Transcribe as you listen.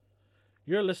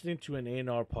You're listening to an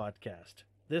A&R podcast.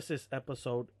 This is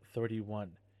episode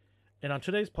 31. And on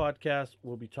today's podcast,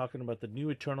 we'll be talking about the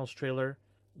new Eternals trailer,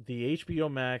 the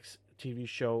HBO Max TV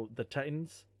show The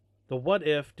Titans, the What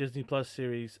If Disney Plus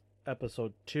series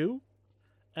episode 2,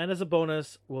 and as a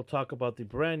bonus, we'll talk about the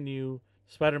brand new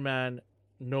Spider-Man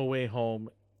No Way Home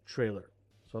trailer.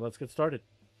 So let's get started.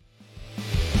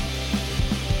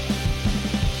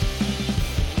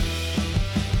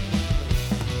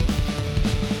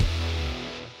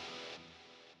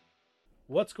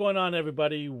 What's going on,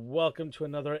 everybody? Welcome to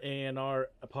another A&R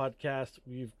podcast.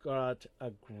 We've got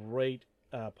a great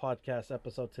podcast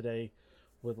episode today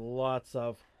with lots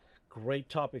of great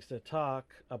topics to talk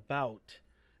about.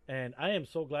 And I am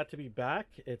so glad to be back.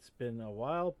 It's been a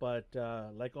while, but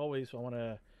like always, I want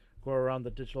to go around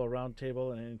the digital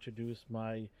roundtable and introduce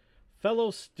my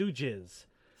fellow stooges.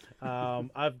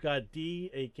 I've got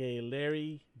D, aka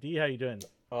Larry. D, how you doing?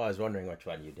 Oh, I was wondering which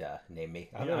one you'd name me.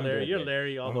 You're Larry. You're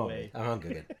Larry all the way. I'm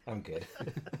good. I'm good.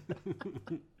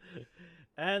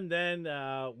 And then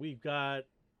we've got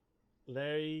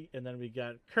Larry, and then we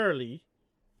got Curly.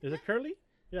 Is it Curly?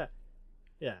 Yeah.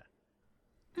 Yeah.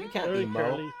 You can't Larry, be Mo.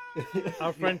 Curly.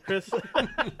 Our friend Chris.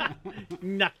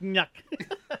 Nyuk, nyuk.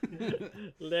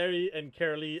 Larry and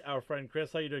Curly, our friend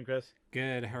Chris. How you doing, Chris?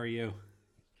 Good. How are you?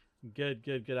 Good.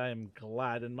 I am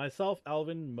glad. And myself,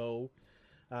 Alvin Mo.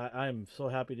 I am so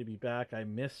happy to be back. I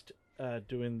missed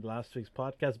doing last week's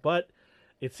podcast, but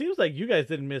it seems like you guys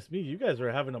didn't miss me. You guys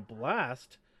were having a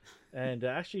blast and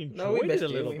actually enjoyed it a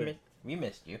little bit. We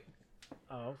missed you.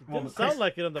 Oh, it didn't sound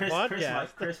like it on the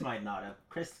podcast. Chris might not have.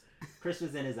 Chris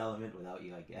was in his element without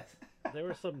you, I guess. There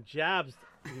were some jabs,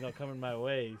 coming my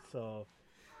way, so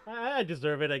I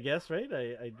deserve it, I guess, right?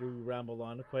 I do ramble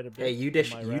on quite a bit. Hey, you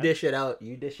dish it out.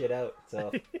 You dish it out.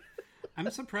 So I'm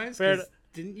surprised. 'Cause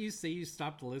didn't you say you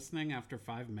stopped listening after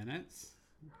 5 minutes?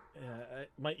 Yeah,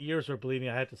 my ears were bleeding.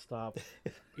 I had to stop.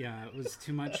 Yeah, it was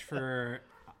too much for.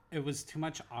 It was too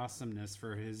much awesomeness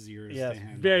for his ears Yes, to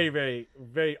handle. very, very,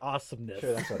 very awesomeness.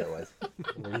 sure, that's what it was.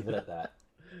 We'll leave it at that.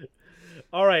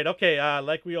 All right, okay.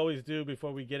 Like we always do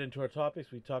before we get into our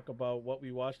topics, we talk about what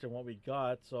we watched and what we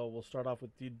got. So we'll start off with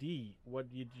D. What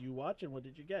did you watch and what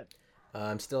did you get?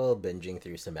 I'm still binging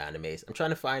through some animes. I'm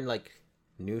trying to find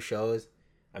new shows.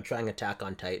 I'm trying Attack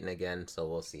on Titan again, so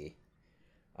we'll see.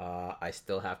 I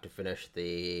still have to finish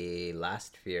the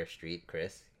last Fear Street,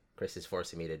 Chris. Chris is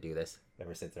forcing me to do this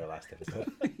ever since our last episode.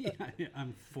 Yeah,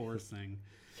 I'm forcing.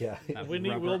 Yeah. We'll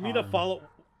need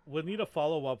a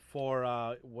follow up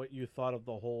for what you thought of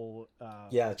the whole.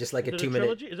 Yeah, just like a 2 minute.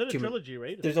 Trilogy? Is it a trilogy,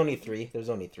 right? There's only three. So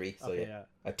Okay, yeah,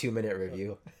 a 2 minute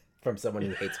review from someone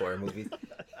who hates horror movies.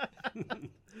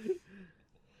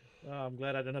 I'm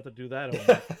glad I didn't have to do that.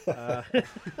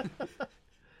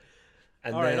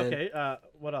 And all right, then, okay.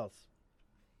 What else?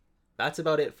 That's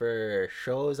about it for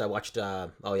shows. I watched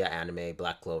anime,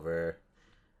 Black Clover,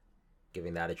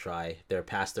 giving that a try. They're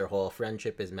past their whole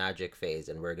friendship is magic phase,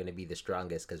 and we're gonna be the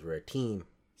strongest because we're a team.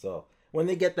 So when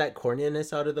they get that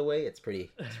corniness out of the way, it's pretty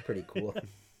cool.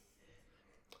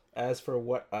 As for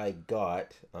what I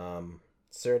got,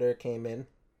 Surtur came in.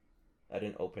 I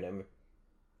didn't open him.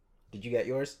 Did you get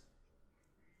yours?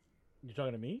 You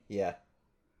talking to me? Yeah.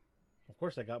 Of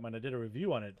course I got mine. I did a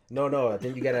review on it. No.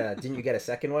 Didn't you get a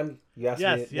second one? You asked me.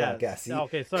 Yes. Yeah, see?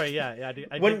 Okay, sorry. Yeah.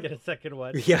 I did get a second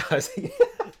one. Yeah.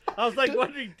 I was like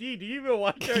wondering, D, do you even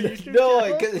watch our YouTube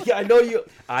No, channel? I know you.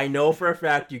 I know for a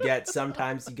fact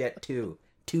sometimes you get two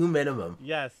minimum.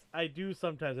 Yes, I do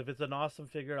sometimes. If it's an awesome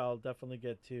figure, I'll definitely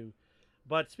get two.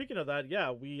 But speaking of that, yeah,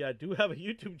 we do have a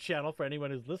YouTube channel for anyone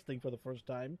who's listening for the first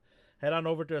time. Head on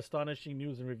over to Astonishing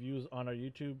News and Reviews on our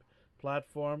YouTube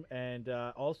platform, and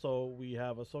also we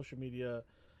have a social media,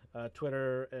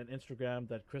 Twitter and Instagram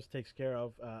that Chris takes care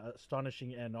of,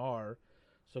 Astonishing NR.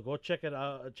 So go check it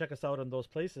out. Check us out on those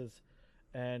places,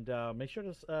 and make sure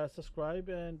to subscribe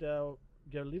and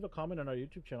leave a comment on our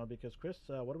YouTube channel because Chris,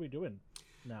 what are we doing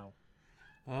now?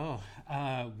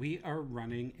 We are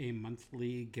running a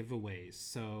monthly giveaway.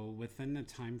 So within the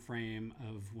time frame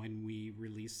of when we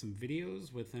release some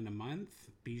videos within a month,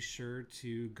 be sure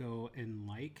to go and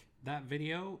like that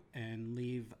video and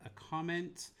leave a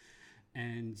comment,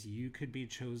 and you could be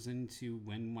chosen to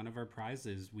win one of our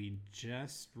prizes. We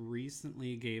just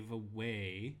recently gave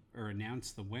away or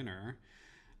announced the winner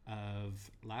of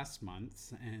last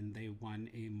month, and they won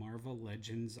a Marvel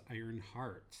Legends Iron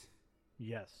Heart.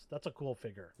 Yes, that's a cool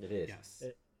figure. It is. Yes.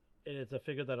 It's a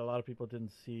figure that a lot of people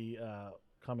didn't see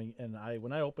coming. And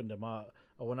when I opened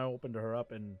her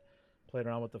up and played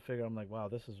around with the figure, I'm like, wow,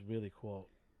 this is really cool.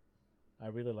 I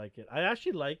really like it. I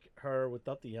actually like her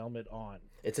without the helmet on.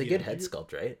 It's a good head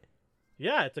sculpt, right?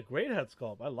 Yeah, it's a great head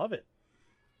sculpt. I love it.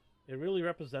 It really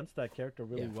represents that character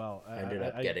really Yeah. well. I ended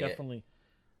up I getting it. definitely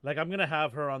like. I'm gonna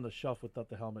have her on the shelf without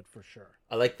the helmet for sure.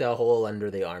 I like the whole under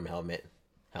the arm helmet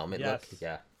look. Yes.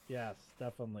 Yeah. Yes,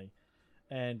 definitely.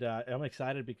 And I'm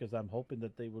excited because I'm hoping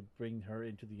that they would bring her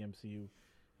into the MCU,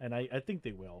 and I think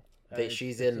they will.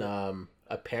 She's it's in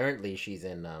apparently she's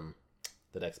in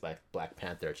the next Black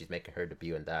Panther. She's making her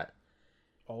debut in that.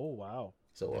 Oh wow!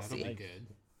 So we'll That'll see. be good.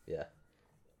 Yeah.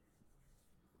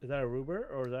 Is that a rumor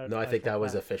or is that? No, I think that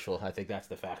was fact? official. I think that's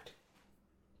the fact.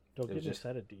 Don't it get was me just-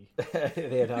 excited, D.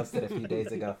 They announced it a few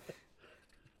days ago.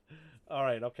 All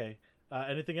right, okay.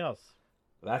 Anything else?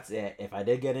 That's it. If I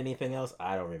did get anything else,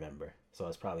 I don't remember. So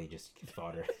it's probably just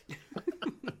fodder.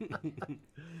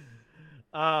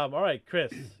 All right,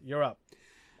 Chris, you're up.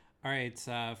 All right,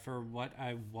 for what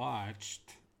I watched,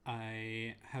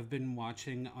 I have been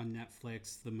watching on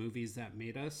Netflix The Movies That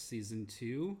Made Us season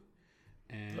 2.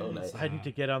 And Oh, nice. I need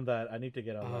to get on that. I need to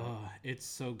get on that. oh, it's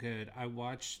so good. I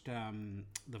watched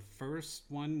the first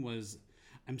one was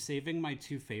I'm saving my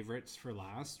two favorites for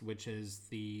last, which is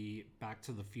the Back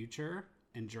to the Future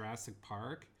and Jurassic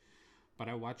Park. But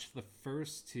I watched the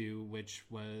first two, which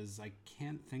was I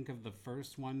can't think of the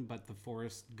first one, but the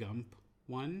Forrest Gump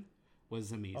one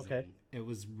was amazing. Okay. It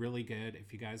was really good.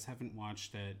 If you guys haven't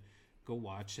watched it, go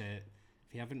watch it.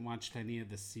 If you haven't watched any of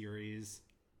the series,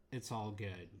 it's all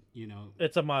good. You know,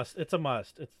 It's a must. It's a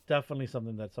must. It's definitely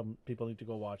something that some people need to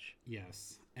go watch.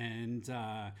 yes. And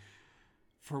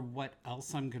for what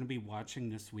else I'm going to be watching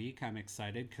this week, I'm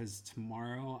excited because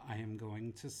tomorrow I am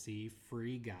going to see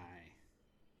Free Guy,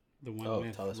 the one Oh,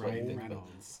 with tell us what you Ryan think about it.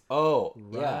 Reynolds. Oh,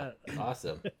 yeah. Right.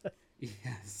 Awesome. Yes,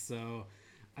 so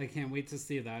I can't wait to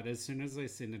see that as soon as I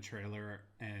see the trailer.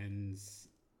 And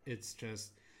it's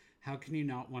just, how can you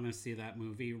not want to see that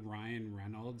movie? Ryan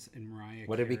Reynolds and Mariah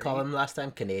What did we call Carey. him last time?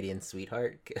 Canadian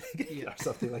Sweetheart? Or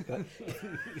something like that.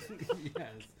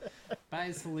 Yes.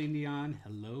 Bye, Celine Dion.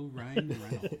 Hello, Ryan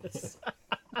Reynolds.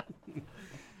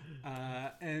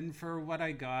 And for what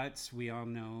I got, we all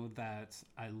know that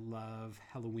I love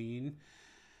Halloween.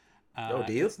 Oh,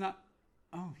 do you? It's not.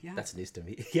 Oh, yeah. That's news to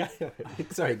me. Yeah.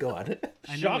 Sorry, go on.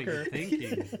 I know what Shocker. you're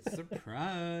thinking.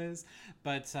 Surprise.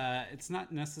 But it's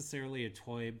not necessarily a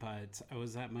toy, but I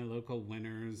was at my local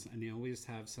Winners and they always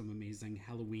have some amazing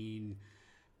Halloween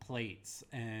plates.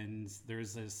 And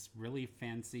there's this really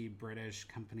fancy British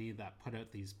company that put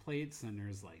out these plates and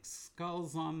there's like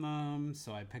skulls on them.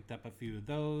 So I picked up a few of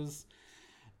those.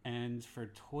 And for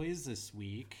toys this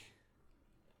week,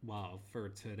 well, for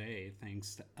today,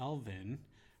 thanks to Elvin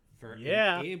for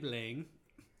Yeah. enabling.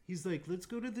 He's like, let's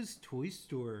go to this toy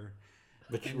store.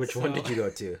 Which one did you go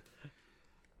to?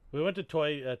 We went to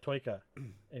Toyka.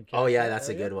 In Oh, yeah, Canada that's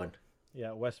a area. good one.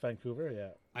 Yeah, West Vancouver.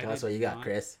 Yeah. Tell us did what you got, not-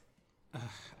 Chris.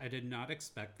 I did not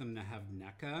expect them to have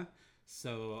NECA.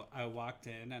 So I walked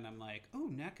in and I'm like, oh,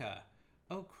 NECA.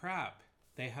 Oh, crap.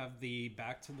 They have the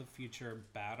Back to the Future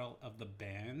Battle of the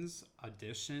Bands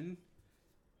audition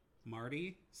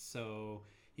Marty. So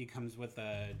he comes with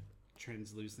a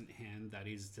translucent hand that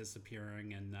he's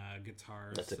disappearing and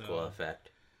guitars. That's a so, cool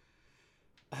effect.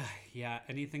 Yeah,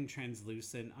 anything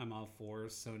translucent, I'm all for.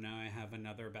 So now I have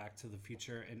another Back to the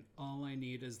Future, and all I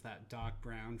need is that Doc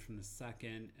Brown from the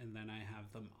second, and then I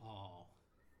have them all.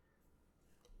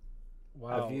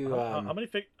 Wow. Have you,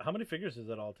 how many figures is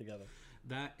that all together?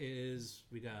 That is,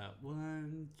 we got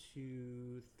 1,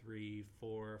 2, 3,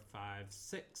 4, 5,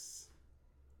 6,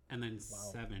 and then Wow.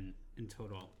 7 in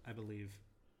total, I believe.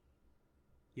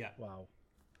 Yeah, Wow.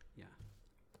 yeah.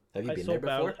 Have you I been so there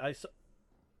before? badly.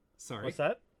 Sorry. What's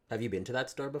that? Have you been to that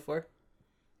store before?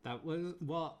 That was,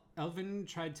 well, Elvin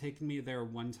tried taking me there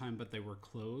one time, but they were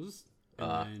closed.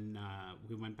 And then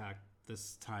we went back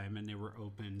this time and they were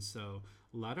open. So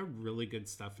a lot of really good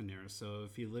stuff in there. So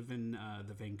if you live in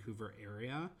the Vancouver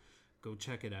area, go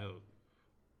check it out.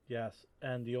 Yes,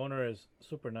 and the owner is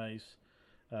super nice,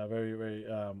 very very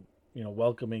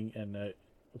welcoming, and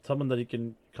someone that you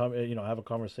can come have a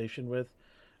conversation with.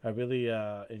 I really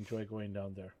enjoy going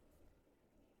down there.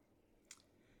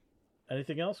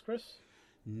 Anything else, Chris?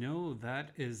 No, that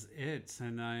is it.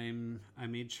 And I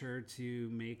made sure to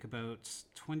make about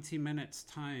 20 minutes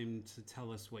time to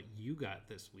tell us what you got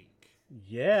this week.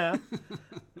 Yeah.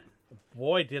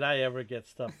 Boy, did I ever get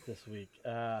stuff this week.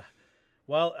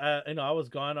 Well, I was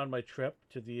gone on my trip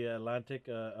to the Atlantic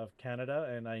of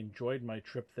Canada, and I enjoyed my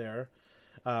trip there.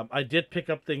 I did pick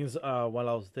up things while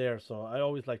I was there, so I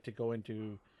always like to go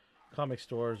into comic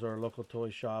stores or local toy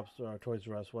shops or Toys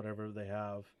R Us, whatever they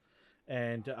have.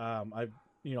 And I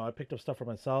picked up stuff for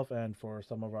myself and for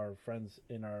some of our friends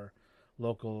in our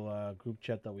local group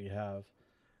chat that we have.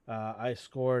 I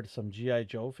scored some G.I.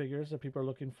 Joe figures that people are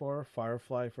looking for,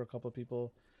 Firefly for a couple of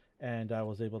people, and I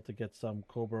was able to get some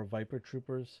Cobra Viper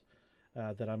troopers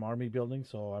that I'm army building.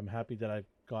 So I'm happy that I've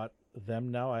got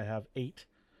them now. I have 8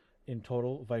 in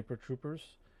total Viper troopers.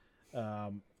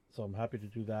 So I'm happy to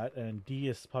do that. And D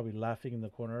is probably laughing in the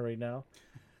corner right now.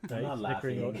 I'm not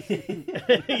laughing.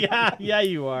 Yeah,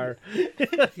 you are.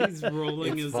 He's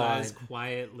rolling It's his fine. eyes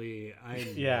quietly. I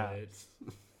know Yeah. it.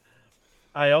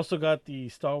 I also got the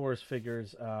Star Wars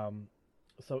figures,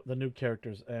 so the new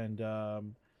characters, and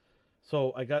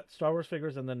so I got Star Wars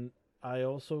figures, and then I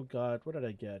also got, what did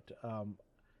I get?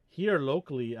 Here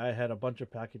locally, I had a bunch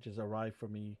of packages arrive for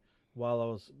me while I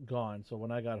was gone. So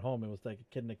when I got home, it was like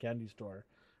a kid in a candy store.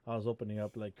 I was opening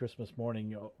up like Christmas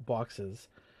morning boxes,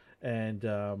 and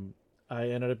I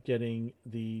ended up getting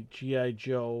the GI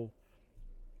Joe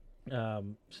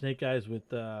Snake Eyes with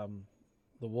the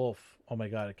wolf. Oh my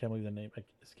god, I can't believe the name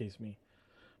escapes me.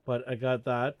 But I got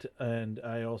that, and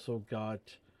I also got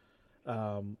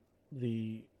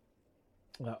the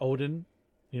Odin.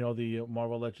 You know, the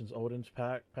Marvel Legends Odin's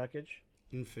package.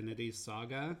 Infinity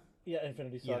Saga. Yeah,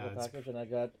 Infinity Yeah, Saga it's package, and I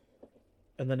got,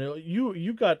 and then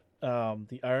you got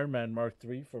the Iron Man Mark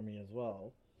III for me as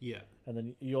well, Yeah, and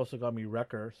then you also got me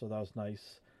Wrecker, so that was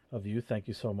nice of you. Thank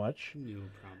you so much. no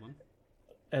problem.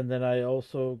 And then I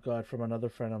also got from another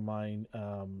friend of mine,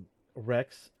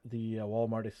 Rex, the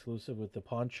Walmart exclusive with the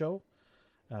poncho.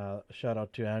 Shout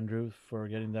out to Andrew for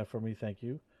getting that for me. Thank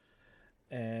you.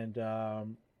 And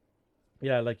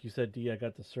yeah, like you said, D, I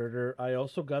got the Surtur. I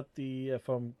also got the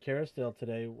from Carousel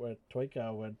today. Where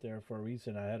Toyka went there for a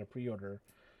reason. I had a pre-order.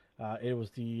 It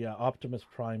was the Optimus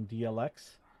Prime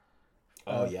DLX.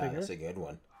 Oh yeah, figure. that's a good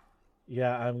one.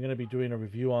 Yeah, I'm going to be doing a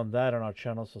review on that on our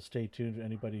channel, so stay tuned.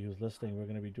 Anybody who's listening, we're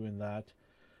going to be doing that.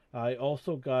 I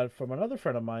also got from another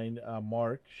friend of mine,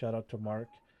 Mark. Shout out to Mark.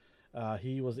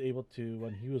 He was able to,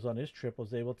 when he was on his trip,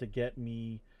 was able to get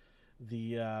me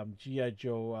the GI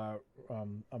Joe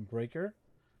Breaker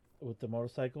with the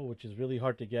motorcycle, which is really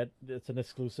hard to get. It's an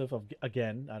exclusive of,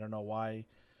 again, I don't know why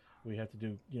we have to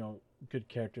do good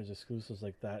characters exclusives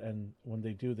like that, and when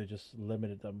they do, they just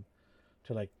limited them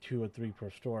to like 2 or 3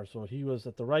 per store. So he was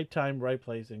at the right time, right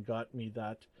place, and got me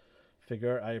that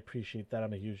figure. I appreciate that.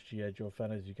 I'm a huge GI Joe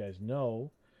fan, as you guys know.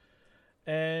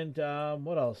 And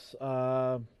what else?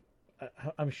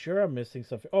 I'm sure I'm missing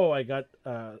something. Oh, I got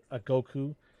a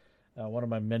Goku, one of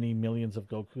my many millions of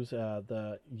Gokus.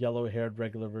 The yellow-haired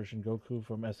regular version Goku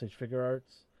from SH Figure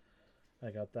Arts. I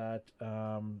got that.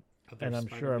 Other and I'm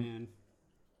sure Spider-Man.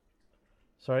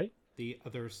 Sorry. The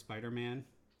other Spider-Man,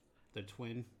 the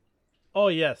twin. Oh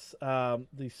yes,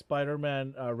 the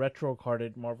Spider-Man retro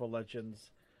carded Marvel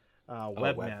Legends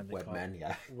Webman. Webman,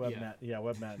 yeah. Webman, yeah,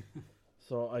 Webman.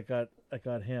 So I got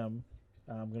him.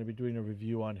 I'm going to be doing a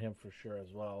review on him for sure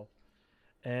as well.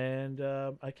 And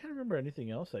I can't remember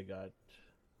anything else I got.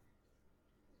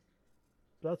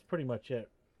 That's pretty much it.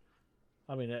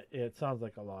 I mean, it sounds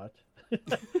like a lot,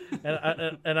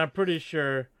 and I'm pretty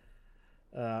sure.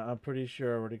 What do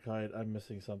you call it? I'm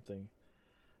missing something.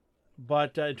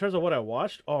 But in terms of what I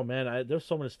watched, oh man, there's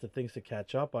so many things to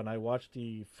catch up on. I watched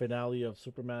the finale of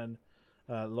Superman,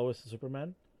 Lois and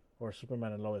Superman, or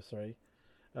Superman and Lois. Sorry,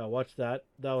 watched that.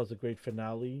 That was a great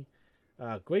finale.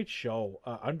 Great show.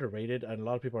 Underrated, and a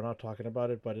lot of people are not talking about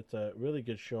it, but it's a really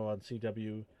good show on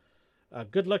CW.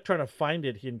 Good luck trying to find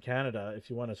it here in Canada if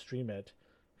you want to stream it,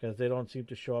 because they don't seem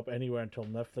to show up anywhere until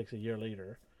Netflix a year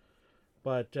later.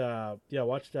 But yeah,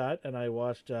 watch that, and I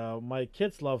watched. My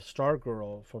kids love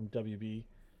Stargirl from WB,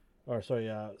 or sorry,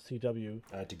 CW.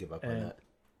 I had to give up on that.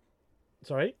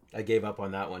 Sorry. I gave up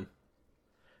on that one.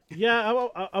 Yeah,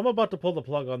 I'm about to pull the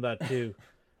plug on that too.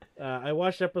 I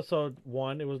watched episode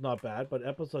 1; it was not bad, but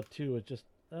episode 2 is just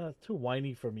too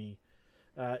whiny for me.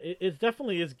 It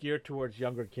definitely is geared towards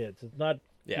younger kids. It's not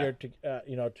geared to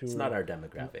to. It's not our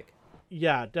demographic.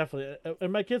 Yeah, definitely.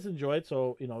 And my kids enjoy it,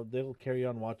 so they'll carry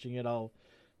on watching it. I'll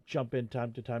jump in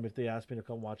time to time if they ask me to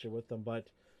come watch it with them. But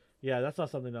yeah, that's not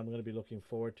something I'm going to be looking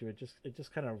forward to. It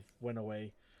just kind of went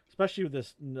away, especially with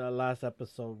this last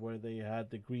episode where they had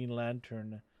the Green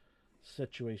Lantern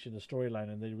situation, the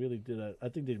storyline, and they really did I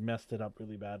think they messed it up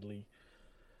really badly.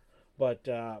 But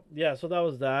yeah, so that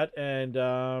was that,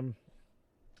 and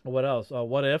what else?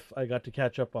 What If? I got to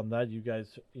catch up on that. You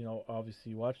guys,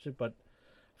 obviously watched it, but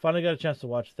finally got a chance to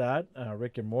watch that.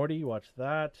 Rick and Morty, watched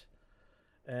that,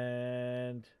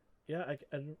 and yeah,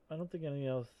 I don't think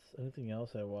anything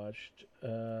else I watched.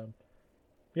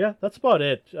 Yeah, that's about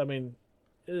it. I mean,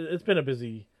 it's been a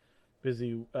busy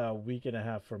week and a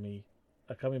half for me,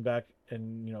 coming back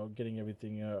and getting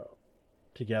everything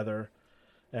together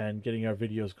and getting our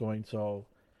videos going. So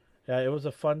yeah, it was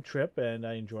a fun trip and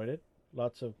I enjoyed it.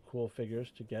 lots of cool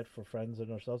figures to get for friends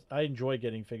and ourselves. I enjoy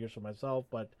getting figures for myself,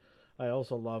 but I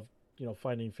also love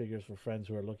finding figures for friends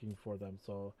who are looking for them.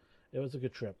 So it was a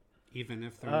good trip. Even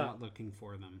if they're not looking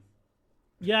for them.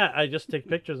 Yeah, I just take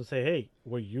pictures and say, "Hey,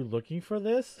 were you looking for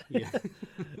this?" Yeah.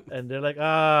 And they're like,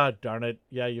 "Ah, darn it!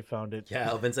 Yeah, you found it." Yeah,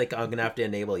 Alvin's like, I'm gonna have to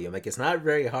enable you. I'm like, it's not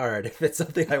very hard if it's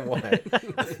something I want.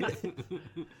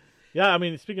 Yeah, I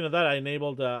mean, speaking of that, I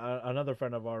enabled another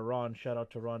friend of our, Ron. Shout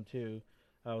out to Ron too.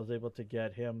 I was able to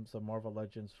get him some Marvel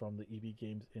Legends from the EB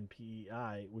Games in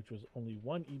PEI, which was only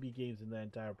one EB Games in the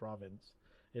entire province.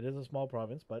 It is a small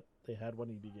province, but they had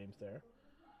one EB Games there,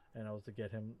 and I was to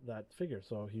get him that figure,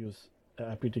 so he was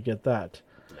happy to get that.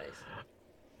 Nice.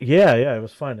 Yeah, it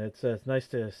was fun. It's nice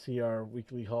to see our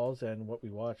weekly hauls and what we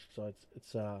watched.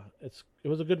 So it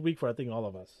was a good week for I think all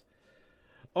of us.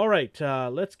 All right,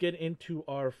 let's get into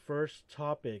our first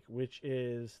topic, which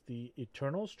is the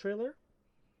Eternals trailer.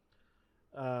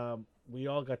 We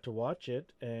all got to watch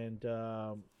it, and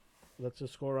let's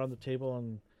just go around the table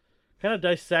and kind of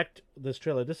dissect this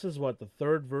trailer. This is what, the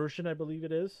third version, I believe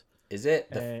it is. Is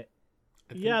it?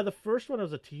 Yeah, the first one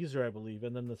was a teaser, I believe,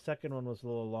 and then the second one was a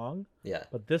little long. Yeah.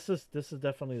 But this is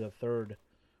definitely the third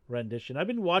rendition. I've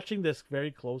been watching this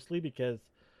very closely because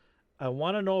I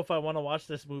want to know if I want to watch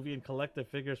this movie and collect the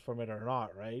figures from it or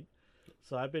not, right?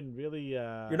 So I've been really.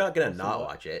 You're not gonna not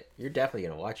watch it. You're definitely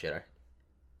gonna watch it.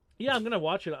 Yeah, I'm gonna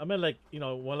watch it. I'm gonna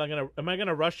am I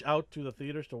gonna rush out to the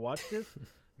theaters to watch this?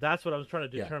 That's what I was trying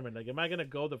to determine. Like, am I gonna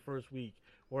go the first week,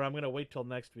 or I'm gonna wait till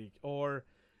next week, or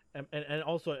and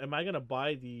also, am I gonna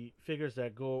buy the figures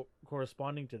that go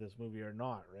corresponding to this movie or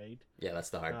not? Right? Yeah, that's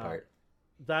the hard part.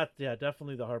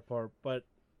 Definitely the hard part. But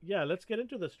yeah, let's get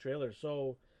into this trailer.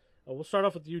 So we'll start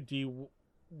off with you, D.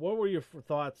 What were your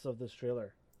thoughts of this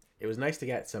trailer? It was nice to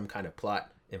get some kind of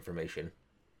plot information.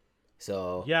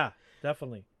 So yeah,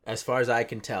 definitely. As far as I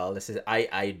can tell, this is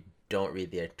I don't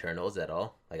read the Eternals at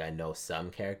all. Like, I know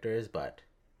some characters, but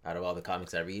out of all the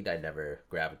comics I read, I never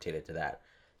gravitated to that.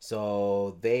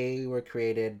 So they were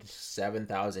created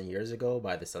 7,000 years ago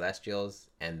by the Celestials,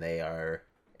 and they are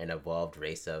an evolved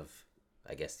race of,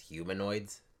 I guess,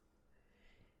 humanoids.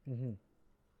 Mm-hmm.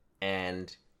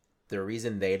 And the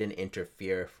reason they didn't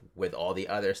interfere with all the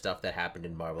other stuff that happened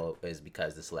in Marvel is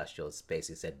because the Celestials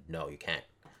basically said, no, you can't.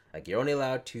 Like, you're only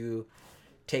allowed to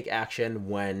take action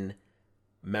when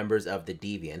members of the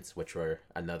Deviants, which were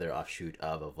another offshoot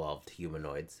of evolved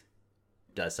humanoids,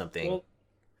 does something. Well,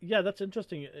 yeah, that's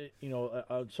interesting.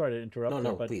 I'm sorry to interrupt.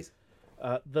 No, but, please.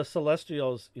 The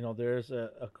Celestials, there's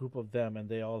a group of them, and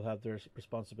they all have their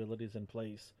responsibilities in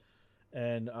place.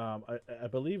 And I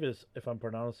believe if I'm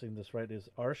pronouncing this right, is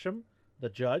Arsham, the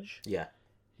judge. Yeah.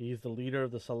 He's the leader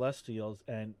of the Celestials,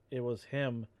 and it was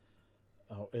him.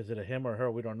 Is it a him or her?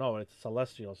 We don't know. It's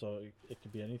Celestial, so it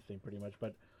could be anything pretty much.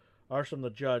 But Arsham, the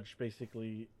judge,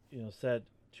 basically, said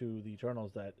to the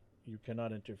Eternals that you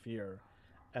cannot interfere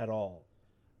at all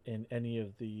in any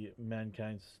of the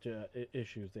mankind's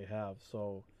issues they have.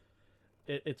 So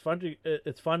it's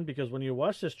fun because when you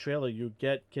watch this trailer, you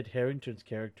get Kit Harington's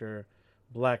character,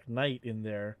 Black Knight, in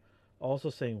there, also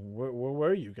saying, "Where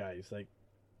were you guys? Like,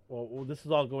 well, this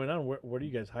is all going on. What are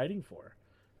you guys hiding for?"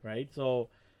 Right? So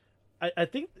I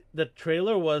think the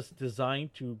trailer was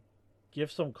designed to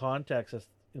give some context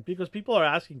because people are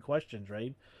asking questions,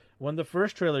 right? When the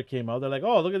first trailer came out, they're like,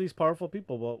 "Oh, look at these powerful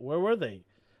people. Well, where were they?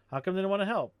 How come they didn't want to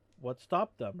help? What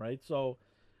stopped them?" Right? So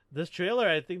this trailer,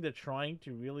 I think they're trying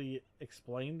to really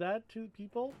explain that to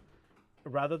people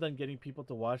rather than getting people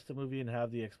to watch the movie and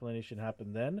have the explanation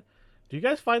happen then. Do you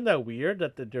guys find that weird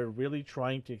that they're really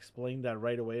trying to explain that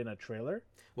right away in a trailer?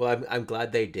 Well, I'm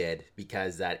glad they did,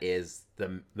 because that is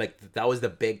that was the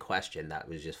big question that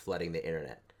was just flooding the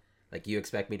internet. Like, you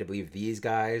expect me to believe these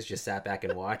guys just sat back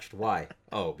and watched? Why?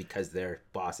 Oh, because their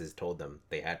bosses told them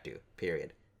they had to,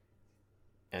 period.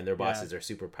 And their bosses are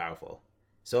super powerful.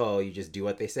 So you just do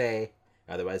what they say,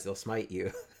 otherwise they'll smite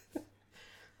you.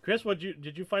 Chris,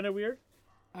 did you find it weird?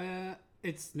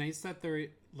 It's nice that they're,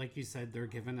 like you said, they're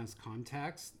giving us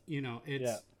context.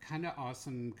 It's kind of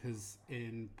awesome because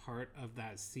in part of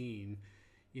that scene,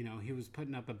 he was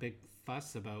putting up a big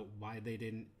fuss about why they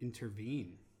didn't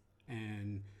intervene.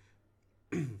 And,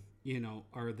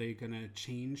 are they going to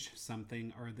change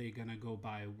something? Are they going to go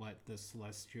by what the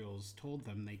Celestials told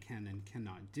them they can and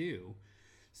cannot do?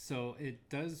 So it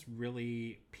does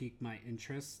really pique my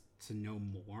interest to know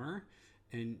more.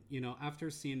 And, after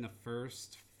seeing the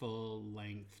first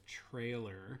full-length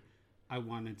trailer, I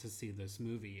wanted to see this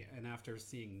movie. And after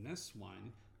seeing this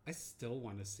one, I still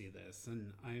want to see this.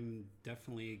 And I'm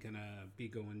definitely going to be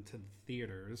going to the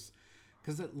theaters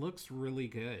because it looks really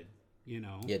good,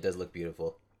 Yeah, it does look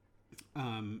beautiful.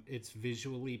 It's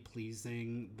visually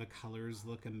pleasing. The colors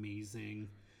look amazing,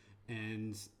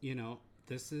 and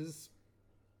this is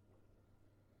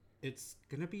it's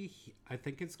gonna be I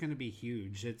think it's gonna be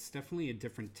huge. It's definitely a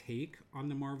different take on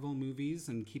the Marvel movies,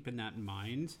 and keeping that in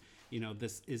mind,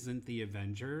 this isn't the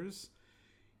Avengers.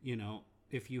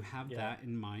 If you have that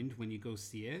in mind when you go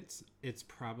see it, it's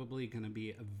probably gonna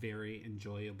be a very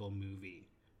enjoyable movie.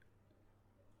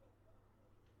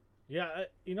 Yeah,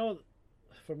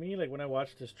 for me, like when I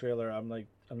watched this trailer, I'm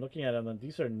looking at them, and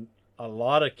these are a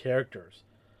lot of characters.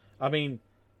 I mean,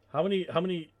 how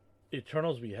many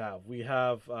Eternals we have? We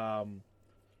have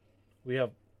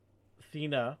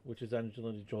Thena, which is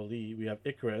Angelina Jolie. We have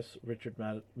Icarus, Richard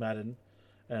Madden,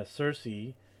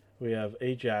 Cersei. We have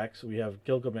Ajax. We have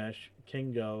Gilgamesh,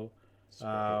 Kingo,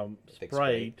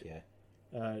 Sprite,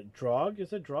 Yeah. Drog.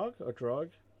 Is it Drog or Drog?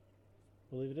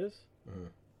 I believe it is. Mhm.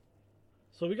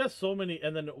 So we got so many,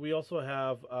 and then we also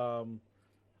have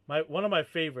my one of my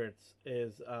favorites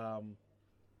is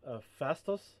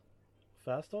Fastos,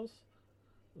 Fastos,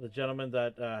 the gentleman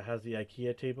that has the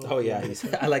IKEA table. Oh yeah,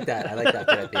 I like that. I like that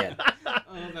bit at the end.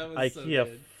 Oh, that was IKEA so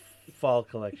good. fall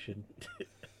collection,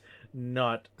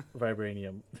 not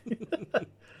vibranium.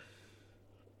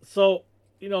 So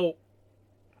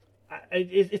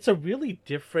it's a really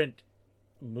different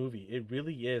movie. It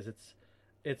really is.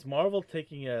 It's Marvel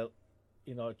taking a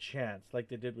chance like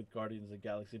they did with Guardians of the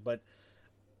Galaxy, but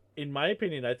in my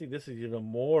opinion, I think this is even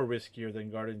more riskier than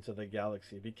Guardians of the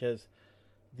Galaxy because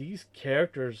these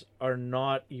characters are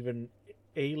not even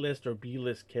A-list or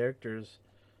B-list characters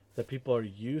that people are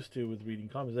used to with reading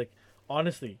comics. Like,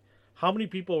 honestly, how many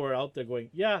people were out there going,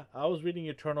 yeah, I was reading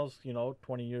Eternals,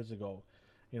 20 years ago.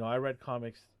 I read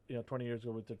comics, 20 years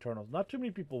ago with Eternals. Not too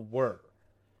many people were,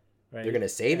 right? You're gonna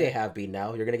say they have been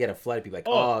now. You're gonna get a flood of people like,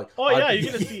 yeah,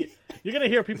 you're gonna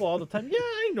hear people all the time. Yeah,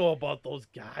 I know about those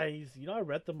guys. I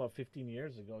read them 15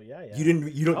 years ago. Yeah.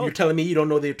 You're telling me you don't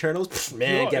know the Eternals? Pfft,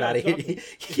 man, get out of here.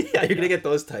 Yeah, you're gonna get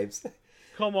those types.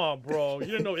 Come on, bro. You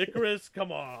didn't know Icarus?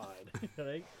 Come on.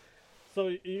 Right? So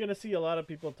you're gonna see a lot of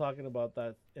people talking about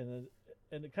that, and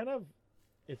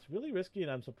it's really risky,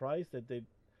 and I'm surprised that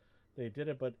they did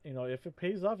it. But if it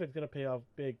pays off, it's gonna pay off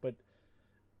big. But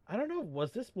I don't know.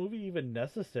 Was this movie even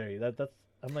necessary?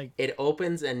 I'm like, it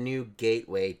opens a new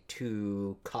gateway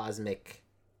to cosmic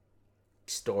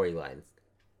storylines.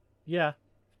 Yeah,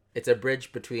 it's a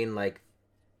bridge between like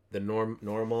the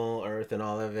normal Earth and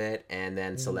all of it, and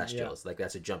then Celestials. Like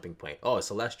that's a jumping point. Oh,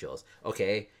 Celestials.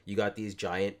 Okay, you got these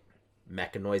giant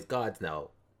mechanoid gods now.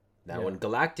 Now, when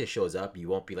Galactus shows up, you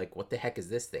won't be like, "What the heck is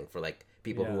this thing?" For like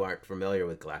people who aren't familiar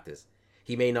with Galactus,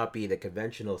 he may not be the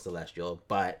conventional Celestial,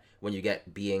 but when you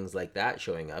get beings like that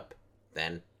showing up,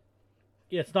 then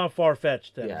it's not far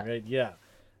fetched, then, right? Yeah,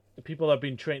 the people are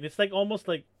being trained. It's like almost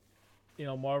like,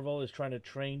 Marvel is trying to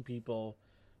train people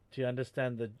to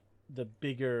understand the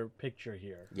bigger picture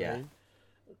here. Yeah,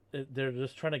 right? They're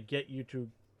just trying to get you to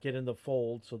get in the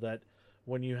fold so that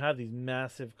when you have these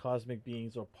massive cosmic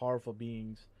beings or powerful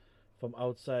beings from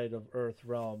outside of Earth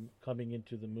realm coming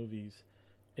into the movies,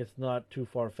 it's not too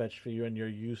far-fetched for you and you're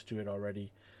used to it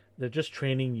already. They're just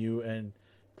training you and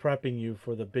prepping you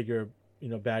for the bigger,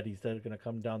 baddies that are going to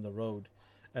come down the road.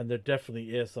 And there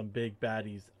definitely is some big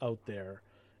baddies out there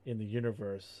in the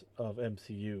universe of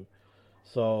MCU.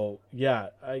 So, yeah,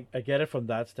 I get it from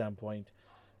that standpoint.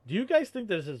 Do you guys think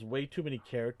there's just way too many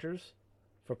characters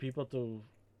for people to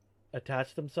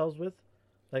attach themselves with?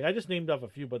 Like, I just named off a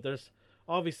few, but there's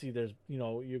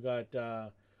you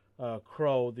got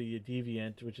Crow, the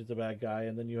Deviant, which is a bad guy,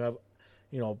 and then you have,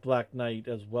 Black Knight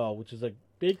as well, which is a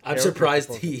big. I'm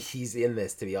surprised he's in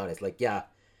this, to be honest. Like, yeah.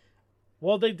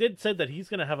 Well, they did say that he's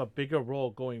going to have a bigger role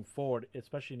going forward,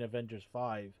 especially in Avengers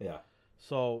 5. Yeah.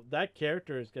 So that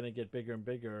character is going to get bigger and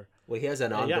bigger. Well, he has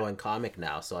an ongoing comic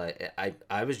now, so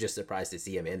I was just surprised to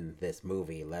see him in this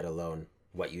movie, let alone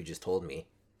what you just told me.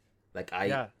 Like,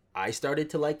 I started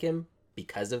to like him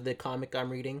because of the comic I'm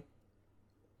reading,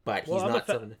 but he's not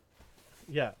something.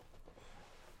 Yeah.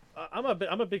 I'm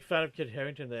a big fan of Kit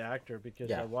Harington, the actor, because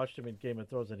I watched him in Game of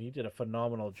Thrones, and he did a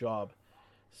phenomenal job.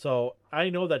 So I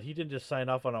know that he didn't just sign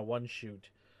off on a one shoot.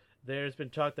 There's been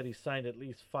talk that he signed at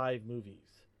least 5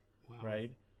 movies. Wow.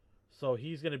 Right? So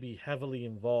he's going to be heavily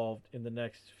involved in the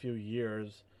next few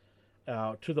years,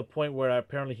 to the point where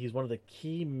apparently he's one of the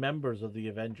key members of the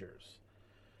Avengers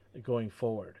going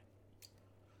forward.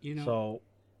 So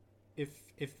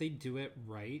if they do it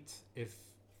right, if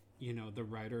the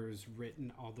writer's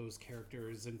written all those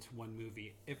characters into one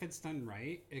movie, if it's done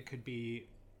right, it could be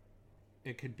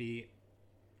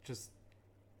just,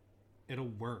 it'll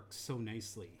work so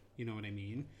nicely. You know what I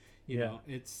mean? You Yeah. know,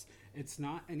 it's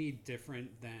not any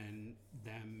different than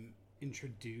them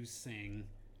introducing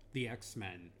the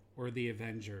X-Men or the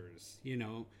Avengers. You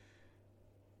know,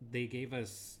 they gave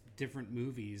us different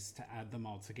movies to add them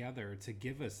all together to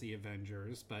give us the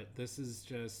Avengers, but this is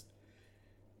just,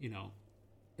 you know,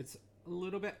 it's a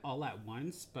little bit all at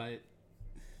once, but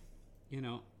you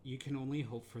know, you can only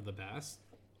hope for the best.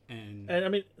 And And I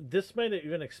mean, this might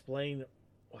even explain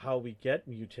how we get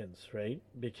mutants, right?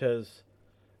 Because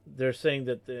they're saying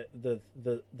that the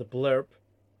blurb,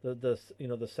 the you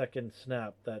know the second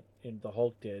snap that the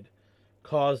Hulk did,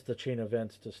 caused the chain of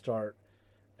events to start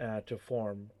to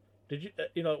form. Did you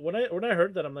you know when I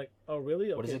heard that I'm like, oh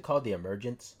really? What is Okay, it called? The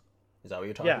Emergence? Is that what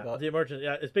you're talking yeah, about? the emergent.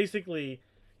 Yeah, it's basically,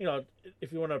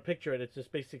 if you want to picture it, it's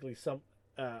just basically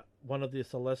one of the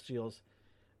Celestials,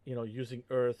 using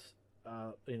Earth's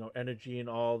energy and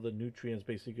all the nutrients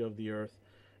basically of the Earth,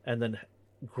 and then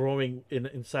growing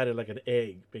inside it like an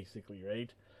egg, basically,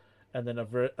 right? And then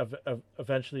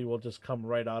eventually will just come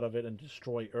right out of it and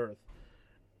destroy Earth,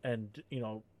 and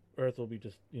Earth will be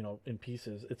just in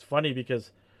pieces. It's funny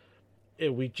because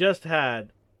we just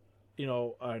had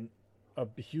a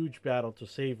huge battle to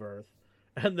save Earth,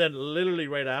 and then literally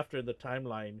right after in the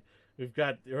timeline, we've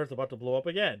got the Earth about to blow up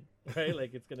again, right?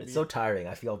 Like it's gonna It's be so tiring.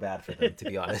 I feel bad for them, to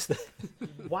be honest.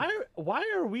 why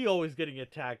are we always getting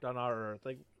attacked on our Earth?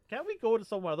 Like, can't we go to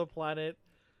some other planet,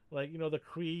 like the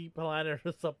Kree planet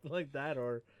or something like that,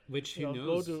 or which who go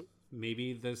knows? to.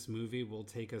 Maybe this movie will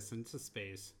take us into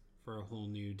space for a whole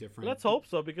new different. Let's hope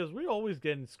so, because we're always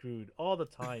getting screwed all the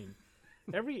time.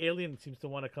 Every alien seems to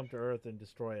want to come to Earth and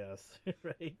destroy us,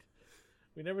 right?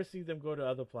 We never see them go to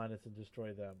other planets and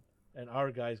destroy them, and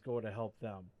our guys go to help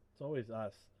them. It's always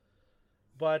us.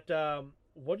 But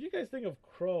what do you guys think of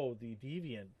Crow, the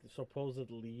deviant, the supposed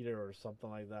leader or something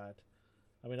like that?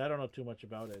 I mean, I don't know too much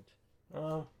about it.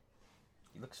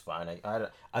 He looks fine.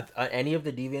 Any of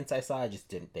the deviants I saw, I just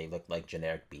didn't. They looked like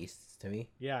generic beasts to me.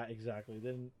 Yeah, exactly.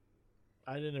 Then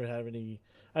I didn't have any.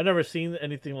 I never seen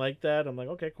anything like that. I'm like,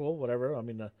 okay, cool, whatever. I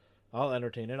mean, I'll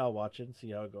entertain it. I'll watch it and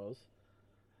see how it goes.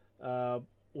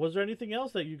 Was there anything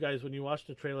else that you guys, when you watched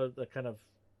the trailer, that kind of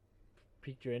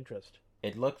piqued your interest?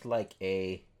 It looked like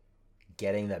a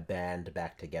getting the band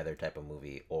back together type of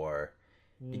movie. Or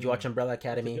did you watch Umbrella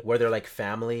Academy, where they're like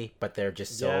family, but they're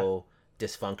just so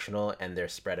dysfunctional and they're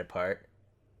spread apart,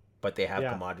 but they have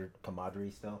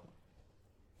camaraderie still?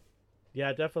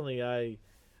 Yeah, definitely. I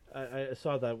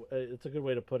saw that. It's a good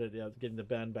way to put it. Yeah, getting the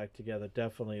band back together.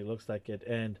 Definitely looks like it.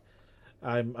 And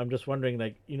I'm just wondering,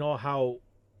 like, how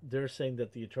they're saying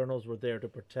that the Eternals were there to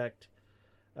protect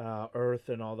Earth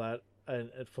and all that,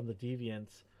 and from the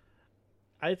deviants.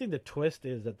 I think the twist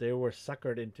is that they were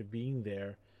suckered into being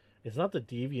there. It's not the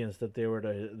deviants that they were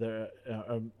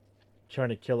trying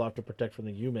to kill off to protect from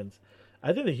the humans.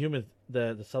 I think the humans,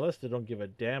 the Celestial, don't give a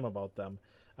damn about them.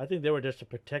 I think they were just to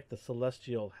protect the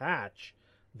Celestial hatch,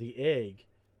 the egg,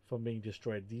 from being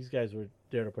destroyed. These guys were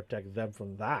there to protect them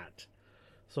from that.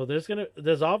 So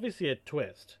there's obviously a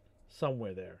twist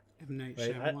somewhere there. M. Night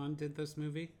right? Shyamalan did this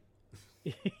movie.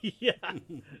 Yeah,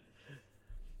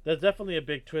 there's definitely a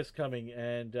big twist coming,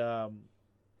 and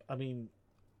I mean,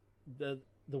 the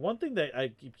one thing that I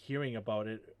keep hearing about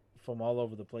it from all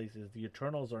over the place is the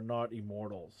Eternals are not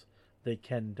immortals; they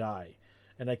can die,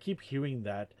 and I keep hearing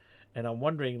that, and I'm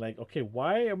wondering, like, okay,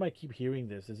 why am I keep hearing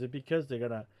this? Is it because they're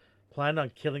gonna plan on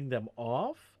killing them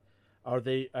off? Are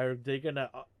they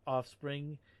gonna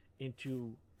offspring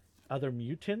into other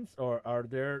mutants, or are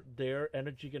their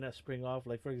energy gonna spring off?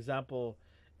 Like, for example,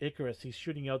 Icarus, he's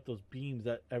shooting out those beams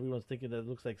that everyone's thinking that it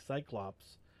looks like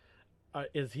Cyclops.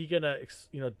 Is he gonna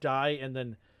die, and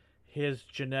then his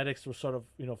genetics will sort of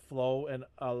flow and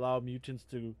allow mutants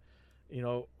to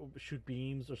shoot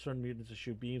beams, or certain mutants to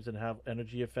shoot beams and have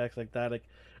energy effects like that? Like,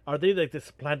 are they like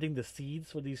this planting the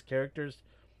seeds for these characters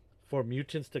for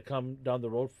mutants to come down the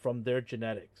road from their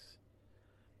genetics?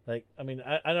 Like, I mean,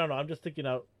 I don't know, I'm just thinking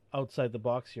outside the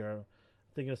box here. I'm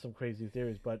thinking of some crazy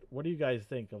theories, but what do you guys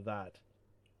think of that?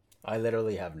 I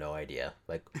literally have no idea.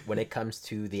 Like, when it comes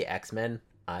to the X-Men,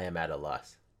 I am at a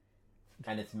loss.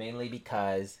 And it's mainly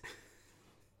because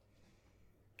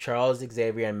Charles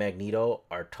Xavier and Magneto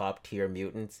are top tier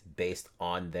mutants based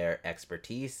on their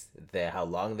expertise, how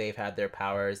long they've had their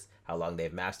powers, how long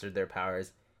they've mastered their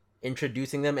powers.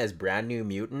 Introducing them as brand new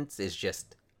mutants is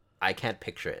just, I can't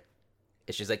picture it.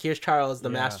 It's just like, here's Charles,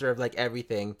 the master of like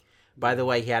everything. By the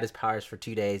way, he had his powers for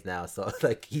 2 days now, so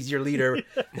like, he's your leader.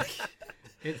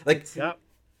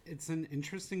 It's an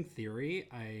interesting theory.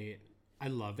 I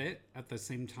love it. At the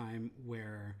same time,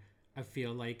 where I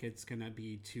feel like it's gonna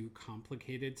be too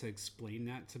complicated to explain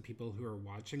that to people who are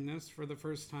watching this for the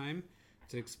first time,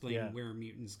 to explain where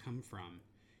mutants come from.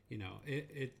 You know,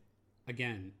 it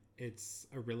again, it's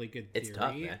a really good theory. It's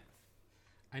tough, man.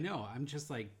 I know. I'm just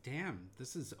like, damn,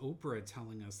 this is Oprah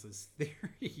telling us this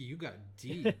theory. You got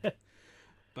deep.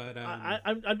 But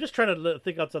I'm just trying to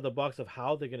think outside the box of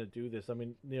how they're going to do this. I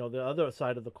mean, you know, the other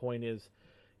side of the coin is,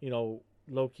 you know,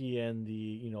 Loki and the,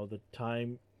 you know, the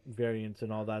time variants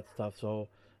and all that stuff. So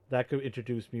that could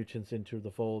introduce mutants into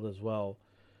the fold as well.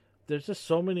 There's just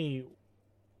so many,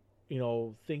 you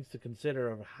know, things to consider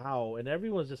of how, and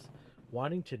everyone's just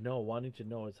wanting to know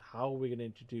is how are we going to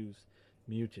introduce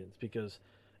mutants, because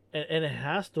and it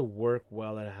has to work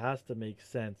well, it has to make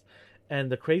sense.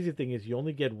 And the crazy thing is you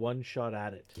only get one shot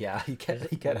at it. Yeah, you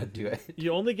gotta do it.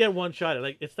 You only get one shot at it.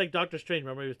 Like, it's like Doctor Strange.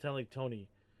 Remember, he was telling Tony,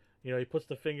 you know, he puts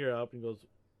the finger up and goes,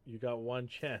 you got one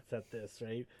chance at this,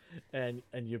 right? And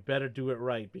you better do it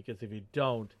right, because if you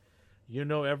don't, you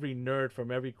know, every nerd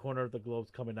from every corner of the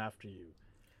globe's coming after you.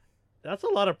 That's a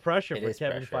lot of pressure for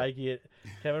Kevin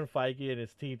Feige and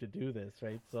his team to do this,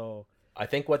 right? So I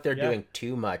think what they're doing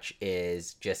too much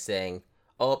is just saying,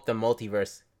 oh, the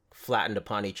multiverse flattened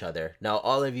upon each other. Now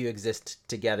all of you exist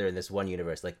together in this one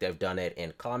universe. Like, they've done it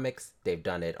in comics, they've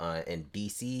done it in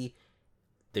DC,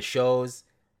 the shows,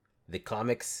 the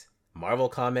comics, Marvel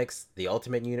Comics, the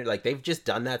Ultimate Unit. Like, they've just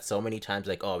done that so many times.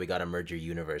 Like, oh, we gotta merge your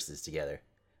universes together.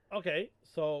 Okay,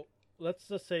 so let's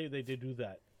just say they did do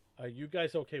that. Are you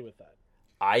guys okay with that?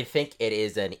 I think it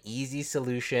is an easy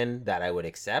solution that I would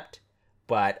accept,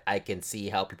 but I can see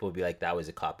how people would be like, that was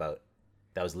a cop-out.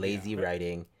 That was lazy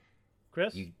writing.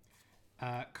 Chris?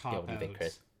 Cop-out. What do you think,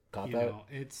 Chris? Cop-out? Know,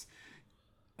 it's,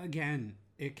 again,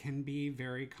 it can be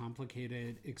very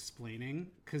complicated explaining,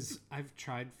 because I've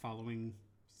tried following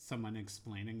someone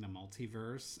explaining the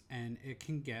multiverse, and it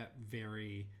can get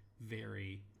very,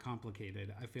 very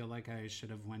complicated. I feel like I should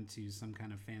have went to some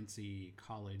kind of fancy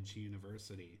college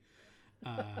university,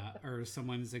 or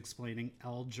someone's explaining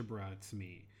algebra to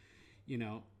me, you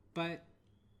know. But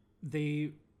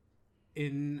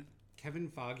in Kevin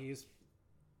Feige's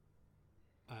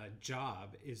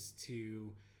job is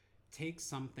to take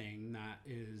something that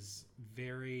is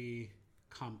very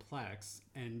complex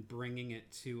and bringing it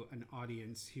to an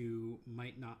audience who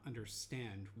might not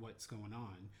understand what's going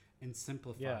on and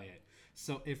simplify it.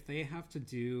 So if they have to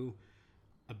do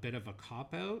a bit of a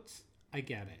cop-out, I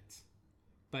get it.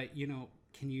 But, you know,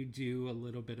 can you do a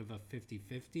little bit of a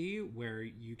 50-50 where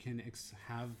you can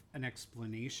have an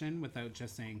explanation without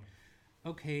just saying,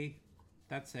 okay,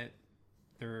 that's it,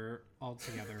 they're all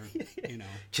together, you know.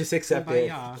 Just accept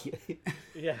it.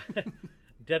 Yeah.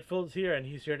 Deadpool's here and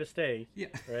he's here to stay. Yeah.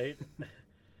 Right?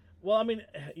 Well, I mean,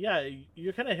 yeah,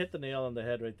 you kind of hit the nail on the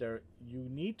head right there. You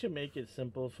need to make it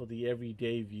simple for the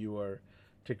everyday viewer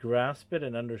to grasp it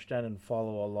and understand and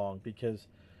follow along, because,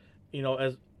 you know,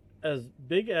 as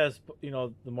big as, you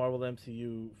know, the Marvel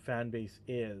MCU fan base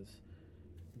is,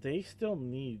 they still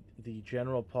need the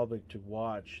general public to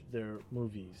watch their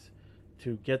movies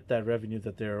to get that revenue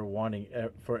that they're wanting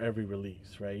for every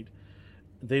release, right?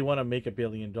 They want to make $1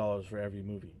 billion for every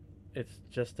movie. It's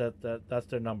just that's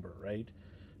their number, right?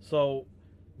 So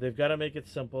they've got to make it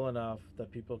simple enough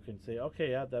that people can say,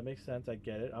 okay, yeah, that makes sense. I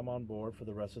get it. I'm on board for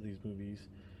the rest of these movies.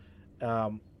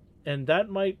 And that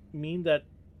might mean that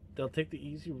they'll take the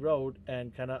easy road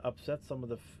and kind of upset some of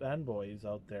the fanboys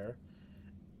out there.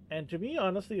 And to me,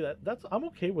 honestly, that's I'm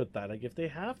okay with that. Like, if they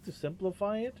have to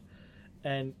simplify it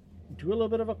and do a little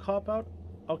bit of a cop-out,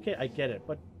 okay, I get it.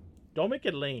 But don't make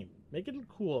it lame. Make it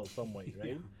cool some way,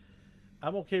 right?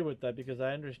 I'm okay with that, because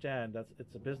I understand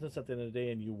it's a business at the end of the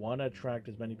day, and you want to attract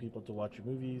as many people to watch your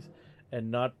movies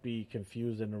and not be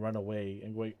confused and run away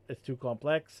and go, it's too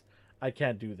complex, I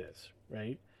can't do this,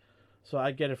 right? So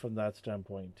I get it from that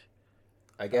standpoint.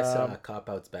 I guess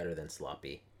cop-out's better than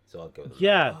sloppy, so I'll go with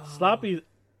sloppy.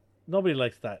 Nobody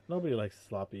likes that. Nobody likes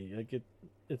sloppy. Like,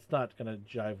 it's not gonna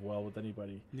jive well with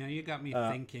anybody. Now you got me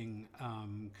thinking,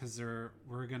 because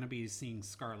we're gonna be seeing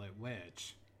Scarlet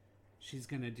Witch. She's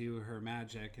gonna do her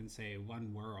magic and say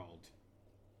one world.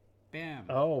 Bam.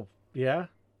 Oh yeah.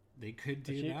 They could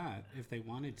do that if they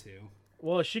wanted to.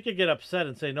 Well, she could get upset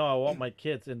and say, no, I want my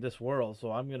kids in this world,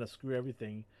 so I'm gonna screw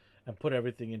everything and put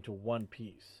everything into one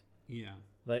piece. Yeah.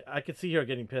 Like, I could see her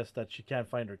getting pissed that she can't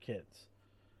find her kids.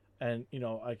 And, you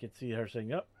know, I could see her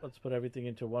saying, yep, let's put everything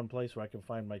into one place where I can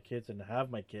find my kids and have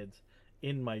my kids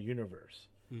in my universe,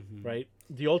 right?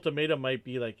 The ultimatum might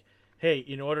be like, hey,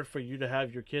 in order for you to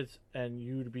have your kids and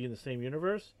you to be in the same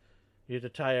universe, you have to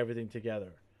tie everything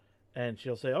together. And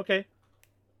she'll say, okay.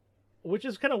 Which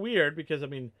is kind of weird, because, I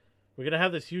mean, we're going to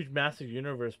have this huge, massive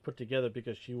universe put together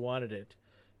because she wanted it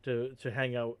to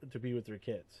hang out, to be with her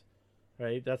kids,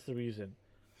 right? That's the reason.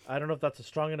 I don't know if that's a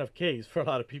strong enough case for a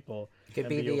lot of people. It could and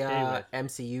be the okay with.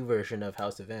 MCU version of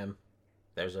House of M.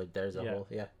 There's a Yeah. whole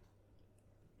yeah.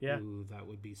 Yeah, Ooh, that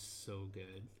would be so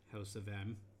good. House of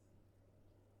M.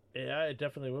 yeah, it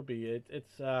definitely would be.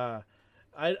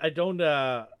 I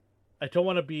don't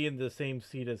want to be in the same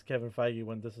seat as Kevin Feige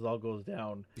when this all goes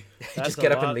down. That's Just a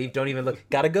get up and lot- leave. Don't even look.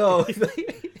 Gotta go.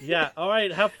 Yeah, all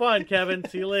right, have fun, Kevin.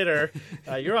 See you later.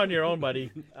 You're on your own,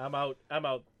 buddy. I'm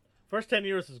out. First 10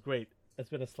 years is great. It's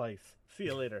been a slice. See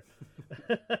you later.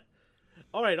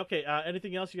 All right, okay.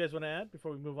 Anything else you guys want to add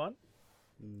before we move on?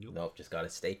 Nope. Nope. Just gotta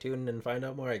stay tuned and find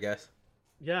out more, I guess.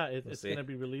 Yeah, We'll it's see. going to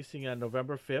be releasing on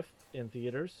November 5th in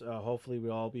theaters. Hopefully,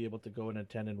 we'll all be able to go and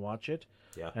attend and watch it.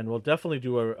 Yeah. And we'll definitely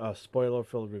do a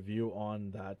spoiler-filled review on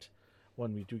that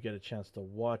when we do get a chance to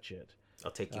watch it.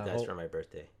 I'll take you guys for my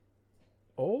birthday,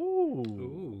 Oh,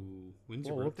 Ooh, when's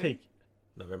your well, we'll birthday? take.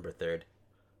 November 3rd.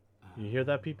 You hear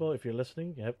that, people? If you're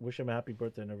listening, wish him a happy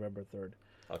birthday, November 3rd.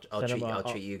 I'll Send treat him I'll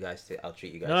a- treat you guys to I'll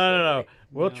treat you guys. No. to-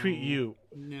 We'll No. treat you.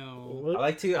 No. We'll- I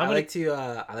like to I'm I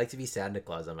gonna- like to be Santa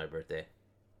Claus on my birthday.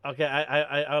 Okay,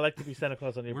 I like to be Santa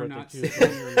Claus on your We're birthday not too.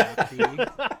 sitting on your lap,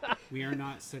 T. We are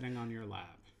not sitting on your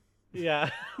lap. Yeah.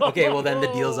 Okay, well then the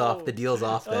deal's off. The deal's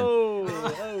off then.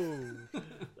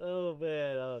 Oh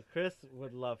man, Chris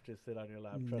would love to sit on your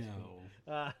lap. Trust me.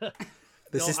 No.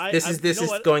 This no, is I- this I- is you this know is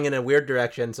what? going in a weird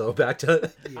direction. So back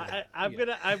to Yeah, I'm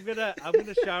yeah.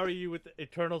 gonna shower you with the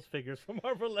Eternals figures from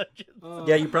Marvel Legends.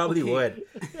 yeah, you probably Okay.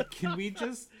 would. Can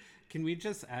we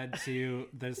just add to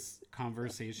this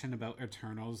conversation about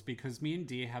Eternals, because me and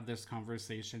Dee had this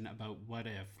conversation about what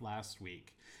if last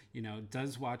week. You know,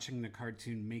 does watching the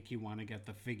cartoon make you want to get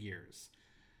the figures?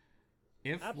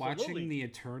 If Absolutely. watching the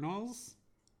Eternals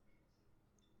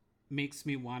makes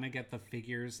me want to get the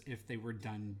figures if they were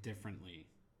done differently.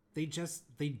 They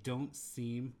don't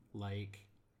seem like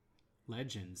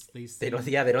legends. They They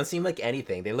don't seem like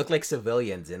anything. They look like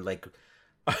civilians in like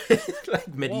like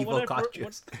medieval when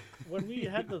costumes. When we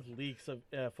had those leaks of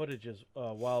footages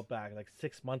a while back, like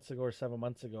 6 months ago or 7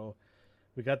 months ago,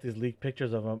 we got these leaked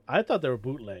pictures of them. I thought they were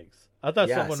bootlegs. I thought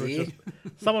Yeah, someone see? was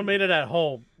just someone made it at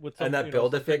home with some, And that you know,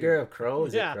 build a some figure of Crow,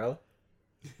 is Yeah. it Crow?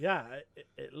 Yeah,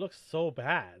 it looks so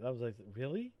bad. I was like,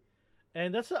 really?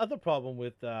 And that's the other problem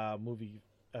with movie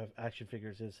action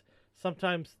figures is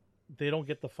sometimes they don't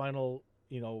get the final,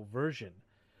 version.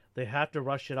 They have to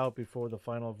rush it out before the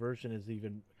final version is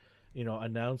even,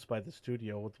 announced by the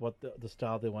studio with what the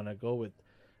style they want to go with.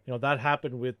 That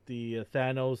happened with the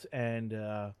Thanos and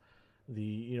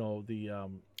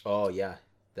Oh yeah,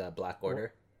 the Black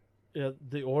Order.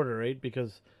 the Order, right?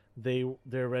 Because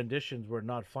their renditions were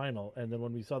not final, and then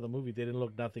when we saw the movie, they didn't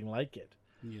look nothing like it.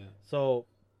 Yeah. So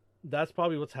that's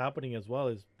probably what's happening as well.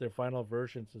 Is their final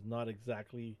versions is not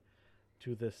exactly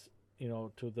to this,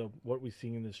 to the what we're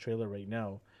seeing in this trailer right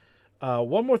now.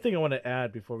 One more thing I want to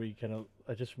add before we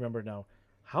I just remember now,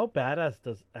 how badass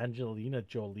does Angelina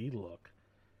Jolie look?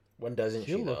 When doesn't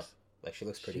She she, though? looks- Like she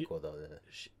looks pretty she- cool though.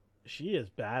 She is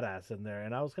badass in there,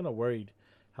 and I was kind of worried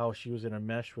how she was gonna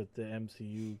mesh with the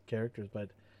MCU characters, but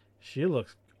she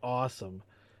looks awesome,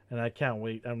 and I can't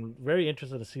wait. I'm very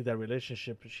interested to see that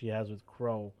relationship she has with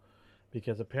Crow,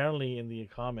 because apparently in the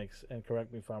comics, and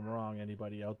correct me if I'm wrong,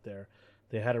 anybody out there,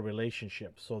 they had a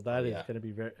relationship. So that is yeah. going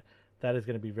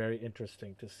to be very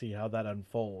interesting to see how that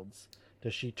unfolds.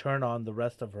 Does she turn on the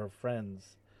rest of her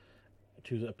friends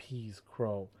to appease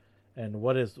Crow? And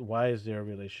why is there a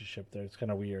relationship there? It's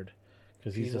kind of weird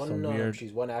because he's She's just one. some weird.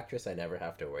 She's one actress I never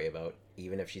have to worry about.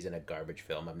 Even if she's in a garbage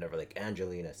film, I'm never like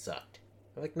Angelina sucked.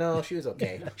 I'm like, no, she was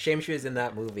okay. Shame she was in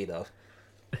that movie though.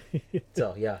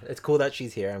 So yeah, it's cool that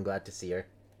she's here. I'm glad to see her.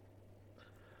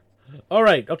 All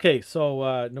right. Okay.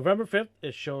 So November 5th,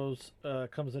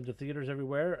 it comes into theaters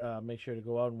everywhere. Make sure to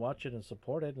go out and watch it and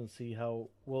support it and see how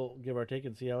we'll give our take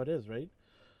and see how it is, right?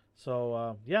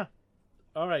 So yeah.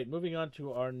 All right. Moving on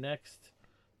to our next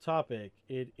topic.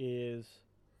 It is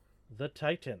The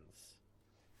Titans,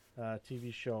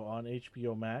 TV show on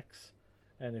HBO Max.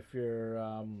 And if you're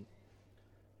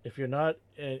not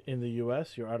in the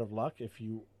U.S., you're out of luck. If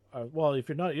you're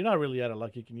not really out of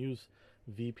luck. You can use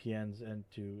VPNs and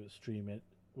to stream it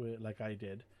like I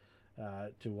did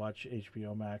to watch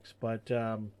HBO Max. But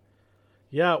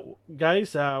yeah,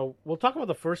 guys, we'll talk about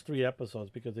the first 3 episodes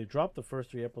because they dropped the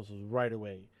first 3 episodes right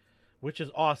away, which is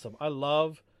awesome. I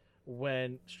love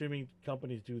when streaming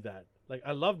companies do that. Like,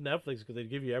 I love Netflix because they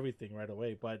give you everything right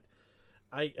away, but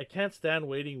I can't stand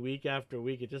waiting week after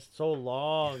week. It's just so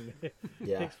long. It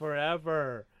Yeah. takes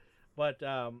forever. But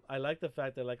I like the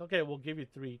fact that, like, okay, we'll give you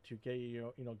 3 to get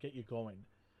you, get you going.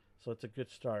 So it's a good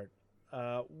start.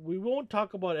 We won't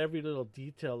talk about every little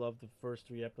detail of the first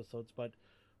 3 episodes, but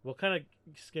we'll kind of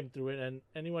skim through it. And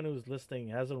anyone who's listening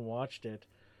hasn't watched it,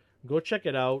 go check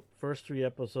it out. First 3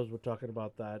 episodes, we're talking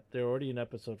about that. They're already in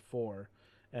episode 4,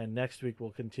 and next week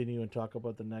we'll continue and talk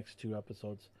about the next 2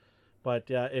 episodes. But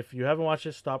if you haven't watched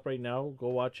it, stop right now, go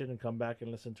watch it, and come back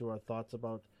and listen to our thoughts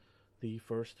about the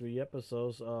first 3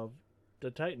 episodes of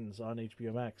the Titans on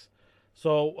HBO Max.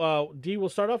 So, D, we'll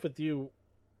start off with you.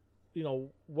 You know,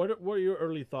 what are your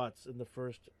early thoughts in the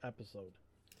first episode?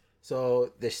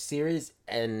 So the series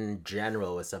in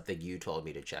general was something you told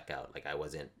me to check out. Like I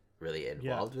wasn't really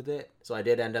involved with it, so I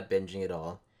did end up binging it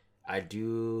all. I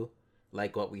do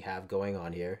like what we have going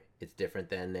on here. It's different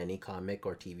than any comic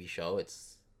or TV show.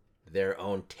 It's their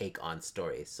own take on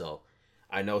stories. So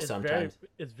I know sometimes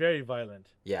it's very violent.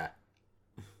 Yeah,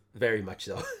 very much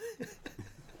so.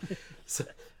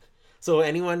 So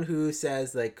anyone who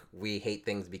says like we hate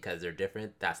things because they're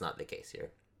different, that's not the case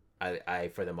here. I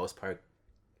for the most part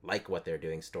like what they're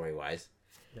doing story wise.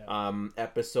 Yeah.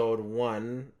 Episode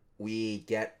 1, we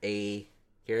get a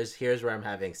here's where I'm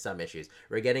having some issues.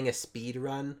 We're getting a speed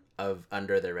run of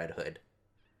Under the Red Hood.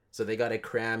 So they got to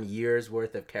cram years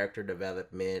worth of character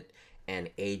development and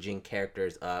aging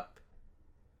characters up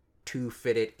to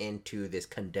fit it into this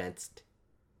condensed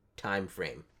time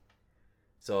frame.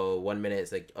 So 1 minute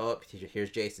it's like, oh,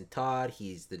 here's Jason Todd.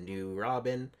 He's the new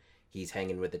Robin. He's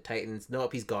hanging with the Titans.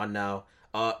 Nope, he's gone now.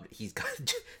 He's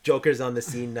got Joker's on the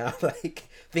scene now. Like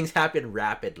things happen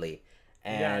rapidly,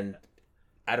 and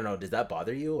I don't know. Does that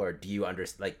bother you, or do you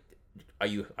understand? Like, are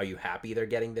you happy they're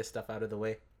getting this stuff out of the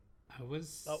way? I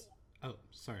was. Oh,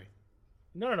 sorry.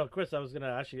 No, Chris. I was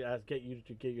gonna actually get you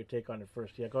to get your take on it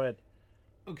first. Yeah, go ahead.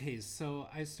 Okay, so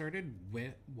I started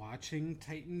watching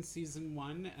Titan season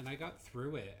 1, and I got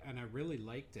through it, and I really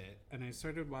liked it. And I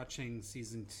started watching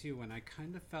season 2, and I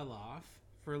kind of fell off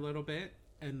for a little bit,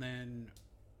 and then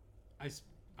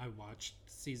I watched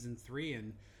season 3,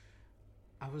 and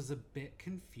I was a bit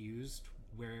confused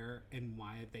where and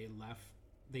why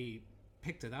they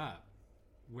picked it up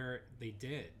where they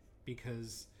did,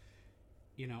 because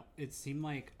you know, it seemed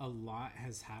like a lot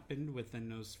has happened within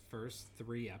those first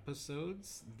 3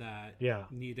 episodes that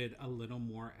needed a little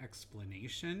more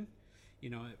explanation. You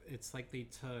know, it's like they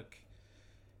took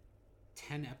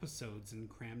 10 episodes and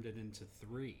crammed it into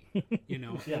 3. You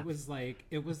know, it was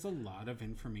a lot of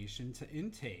information to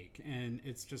intake. And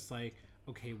it's just like,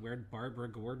 okay, where'd Barbara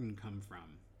Gordon come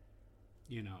from?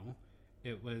 You know,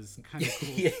 it was kind of cool.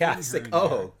 Yeah, it's like,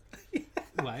 oh.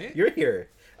 What? You're here.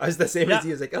 I was the same as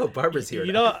you. I was like, oh, Barbara's here.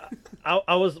 You know,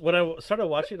 I was when I started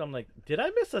watching, I'm like, did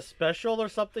I miss a special or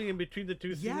something in between the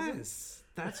 2 seasons? Yes,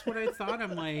 that's what I thought.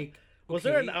 I'm like, okay. Was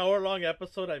there an hour-long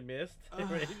episode I missed?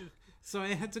 So I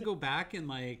had to go back and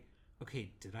like,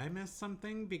 okay, did I miss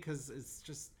something? Because it's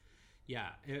just,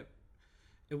 it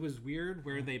was weird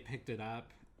where they picked it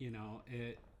up. You know,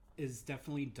 it is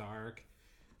definitely dark.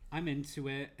 I'm into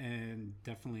it, and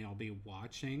definitely I'll be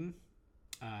watching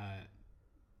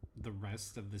the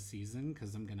rest of the season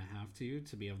because I'm gonna have to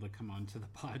be able to come on to the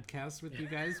podcast with you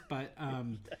guys. But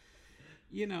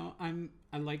you know,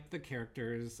 I like the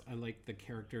characters. I like the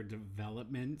character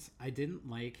development. I didn't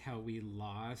like how we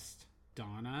lost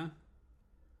Donna.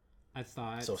 I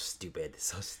thought so stupid.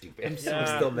 I'm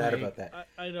still mad about that.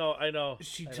 I know.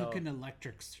 She took an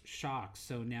electric shock,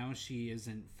 so now she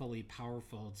isn't fully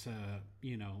powerful to,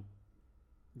 you know,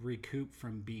 recoup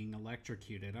from being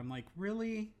electrocuted. I'm like,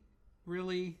 really?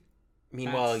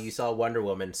 Meanwhile, you saw Wonder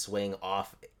Woman swing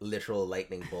off literal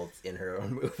lightning bolts in her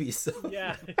own movie. So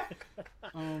yeah.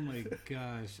 Oh my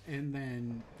gosh! And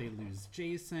then they lose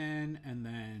Jason, and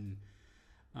then,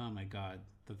 oh my god,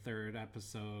 the 3rd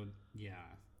episode. Yeah,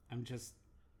 I'm just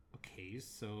okay.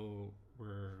 So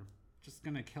we're just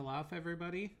gonna kill off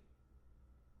everybody.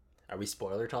 Are we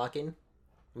spoiler talking?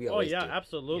 We always do.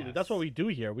 Absolutely. Yes. That's what we do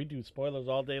here. We do spoilers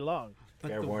all day long.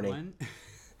 But fair warning.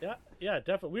 Yeah,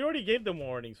 definitely. We already gave them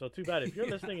warning, so too bad. If you're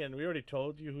listening and we already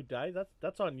told you who died,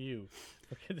 that's on you.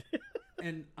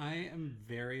 And I am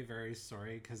very, very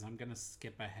sorry because I'm gonna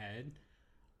skip ahead.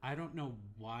 I don't know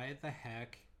why the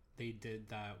heck they did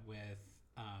that with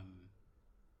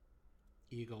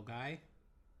Eagle Guy.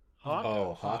 Hawk?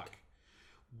 Oh, Hawk.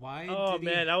 Why? Oh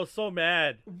man, I was so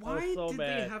mad. Why did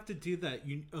they have to do that?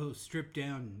 Strip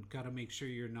down. Got to make sure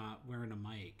you're not wearing a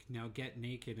mic. Now get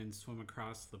naked and swim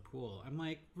across the pool. I'm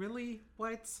like, really?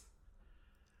 What?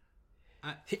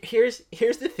 Here's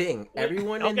the thing.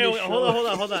 Everyone in the show... Hold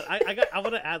on. I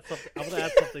want to add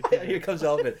something. To Here comes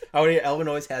Elvin. Elvin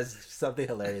always has something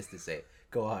hilarious to say.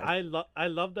 Go on. I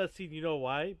love that scene. You know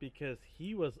why? Because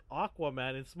he was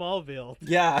Aquaman in Smallville.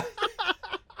 Yeah.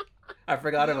 I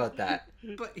forgot about that.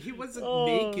 But he wasn't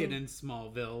naked in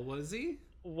Smallville, was he?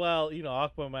 Well,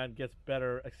 Aquaman gets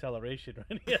better acceleration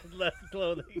when he has less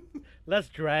clothing, less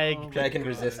drag. Oh my Dragon God.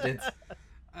 resistance.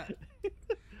 Uh,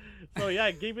 So yeah,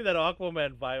 it gave me that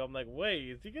Aquaman vibe. I'm like, wait,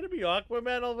 is he gonna be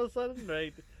Aquaman all of a sudden,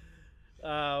 right?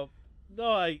 Uh, no,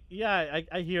 I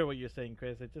hear what you're saying,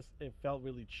 Chris. It felt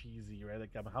really cheesy, right? Like,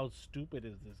 how stupid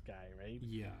is this guy, right?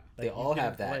 yeah. They Like, he's all getting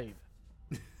have that. played.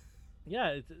 Yeah,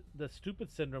 it's the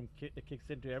stupid syndrome it kicks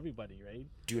into everybody, right?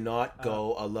 Do not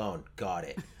go alone. Got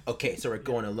it. Okay, so we're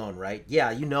going alone, right? Yeah,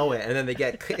 you know it. And then they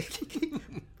get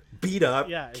beat up.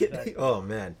 Yeah, exactly. Oh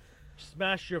man.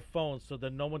 Smash your phone so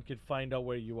that no one can find out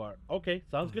where you are. Okay,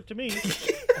 sounds good to me.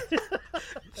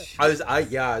 I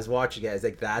was watching it. I was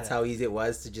like, that's Yeah. how easy it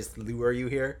was to just lure you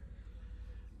here.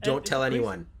 Don't And tell the crazy-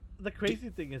 anyone. The crazy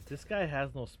thing is, this guy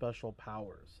has no special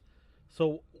powers.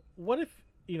 So what if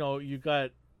you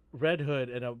got Red Hood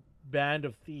and a band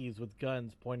of thieves with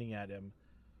guns pointing at him?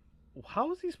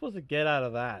 How is he supposed to get out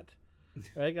of that?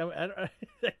 Like,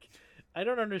 like, I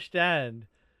don't understand.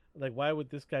 Like, why would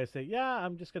this guy say, "Yeah,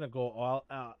 I'm just gonna go all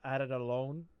at it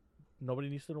alone. Nobody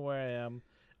needs to know where I am.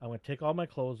 I'm gonna take all my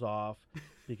clothes off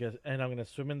and I'm gonna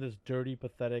swim in this dirty,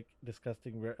 pathetic,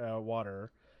 disgusting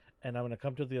water, and I'm gonna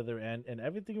come to the other end, and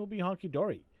everything will be honky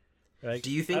dory." Right?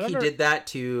 Do you I think don't he know- did that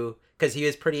to... Because he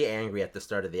was pretty angry at the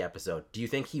start of the episode. Do you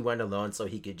think he went alone so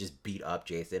he could just beat up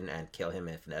Jason and kill him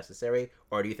if necessary?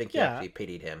 Or do you think he Yeah. actually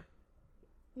pitied him?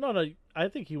 No. I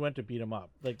think he went to beat him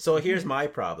up. Like, So here's my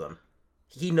problem.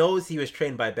 He knows he was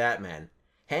trained by Batman.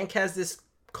 Hank has this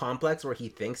complex where he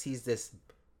thinks he's this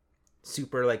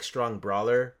super, like, strong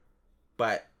brawler.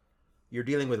 But you're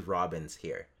dealing with Robins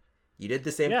here. You did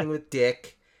the same Yeah. thing with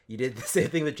Dick. You did the same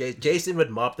thing with Jason. Jason would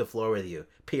mop the floor with you.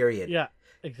 Period. Yeah,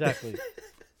 exactly.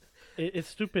 It's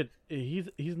stupid. He's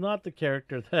not the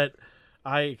character that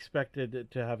I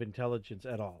expected to have intelligence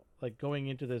at all. Like, going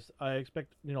into this, I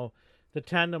expect the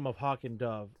tandem of Hawk and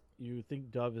Dove. You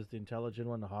think Dove is the intelligent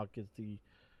one, Hawk is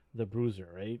the bruiser,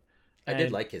 right? I did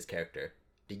And- like his character.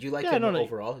 Did you like Yeah, him no.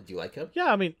 overall? Did you like him? Yeah,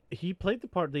 I mean, he played the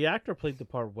part. The actor played the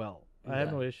part well. I have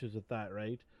Yeah. no issues with that,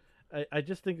 right? I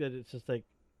just think that it's just like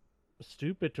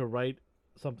stupid to write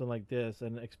something like this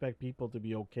and expect people to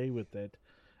be okay with it,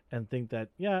 and think that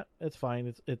it's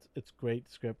fine, it's great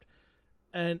script.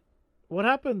 And what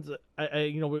happens? I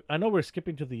know we're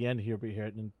skipping to the end here,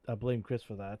 and I blame Chris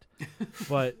for that,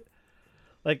 but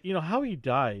like how he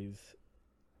dies.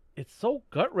 It's so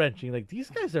gut wrenching. Like, these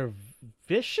guys are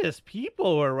vicious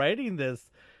people who are writing this,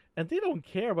 and they don't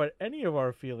care about any of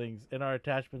our feelings and our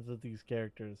attachments to these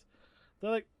characters.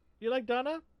 They're like, "You like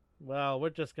Donna? Well, we're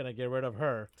just gonna get rid of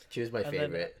her." She was my And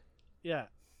then- favorite. Yeah.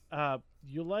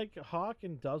 You like Hawk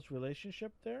and Dove's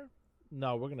relationship there?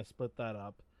 No, we're gonna split that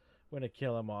up. We're gonna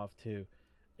kill him off too.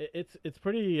 It's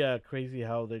pretty crazy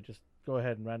how they just go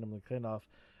ahead and randomly clean off.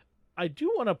 I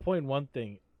do want to point one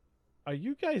thing. Are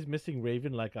you guys missing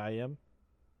Raven like I am?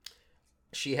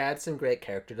 She had some great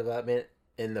character development.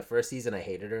 In the first season, I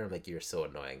hated her. I'm like, you're so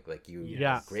annoying. Like, you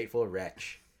Yeah. grateful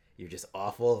wretch. You're just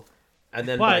awful. And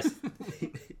then... But-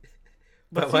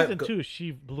 But what- season 2,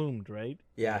 she bloomed, right?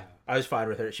 Yeah, I was fine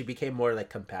with her. She became more, like,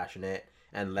 compassionate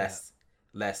and less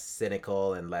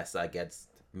cynical and less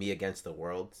against the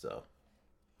world, so...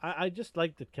 I just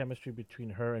like the chemistry between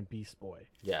her and Beast Boy,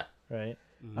 Yeah. right?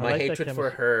 Mm. I My like that hatred for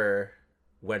chemistry. her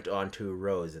went on to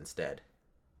Rose instead.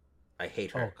 I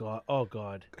hate Oh her. god! Oh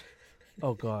god!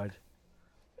 Oh god!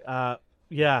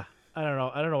 Yeah. I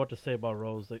don't know what to say about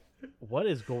Rose. Like, what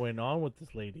is going on with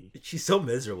this lady? She's so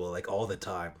miserable, like, all the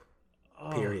time. Oh.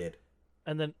 Period.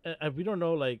 And then we don't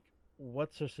know, like,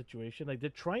 what's her situation. Like, they're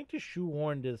trying to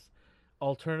shoehorn this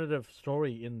alternative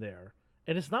story in there,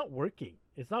 and it's not working.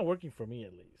 It's not working for me,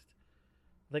 at least.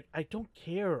 Like, I don't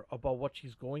care about what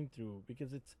she's going through,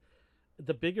 because it's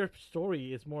the bigger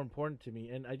story is more important to me,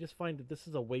 and I just find that this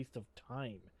is a waste of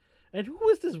time. And who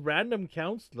is this random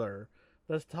counselor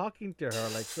that's talking to her?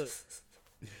 Like,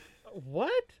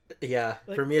 what? Yeah,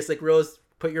 Like- for me, it's like, Rose,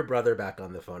 put your brother back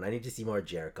on the phone. I need to see more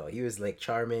Jericho. He was, like,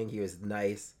 charming. He was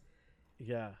nice.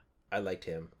 Yeah. I liked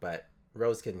him, but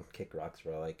Rose can kick rocks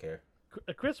for all I care.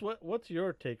 Chris, what's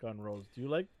your take on Rose? Do you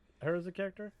like her as a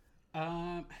character?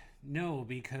 No,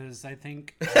 because I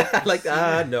think Like,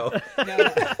 no.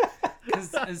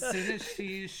 because as soon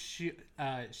as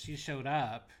she showed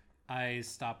up, I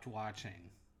stopped watching.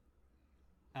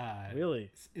 Really?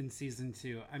 In season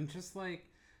 2, I'm just like,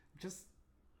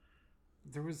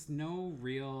 there was no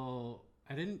real.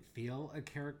 I didn't feel a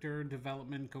character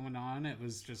development going on. It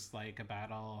was just like a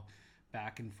battle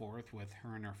back and forth with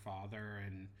her and her father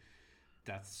and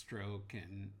Deathstroke,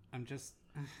 and I'm just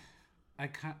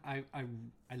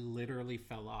I literally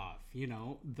fell off. You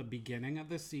know, the beginning of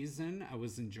the season, I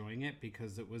was enjoying it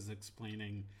because it was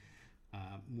explaining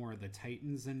more of the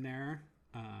Titans in there.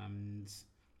 And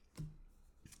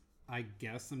I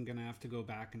guess I'm gonna have to go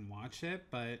back and watch it,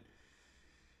 but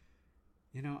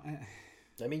you know,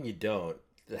 I mean, you don't.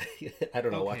 I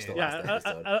don't know. Watch the Okay. last Yeah,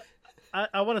 episode.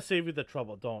 I want to save you the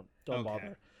trouble. Don't Okay.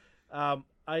 bother.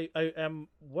 I am.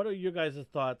 What are your guys'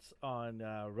 thoughts on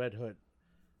Red Hood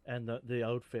and the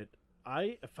outfit?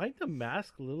 I find the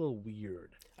mask a little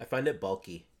weird. I find it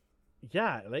bulky.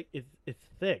 Yeah, like it's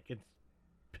thick. It's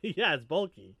yeah, it's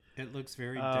bulky. it looks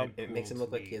very Um, Deadpool It makes him to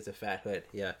look like me. he has a fat hood.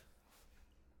 Yeah.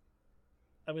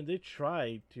 I mean, they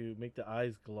try to make the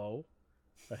eyes glow,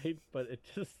 right? But it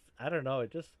just, I don't know.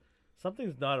 It just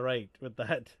something's not right with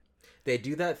that. They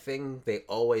do that thing they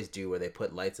always do where they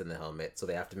put lights in the helmet, so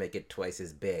they have to make it twice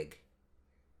as big.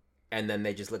 And then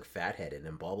they just look fat headed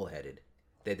and bobble headed.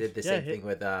 They did the Yeah, same thing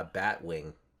with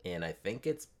Batwing, and I think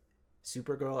it's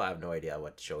Supergirl. I have no idea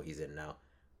what show he's in now.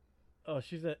 Oh,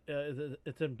 she's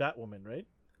it's in Batwoman, right?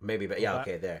 Maybe, but yeah, Bat-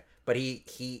 okay, there. But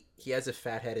he has a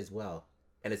fat head as well,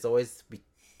 and it's always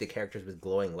the characters with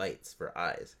glowing lights for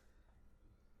eyes.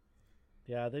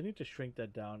 Yeah, they need to shrink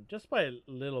that down just by a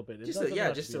little bit. It Just doesn't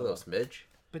have to just be a little smidge.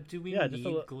 But do we Yeah, just a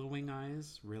need li- glowing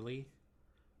eyes, really?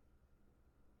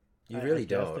 You I really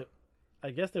guess don't. I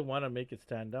guess they want to make it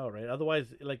stand out, right? Otherwise,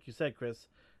 like you said, Chris,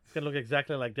 it's gonna look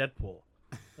exactly like Deadpool,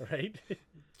 right?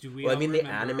 Do we? Well, I all mean, they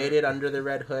remember- animated under the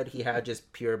red hood. He had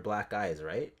just pure black eyes,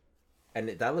 right? And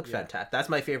that looked Yeah. fantastic. That's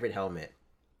my favorite helmet.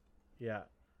 Yeah.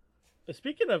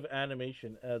 Speaking of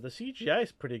animation, the CGI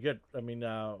is pretty good. I mean,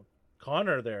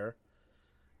 Connor there,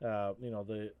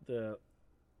 the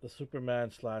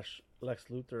Superman slash Lex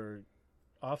Luthor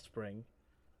offspring,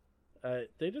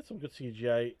 they did some good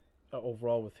CGI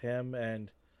overall with him,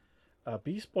 and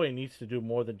Beast Boy needs to do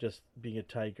more than just being a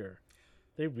tiger.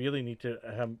 They really need to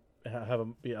have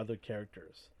him be other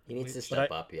characters. He needs to Which-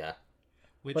 step up, yeah.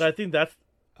 Which, But I think that's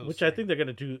oh, which sorry. I think they're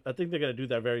gonna do. I think they're gonna do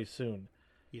that very soon.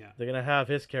 Yeah, They're gonna have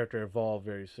his character evolve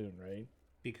very soon, right?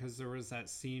 because there was that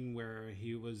scene where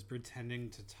he was pretending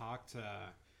to talk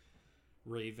to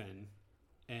Raven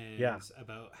and Yeah.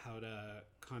 about how to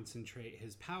concentrate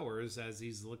his powers as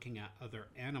he's looking at other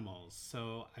animals.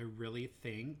 So I really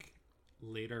think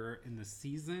later in the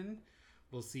season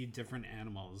we'll see different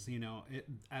animals. You know,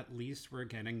 at least we're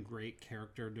getting great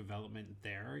character development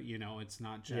there. You know, it's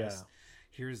not just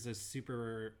here's this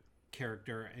super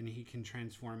character and he can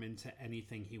transform into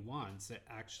anything he wants. It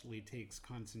actually takes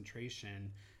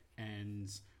concentration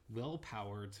and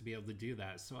willpower to be able to do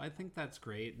that. So I think that's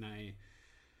great, and I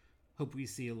hope we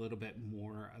see a little bit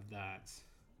more of that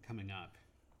coming up.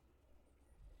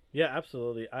 Yeah,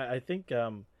 absolutely. I think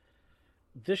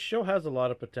this show has a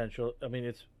lot of potential. I mean,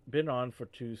 it's been on for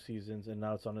 2 seasons and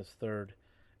now it's on its third.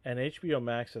 And HBO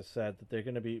Max has said that they're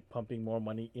going to be pumping more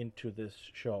money into this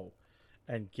show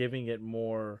and giving it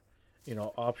more,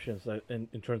 options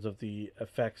in terms of the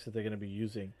effects that they're going to be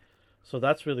using. So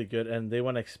that's really good. And they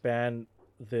want to expand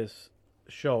this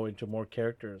show into more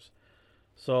characters.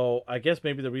 So I guess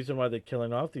maybe the reason why they're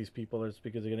killing off these people is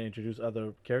because they're going to introduce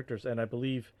other characters. And I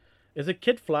believe, is it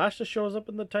Kid Flash that shows up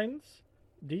in the Titans?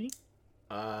 D?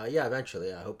 Yeah,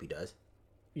 eventually. I hope he does.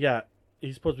 Yeah,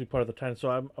 he's supposed to be part of the Titans.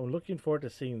 So I'm looking forward to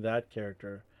seeing that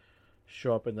character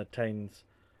show up in the Titans.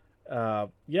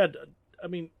 Yeah, I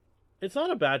mean, it's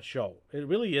not a bad show. It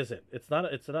really isn't. It's not.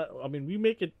 I mean, we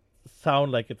make it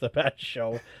sound like it's a bad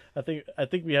show. I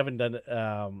think we haven't done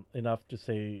enough to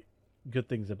say good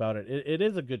things about it. It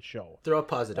is a good show. Throw a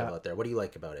positive out there. What do you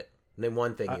like about it? Name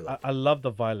one thing you like. I love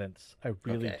the violence. I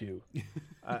really Okay. do.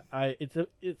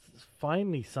 It's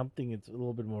finally something. It's a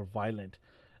little bit more violent.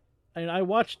 And I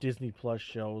watch Disney Plus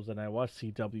shows and I watch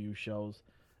CW shows,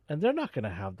 and they're not going to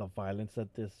have the violence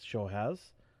that this show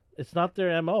has. It's not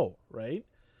their MO, right?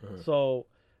 Mhm. So,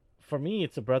 for me,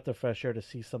 it's a breath of fresh air to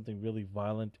see something really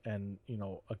violent and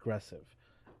aggressive.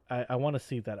 I want to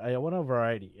see that. I want a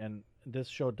variety, and this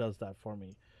show does that for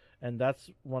me. And that's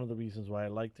one of the reasons why I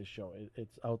like this show.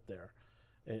 It's out there.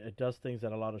 It does things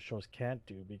that a lot of shows can't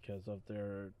do because of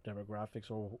their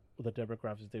demographics or the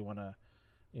demographics they want to,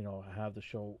 have the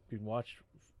show being watched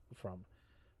from.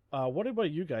 What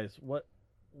about you guys? What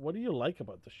do you like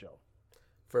about the show?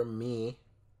 For me,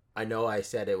 I know I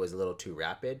said it was a little too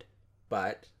rapid,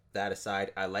 but that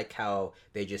aside, I like how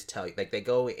they just tell you, like they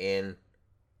go in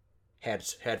head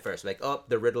first, like, oh,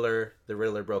 the Riddler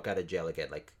broke out of jail again.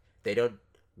 Like they don't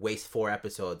waste 4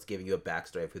 episodes giving you a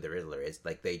backstory of who the Riddler is.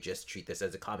 Like they just treat this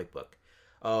as a comic book.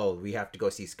 Oh, we have to go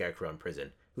see Scarecrow in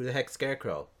prison. Who the heck's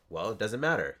Scarecrow? Well, it doesn't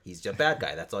matter. He's a bad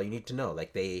guy. That's all you need to know.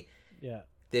 Like Yeah,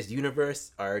 this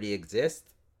universe already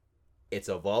exists. It's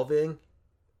evolving.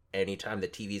 Anytime the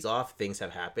TV's off, things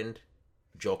have happened.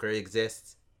 Joker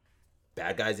exists.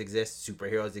 Bad guys exist.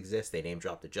 Superheroes exist. They name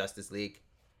drop the Justice League.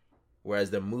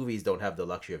 Whereas the movies don't have the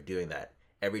luxury of doing that.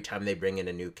 Every time they bring in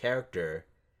a new character,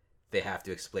 they have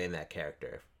to explain that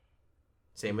character.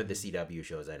 Same with the CW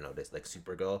shows, I noticed. Like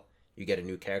Supergirl, you get a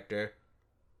new character.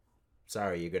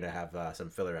 Sorry, you're going to have some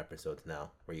filler episodes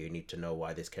now where you need to know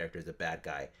why this character is a bad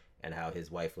guy and how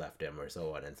his wife left him, or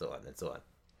so on and so on and so on.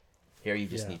 Here you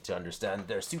just need to understand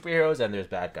there's superheroes and there's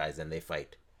bad guys and they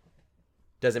fight.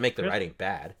 Doesn't make the writing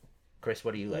bad. Chris,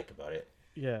 what do you like about it?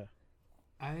 Yeah.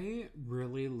 I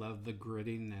really love the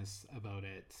grittiness about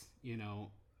it. You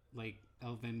know, like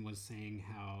Elvin was saying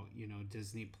how, you know,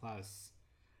 Disney Plus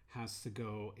has to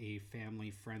go a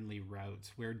family-friendly route,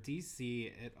 where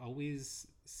DC, it always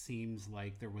seems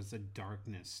like there was a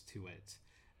darkness to it.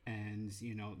 And,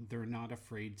 you know, they're not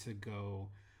afraid to go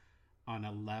on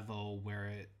a level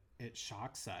where it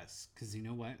shocks us. Because you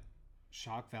know what?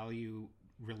 Shock value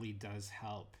really does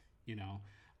help. You know,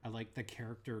 I like the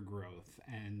character growth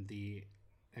and the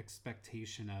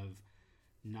expectation of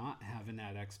not having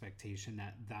that expectation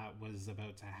that was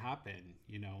about to happen,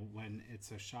 you know, when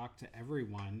it's a shock to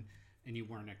everyone and you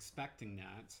weren't expecting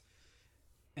that.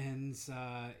 And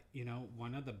you know,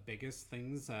 one of the biggest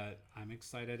things that I'm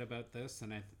excited about this,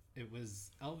 and it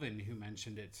was Elvin who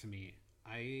mentioned it to me,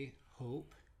 I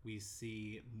hope we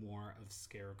see more of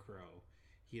Scarecrow.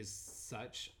 He is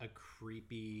such a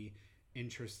creepy,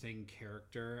 interesting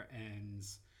character, and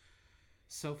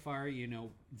so far, you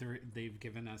know, they've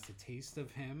given us a taste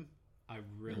of him. I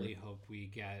really hope we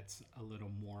get a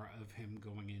little more of him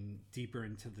going in deeper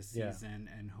into the season,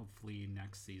 and hopefully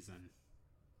next season.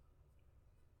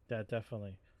 Yeah,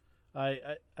 definitely.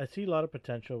 I see a lot of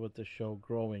potential with the show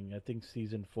growing. I think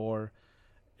season 4,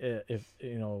 if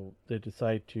you know they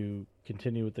decide to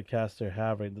continue with the cast they're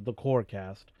having, the core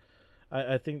cast,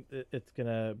 I think it's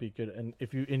gonna be good. And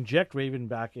if you inject Raven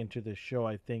back into the show,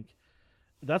 I think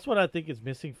that's what I think is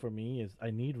missing for me. Is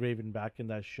I need Raven back in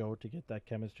that show to get that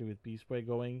chemistry with Beast Boy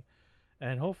going,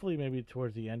 and hopefully maybe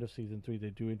towards the end of season 3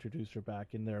 they do introduce her back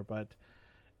in there. But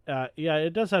yeah,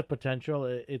 it does have potential.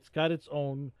 It's got its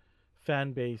own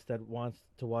fan base that wants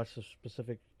to watch a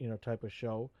specific type of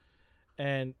show,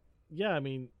 and yeah, I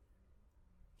mean,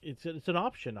 it's an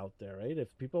option out there, right?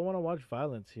 If people want to watch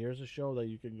violence, here's a show that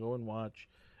you can go and watch,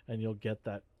 and you'll get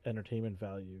that entertainment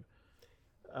value.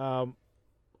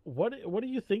 What do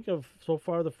you think of so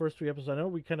far the first 3 episodes? I know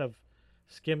we kind of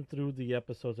skimmed through the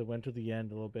episodes and went to the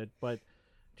end a little bit, but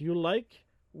do you like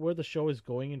where the show is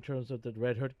going in terms of the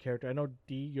Red Hood character? I know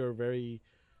D, you're very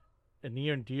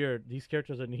near and dear. These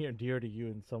characters are near and dear to you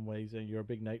in some ways, and you're a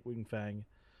big Nightwing fan.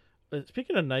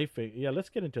 Speaking of Nightwing, yeah, let's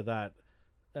get into that.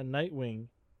 Nightwing,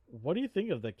 what do you think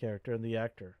of the character and the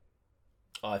actor?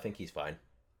 Oh, I think he's fine.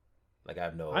 Like I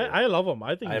love him.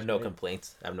 I think I have no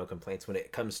complaints. I have no complaints when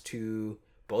it comes to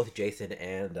both Jason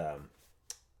and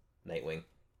Nightwing.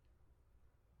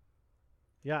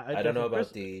 Yeah, I don't know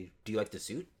about do you like the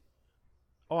suit?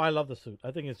 Oh, I love the suit.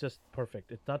 I think it's just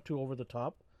perfect. It's not too over the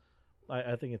top.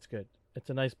 I think it's good. It's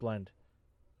a nice blend.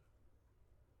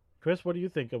 Chris, what do you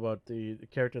think about the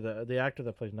character, the actor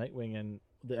that plays Nightwing, and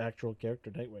the actual character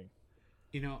Nightwing?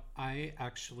 You know, I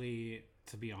actually,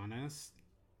 to be honest,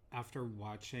 after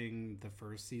watching the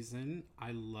first season,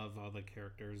 I love all the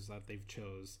characters that they've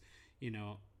chose. You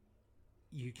know,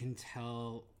 you can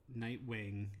tell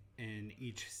Nightwing in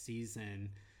each season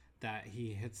that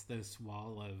he hits this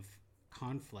wall of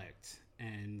conflict,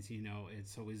 and you know,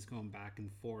 it's always going back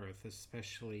and forth,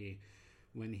 especially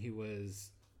when he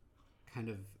was kind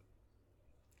of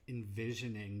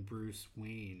envisioning Bruce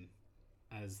Wayne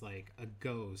as like a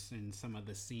ghost in some of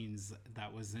the scenes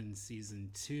that was in season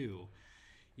 2.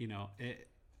 You know,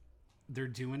 they're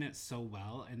doing it so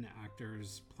well, and the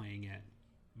actors playing it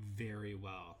very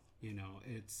well. You know,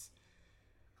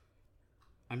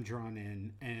 I'm drawn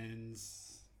in, and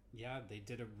yeah, they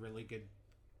did a really good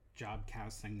job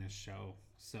casting this show,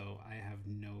 so I have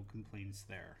no complaints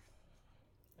there.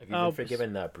 Have you been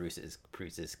forgiven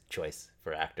Bruce's choice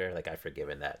for actor? Like, I've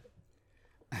forgiven that.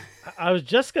 I was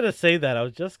just gonna say that. I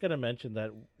was just gonna mention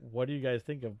that. What do you guys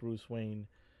think of Bruce Wayne?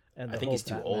 And I think he's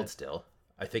too old still.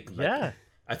 I think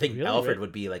I think really, Alfred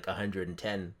would be like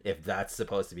 110 if that's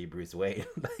supposed to be Bruce Wayne.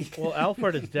 Like, well,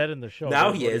 Alfred is dead in the show.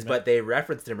 Now he is, but they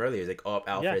referenced him earlier. He's like, "Oh,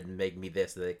 Alfred make me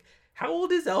this." Like, how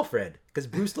old is Alfred? Because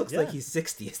Bruce looks like he's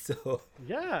 60. So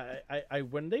yeah, I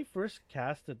when they first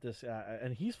casted this,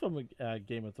 and he's from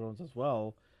Game of Thrones as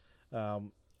well.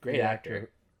 Great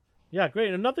actor. Yeah,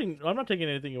 great. And I'm not taking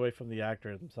anything away from the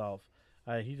actor himself.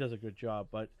 He does a good job,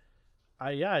 but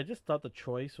I just thought the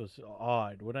choice was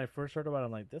odd. When I first heard about it,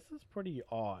 I'm like, this is pretty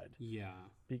odd. Yeah.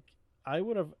 Be- I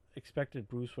would have expected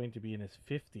Bruce Wayne to be in his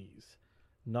 50s,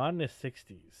 not in his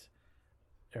 60s,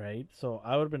 right? So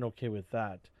I would have been okay with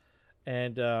that.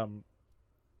 And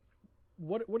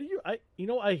what do you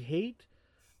I hate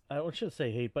I shouldn't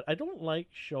say hate, but I don't like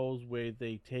shows where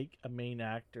they take a main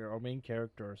actor or main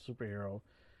character or superhero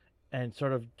and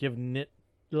sort of give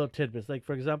little tidbits. Like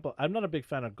for example, I'm not a big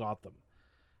fan of Gotham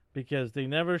because they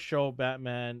never show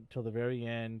Batman till the very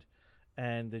end,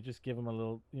 and they just give him a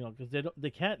little, because they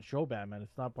can't show Batman.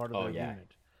 It's not part of Oh their yeah.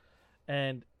 unit,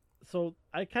 and so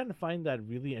I kind of find that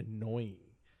really annoying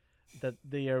that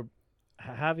they are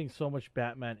having so much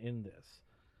Batman in this.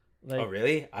 Oh Like,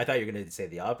 really? I thought you were gonna say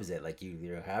the opposite. Like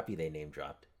you're happy they name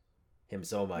dropped him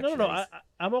so much. no, no, no. Nice.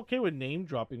 I'm okay with name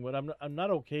dropping, but I'm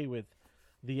not okay with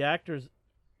the actors.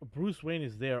 Bruce Wayne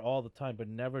is there all the time, but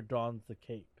never dons the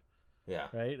cape. Yeah.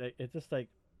 Right? Like, it's just like,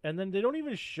 and then they don't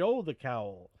even show the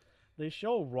cowl. They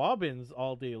show Robin's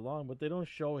all day long, but they don't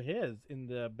show his in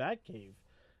the Batcave.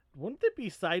 Wouldn't it be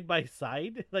side by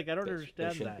side? Like I don't It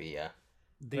understand should that. be, yeah.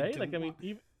 They Right? don't Like I mean, want-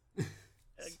 even,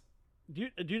 do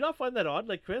you not find that odd?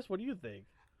 Like Chris, what do you think?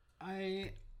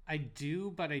 I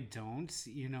do, but I don't.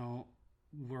 You know,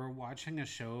 we're watching a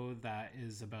show that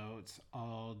is about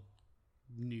all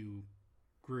new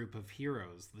group of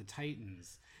heroes, the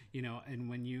Titans. You know, and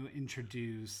when you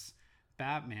introduce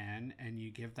Batman and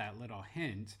you give that little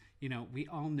hint, you know, we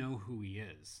all know who he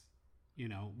is. You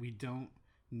know, we don't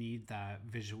need that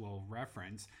visual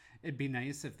reference. It'd be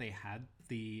nice if they had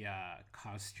the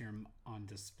costume on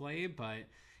display, but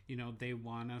you know, they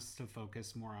want us to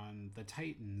focus more on the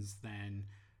Titans than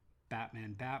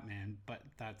Batman, but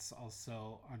that's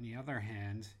also, on the other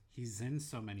hand, he's in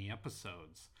so many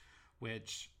episodes,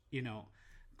 which, you know,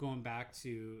 going back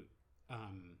to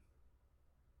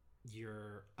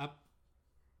your up,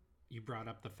 you brought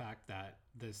up the fact that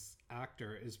this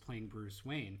actor is playing Bruce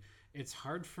Wayne. It's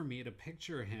hard for me to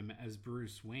picture him as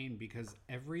Bruce Wayne because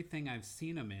everything I've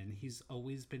seen him in, he's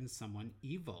always been someone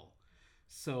evil.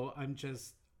 So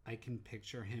I can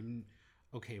picture him.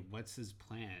 Okay, what's his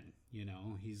plan? You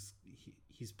know, he's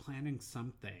planning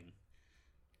something,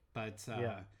 but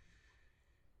Yeah.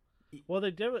 Well,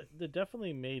 they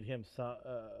definitely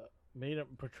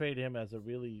portrayed him as a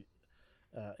really,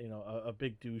 a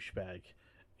big douchebag,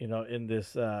 in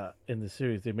this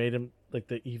series. They made him like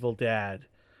the evil dad,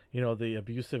 the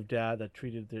abusive dad that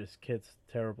treated his kids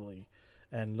terribly,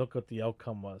 and look what the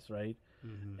outcome was, right?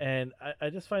 mhm. And I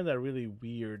just find that really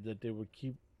weird that they would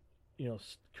keep,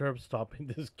 curb stopping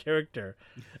this character.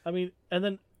 I mean, and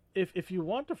then if you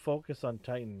want to focus on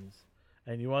Titans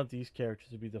and you want these characters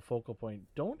to be the focal point,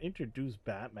 don't introduce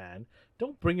Batman.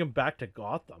 Don't bring him back to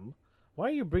Gotham. Why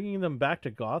are you bringing them back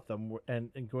to Gotham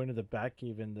and going to the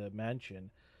Batcave in the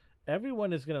mansion?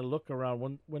 Everyone is going to look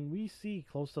around. When we see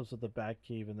close-ups of the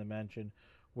Batcave in the mansion,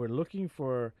 we're looking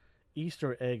for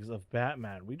Easter eggs of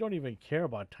Batman. We don't even care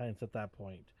about Titans at that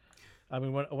point. I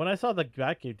mean, when I saw the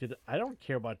Batcave, I don't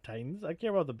care about Titans. I care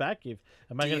about the Batcave.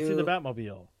 Am I going to see the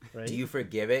Batmobile? Right? Do you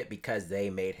forgive it because they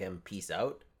made him peace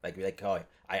out? Like you're like, oh,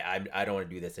 I don't want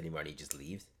to do this anymore, and he just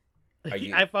leaves. Are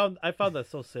you? I found that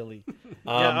so silly.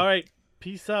 Yeah. All right.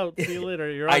 Peace out. See you later.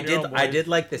 You're on your own, I boys. did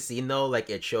like the scene though. Like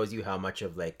it shows you how much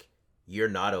of like you're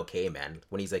not okay, man.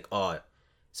 When he's like, oh,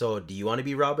 so do you want to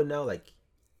be Robin now? Like,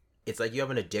 it's like you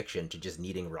have an addiction to just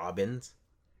needing Robins.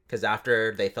 Because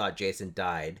after they thought Jason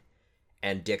died,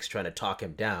 and Dick's trying to talk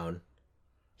him down,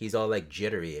 he's all like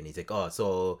jittery, and he's like, oh,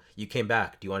 so you came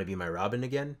back. Do you want to be my Robin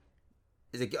again?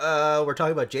 He's like, we're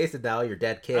talking about Jason now, your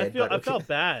dead kid. I felt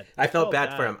bad. I felt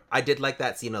bad for him. I did like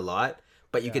that scene a lot,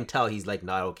 but you can tell he's like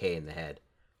not okay in the head.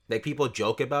 Like people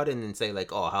joke about it and then say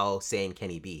like, oh, how sane can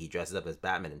he be? He dresses up as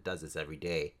Batman and does this every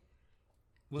day.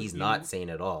 Well, He's not sane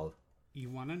at all. You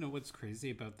want to know what's crazy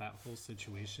about that whole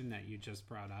situation that you just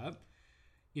brought up?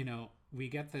 You know, we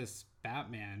get this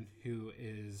Batman who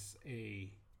is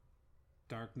a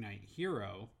Dark Knight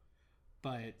hero,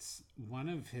 but one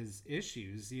of his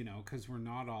issues, you know, because we're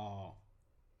not all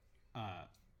 100%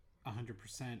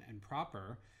 and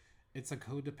proper, it's a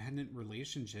codependent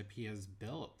relationship he has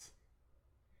built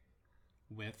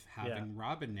with having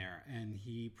Robin there. And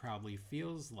he probably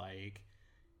feels like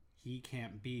he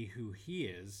can't be who he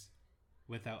is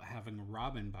without having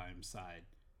Robin by his side.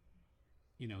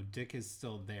 You know, Dick is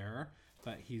still there,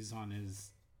 but he's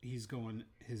going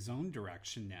his own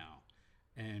direction now.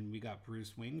 And we got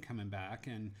Bruce Wayne coming back,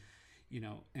 and you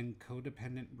know, and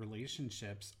codependent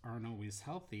relationships aren't always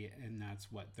healthy, and that's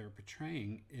what they're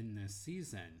portraying in this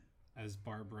season, as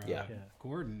Barbara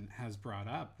Gordon has brought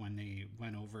up when they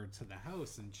went over to the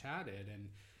house and chatted. And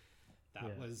that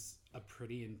Yeah. was a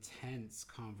pretty intense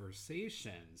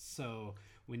conversation. So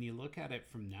when you look at it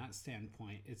from that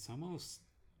standpoint, it's almost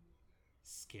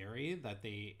scary that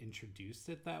they introduced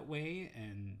it that way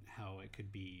and how it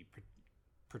could be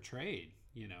portrayed,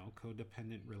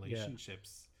 codependent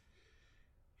relationships.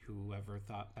 Whoever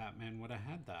thought Batman would have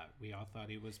had that? We all thought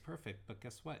he was perfect, but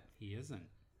guess what? He isn't.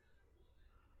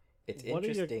 It's What are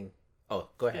your- interesting. Oh,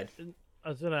 go ahead. I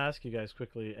was going to ask you guys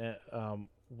quickly.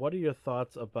 What are your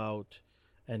thoughts about?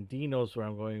 And Dee knows where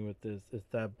I'm going with this. Is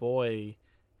that boy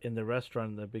in the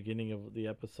restaurant in the beginning of the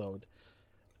episode?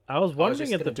 I was I was wondering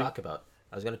just at going the to talk about.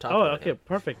 I was going to talk Oh, about okay, him.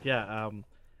 perfect. Yeah.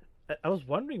 I was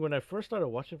wondering when I first started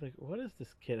watching, like, what is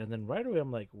this kid? And then right away,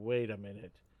 I'm like, wait a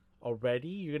minute. Already?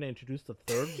 You're going to introduce the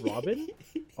third Robin?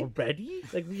 Already?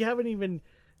 Like, we haven't even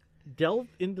delved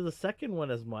into the second one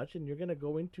as much, and you're going to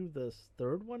go into the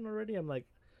third one already? I'm like,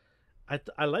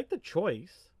 I like the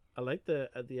choice. I like the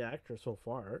actor so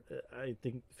far. I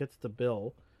think fits the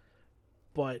bill.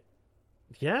 But,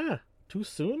 yeah, too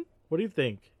soon? What do you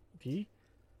think, T?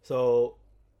 So,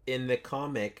 in the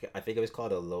comic, I think it was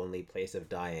called A Lonely Place of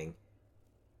Dying.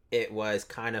 It was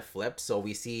kind of flipped. So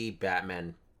we see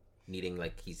Batman needing,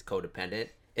 like, he's codependent.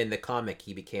 In the comic,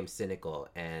 he became cynical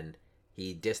and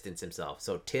he distanced himself.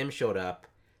 So Tim showed up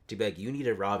to be like, you need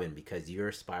a Robin because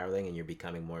you're spiraling and you're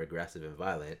becoming more aggressive and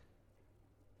violent.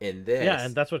 In this, Yeah,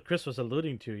 and that's what Chris was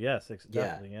alluding to. Yes,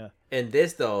 definitely, yeah. in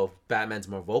this, though, Batman's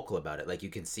more vocal about it. Like, you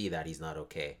can see that he's not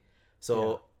okay.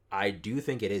 So I do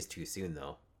think it is too soon,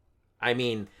 though. I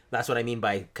mean, that's what I mean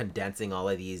by condensing all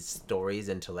of these stories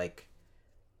into, like,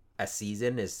 a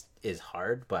season is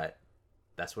hard, but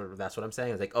that's what I'm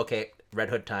saying. It's like, okay, Red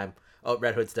Hood time. Oh,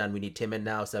 Red Hood's done. We need Tim in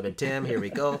now. Sub and Tim. Here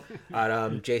we go.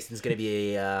 Jason's gonna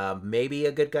be maybe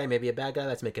a good guy, maybe a bad guy.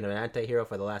 Let's make him an anti-hero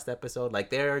for the last episode.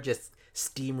 Like, they're just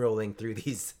steamrolling through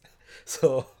these.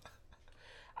 So,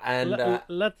 and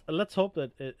let's hope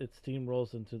that it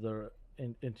steamrolls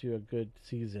into a good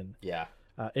season. yeah,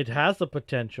 It has the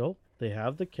potential. They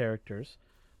have the characters.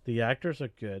 The actors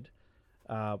are good.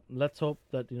 Let's hope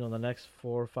that the next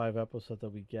 4 or 5 episodes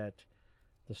that we get,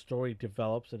 the story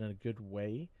develops in a good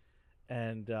way,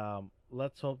 and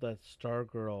let's hope that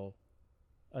Stargirl,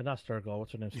 not Stargirl,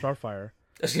 what's her name, Starfire.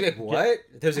 I was like, what?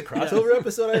 There's a crossover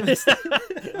episode I missed.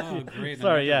 Oh, great!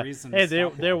 Sorry, yeah. Reason Hey, to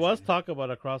stop there was watching. talk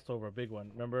about a crossover, a big one.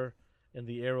 Remember in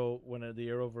the Arrow when the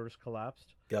Arrowverse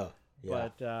collapsed? Go. Yeah.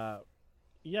 But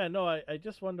yeah, no, I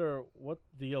just wonder what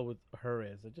the deal with her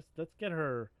is. Let's get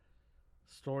her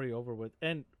story over with.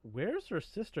 And where's her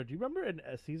sister? Do you remember in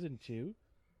season 2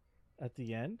 at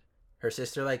the end? Her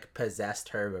sister, like, possessed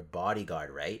her bodyguard,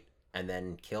 right? And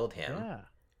then killed him. Yeah.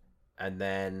 And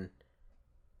then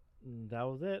That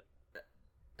was it.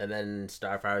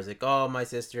 Starfire was like, oh, my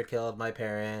sister killed my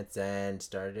parents and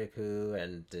started a coup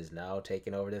and is now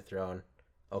taking over the throne.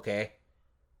 Okay.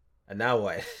 And now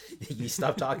what? You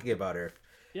stop talking about her.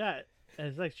 Yeah, and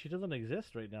it's like she doesn't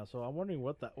exist right now. So I'm wondering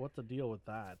what's the deal with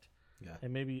that. Yeah.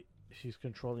 And maybe she's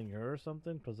controlling her or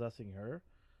something, possessing her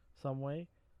some way.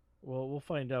 Well, we'll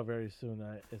find out very soon.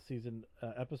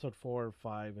 Episode 4 or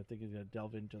 5, I think is going to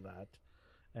delve into that.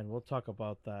 And we'll talk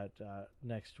about that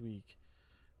next week.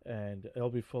 And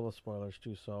it'll be full of spoilers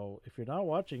too. So if you're not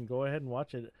watching, go ahead and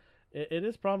watch it. It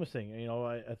is promising.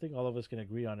 I think all of us can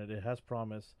agree on it. It has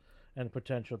promise and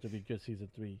potential to be good season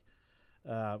 3.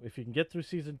 If you can get through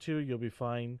season 2, you'll be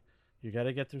fine. You got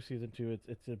to get through season 2.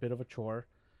 It's a bit of a chore.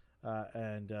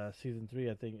 And season 3,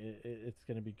 I think it's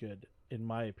going to be good. In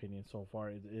my opinion, so far,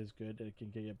 it is good. It can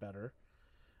get better.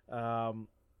 Do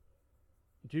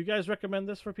you guys recommend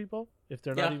this for people if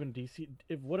they're not even DC?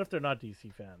 What if they're not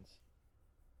DC fans?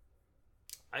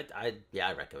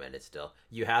 I recommend it still.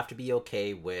 You have to be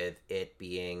okay with it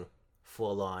being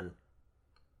full on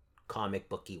comic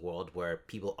booky world where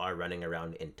people are running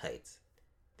around in tights.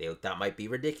 That might be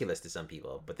ridiculous to some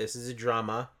people, but this is a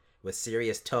drama with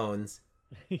serious tones.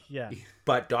 Yeah.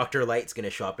 But Dr. Light's gonna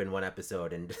show up in one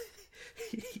episode and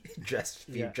dressed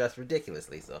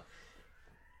ridiculously. So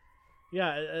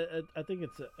yeah, I think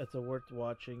it's a worth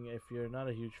watching. If you're not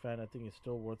a huge fan, I think it's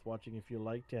still worth watching. If you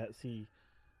like to see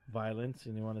violence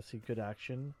and you want to see good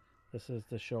action, this is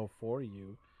the show for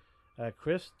you.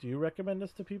 Chris, do you recommend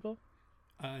this to people?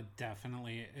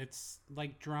 Definitely. It's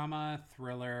like drama,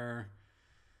 thriller.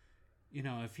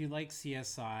 If you like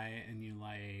CSI and you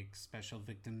like Special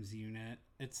Victims Unit,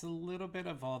 it's a little bit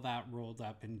of all that rolled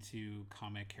up into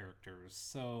comic characters.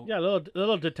 So yeah, a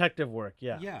little detective work.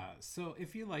 Yeah. Yeah. So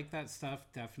if you like that stuff,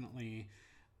 definitely,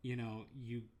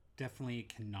 you definitely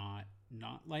cannot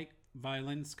not like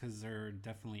violence, because there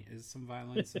definitely is some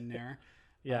violence in there.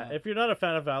 Yeah. If you're not a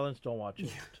fan of violence, don't watch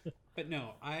it. But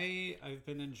no, I've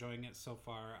been enjoying it so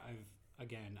far. I've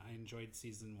again, I enjoyed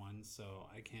season 1, so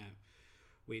I can't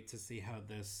wait to see how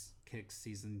this kicks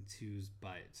season 2's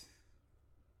butt.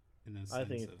 I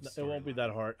think it won't be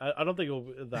that hard. I don't think it will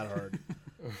be that hard.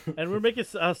 And we're making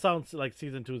it sound like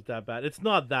season 2 is that bad. It's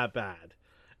not that bad.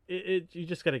 You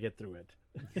just got to get through it.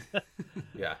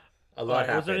 Yeah, a lot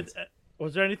happens.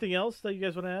 Was there anything else that you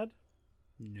guys want to add?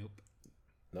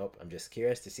 Nope. I'm just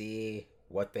curious to see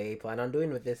what they plan on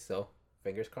doing with this. So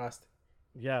fingers crossed.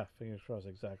 Yeah, fingers crossed.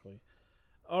 Exactly.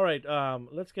 All right.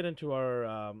 Let's get into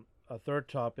our third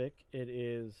topic. It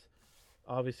is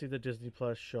obviously the Disney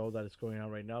Plus show that is going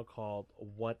on right now called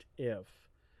What If,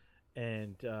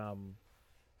 and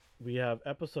we have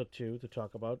episode 2 to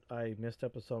talk about. I missed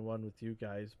episode 1 with you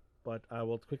guys, but I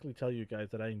will quickly tell you guys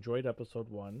that I enjoyed episode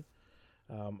 1.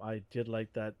 I did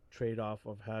like that trade-off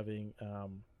of having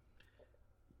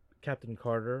Captain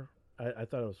Carter. I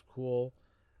thought it was cool.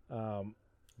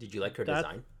 Did you like her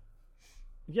design?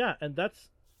 Yeah, and that's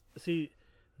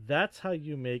how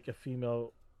you make a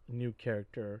female new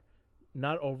character,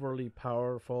 not overly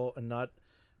powerful and not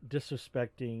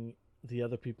disrespecting the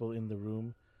other people in the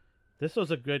room. This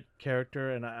was a good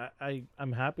character, and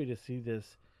I'm happy to see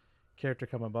this character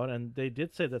come about. And they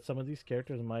did say that some of these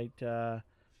characters might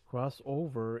cross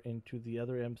over into the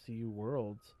other MCU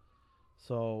worlds.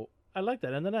 So I like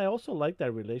that. And then I also like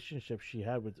that relationship she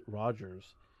had with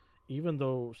Rogers. Even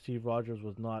though Steve Rogers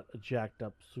was not a jacked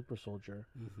up super soldier,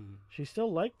 she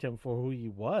still liked him for who he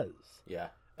was. Yeah,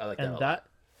 I like that a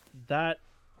lot.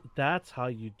 That's how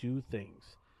you do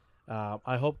things.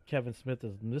 I hope Kevin Smith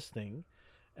is listening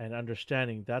and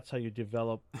understanding that's how you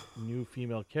develop new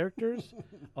female characters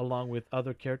along with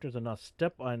other characters and not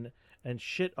step on and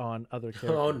shit on other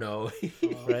characters. Oh, no.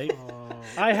 Right?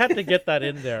 I had to get that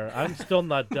in there. I'm still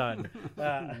not done.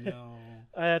 No.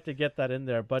 I had to get that in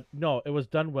there. But no, it was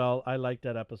done well. I liked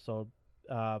that episode.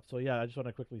 So, yeah, I just want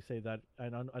to quickly say that.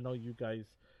 I know you guys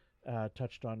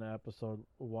touched on episode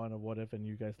 1 of What If, and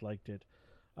you guys liked it.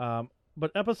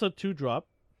 But episode 2 dropped.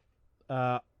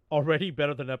 Already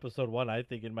better than episode 1, I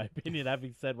think, in my opinion,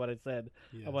 having said what I said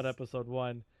about episode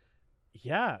 1.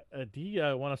 Yeah. Do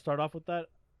you want to start off with that?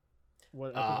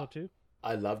 What, episode 2?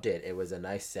 I loved it. It was a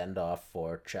nice send-off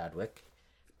for Chadwick.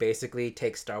 Basically,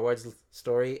 take Star Wars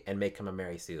story and make him a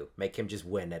Mary Sue. Make him just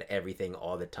win at everything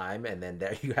all the time, and then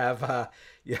there you have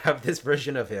this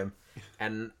version of him.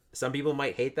 And some people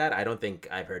might hate that. I don't think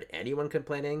I've heard anyone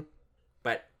complaining,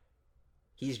 but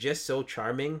he's just so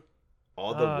charming.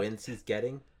 All the wins he's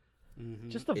getting.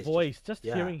 Just the voice,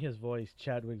 hearing his voice,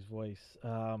 Chadwick's voice.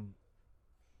 I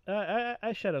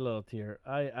shed a little tear.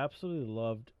 I absolutely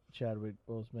loved Chadwick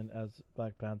Boseman as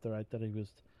Black Panther. I thought he was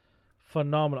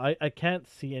phenomenal. I can't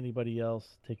see anybody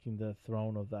else taking the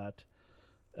throne of that.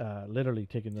 Literally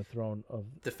taking the throne of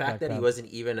the fact that he wasn't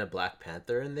even a Black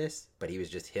Panther in this, but he was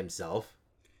just himself.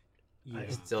 Yeah.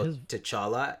 Still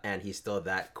T'Challa, and he's still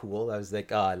that cool. I was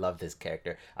like, oh, I love this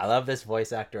character. I love this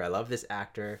voice actor. I love this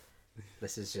actor.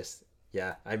 This is just,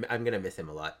 yeah, I'm gonna miss him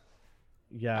a lot.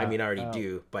 Yeah, I mean, I already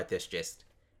do, but this just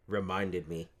reminded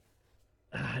me.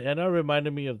 And it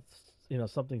reminded me of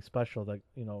something special that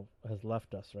has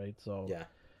left us, right? So yeah,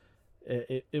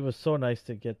 it was so nice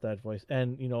to get that voice,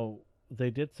 and they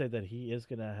did say that he is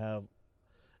gonna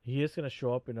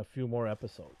show up in a few more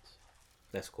episodes.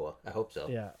 That's cool. I hope so.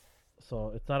 Yeah,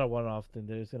 so it's not a one-off thing.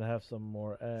 He's gonna have some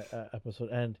more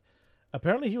episodes, and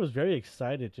apparently he was very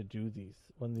excited to do these.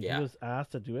 When he was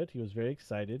asked to do it, he was very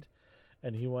excited,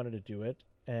 and he wanted to do it,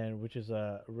 and which is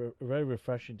very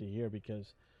refreshing to hear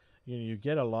because you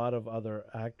get a lot of other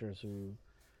actors who,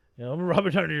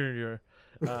 Robert Downey Jr.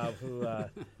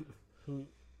 Who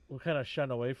kind of shun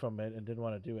away from it and didn't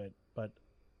want to do it, but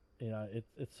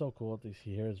it's so cool to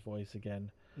hear his voice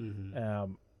again.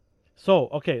 So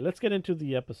okay, let's get into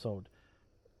the episode.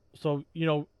 So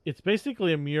it's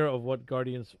basically a mirror of what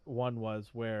Guardians 1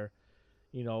 was, where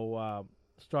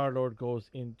Star-Lord goes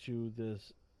into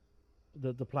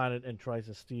the planet and tries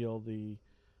to steal the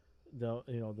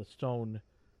stone,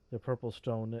 the purple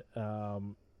stone,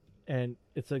 and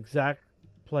it's an exact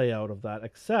play out of that,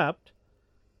 except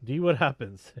what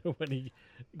happens when he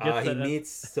gets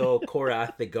meets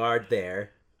Korath the guard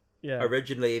there. Yeah,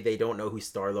 originally they don't know who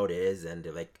Star-Lord is, and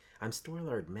they're like, I'm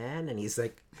Star-Lord, man, and he's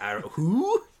like,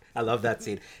 who? I love that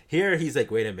scene. Here he's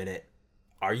like, wait a minute,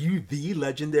 are you the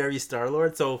legendary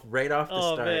Star-Lord? So right off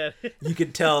the start, you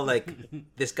could tell like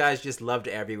this guy's just loved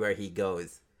everywhere he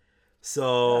goes.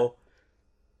 So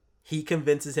he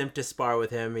convinces him to spar with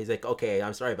him. He's like, okay,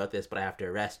 I'm sorry about this, but I have to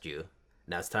arrest you.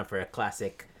 Now it's time for a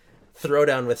classic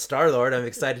throwdown with Star-Lord. I'm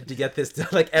excited to get this done.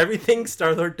 Like everything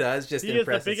Star-Lord does just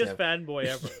impresses him. He is the biggest fanboy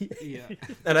ever. Yeah.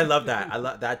 And I love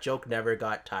that. That joke never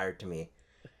got tired to me.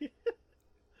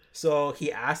 So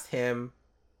he asked him.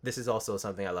 This is also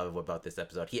something I love about this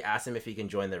episode. He asked him if he can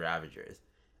join the Ravagers,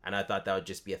 and I thought that would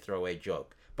just be a throwaway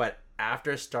joke. But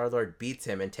after Star-Lord beats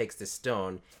him and takes the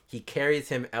stone, he carries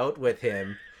him out with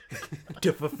him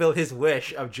to fulfill his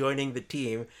wish of joining the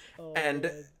team. Oh, and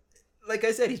man. like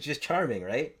I said, he's just charming,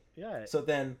 right? Yeah. So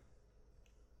then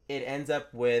it ends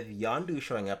up with Yondu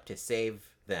showing up to save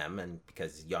them, and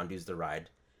because Yondu's the ride.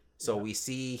 So we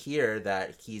see here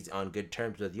that he's on good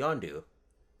terms with Yondu.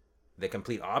 The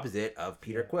complete opposite of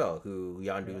Peter Quill, who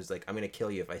Yondu is like, I'm going to kill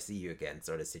you if I see you again,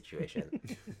 sort of situation.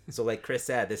 So like Chris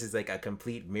said, this is like a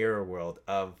complete mirror world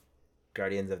of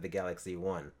Guardians of the Galaxy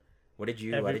 1. What did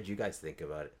you guys think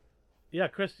about it? Yeah,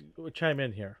 Chris, chime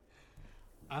in here.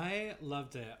 I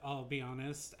loved it. I'll be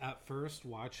honest. At first,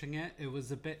 watching it, it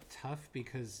was a bit tough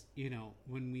because,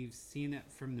 when we've seen it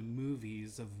from the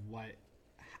movies of what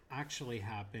actually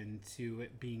happened to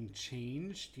it being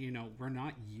changed, we're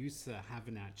not used to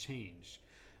having that change.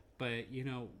 But,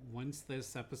 once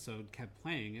this episode kept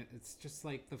playing, it's just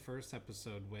like the first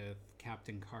episode with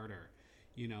Captain Carter.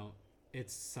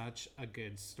 It's such a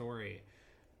good story.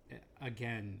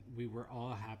 Again, we were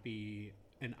all happy,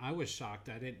 and I was shocked.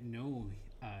 I didn't know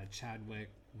Chadwick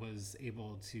was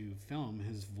able to film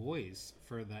his voice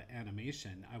for the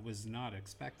animation. I was not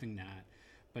expecting that,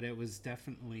 but it was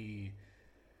definitely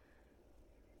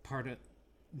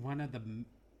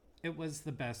it was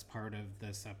the best part of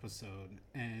this episode.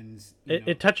 And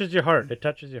it touches your heart. It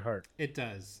touches your heart. It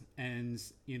does. And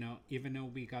even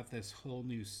though we got this whole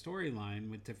new storyline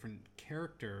with different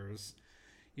characters,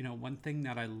 one thing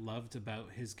that I loved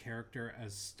about his character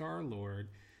as Star-Lord,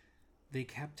 they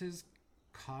kept his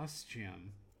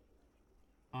costume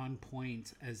on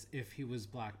point as if he was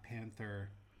Black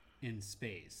Panther in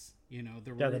space.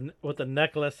 With the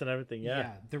necklace and everything.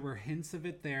 Yeah, there were hints of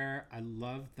it there. I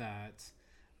love that.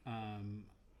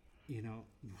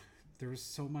 There was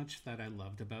so much that I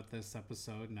loved about this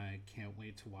episode, and I can't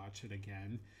wait to watch it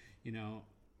again.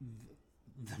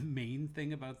 The main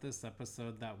thing about this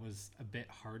episode that was a bit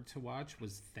hard to watch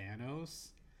was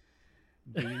Thanos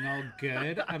being all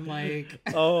good. I'm like,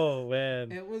 oh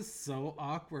man, it was so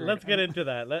awkward. Let's get into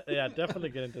that. Definitely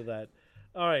get into that.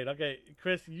 All right, okay,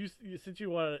 Chris, you since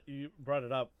you brought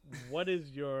it up, what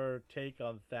is your take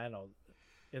on Thanos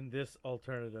in this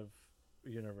alternative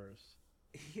universe?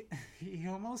 He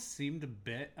almost seemed a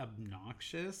bit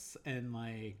obnoxious and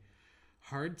like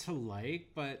hard to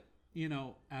like, but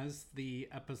as the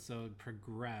episode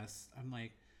progressed, I'm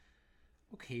like,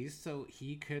 okay, so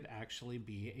he could actually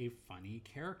be a funny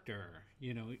character.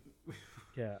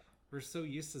 Yeah. We're so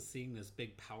used to seeing this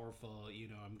big, powerful,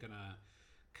 I'm gonna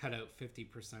cut out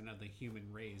 50% of the human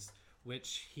race,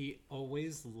 which he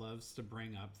always loves to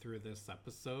bring up through this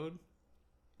episode.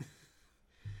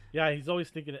 Yeah, he's always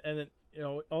thinking, and then,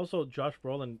 also Josh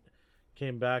Brolin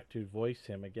came back to voice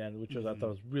him again, which was I thought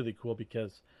was really cool,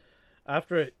 because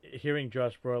after hearing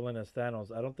Josh Brolin as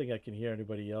Thanos, I don't think I can hear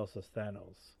anybody else as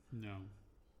Thanos. No.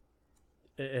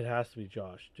 It has to be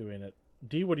Josh doing it.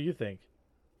 D, what do you think?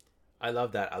 I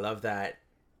love that.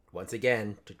 Once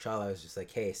again, T'Challa was just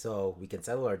like, hey, so we can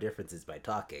settle our differences by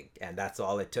talking. And that's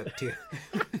all it took, too.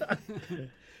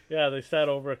 Yeah, they sat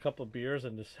over a couple of beers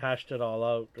and just hashed it all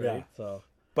out, right? Yeah. So.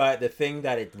 But the thing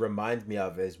that it reminds me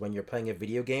of is when you're playing a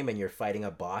video game and you're fighting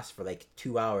a boss for like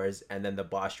 2 hours, and then the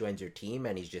boss joins your team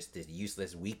and he's just this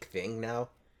useless, weak thing now.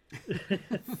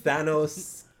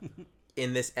 Thanos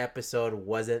in this episode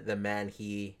wasn't the man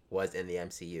he was in the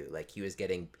MCU. Like,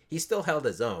 he still held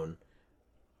his own,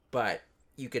 but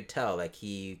you could tell like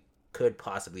he could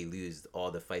possibly lose all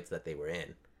the fights that they were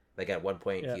in. Like at one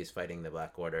point he was fighting the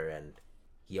Black Order and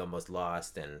he almost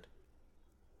lost, and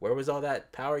where was all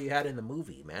that power you had in the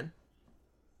movie, man?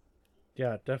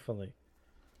 Yeah, definitely.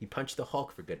 He punched the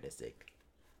Hulk, for goodness sake.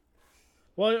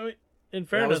 Well, I mean, in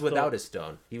fairness, that was without his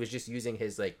stone. He was just using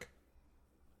his like.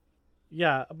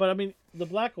 Yeah, but I mean, the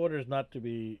Black Order is not to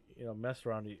be messed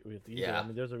around with either. Yeah. I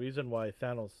mean, there's a reason why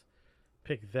Thanos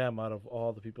picked them out of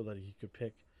all the people that he could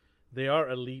pick. They are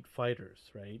elite fighters,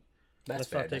 right? That's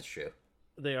fair. That's true.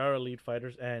 They are elite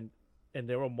fighters, and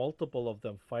there were multiple of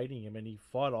them fighting him, and he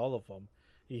fought all of them.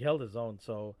 He held his own.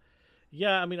 So,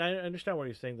 yeah, I mean, I understand what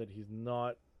you're saying, that he's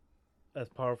not as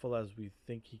powerful as we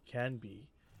think he can be.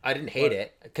 I didn't hate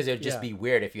it, because it would just be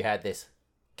weird if you had this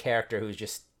character who's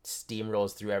just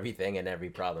steamrolls through everything and every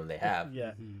problem they have.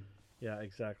 Yeah, yeah,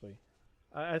 exactly.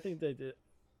 I think they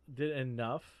did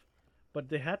enough, but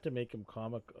they had to make him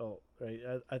comical, right?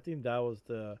 I think that was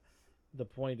the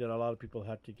point that a lot of people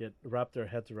had to wrap their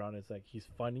heads around. It's like, he's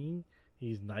funny,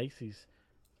 he's nice, he's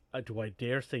do I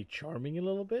dare say charming a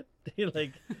little bit?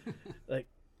 like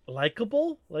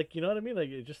likable. Like, you know what I mean? Like,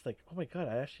 it's just like, oh my god,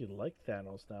 I actually like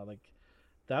Thanos now. Like,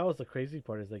 that was the crazy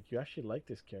part. Is like you actually like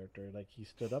this character. Like, he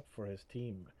stood up for his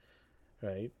team,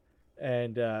 right?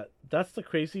 And that's the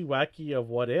crazy wacky of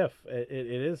what if. It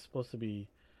is supposed to be.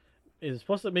 It's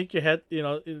supposed to make your head,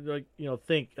 like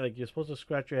think. Like, you're supposed to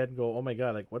scratch your head and go, oh my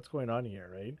god, like what's going on here,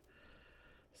 right?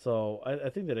 So I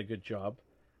think they did a good job.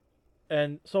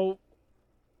 And so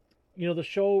the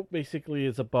show basically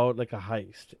is about like a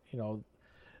heist.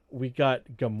 We got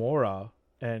Gamora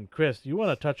and Chris. You want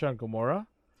to touch on Gamora,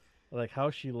 like how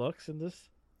she looks in this?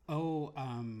 Oh,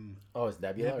 Oh, it's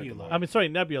Nebula. Nebula. Or I mean, sorry,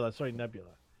 Nebula. Sorry,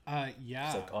 Nebula. Yeah.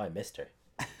 it's like, oh, I missed her.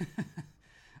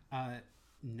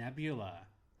 Nebula.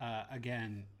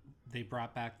 Again, they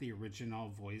brought back the original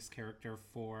voice character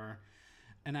for,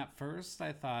 and at first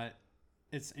I thought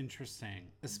it's interesting,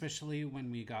 especially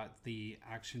when we got the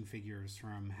action figures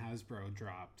from Hasbro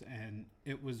dropped, and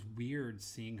it was weird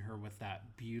seeing her with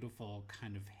that beautiful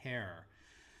kind of hair.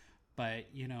 But,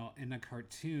 in a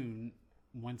cartoon,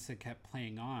 once it kept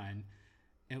playing on,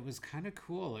 it was kind of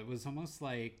cool. It was almost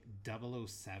like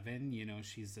 007,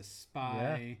 she's a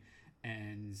spy,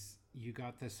 and you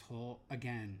got this whole,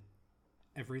 again,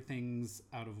 everything's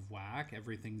out of whack.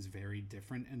 Everything's very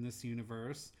different in this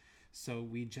universe. So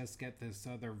we just get this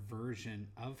other version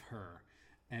of her.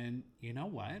 And you know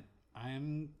what?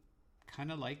 I'm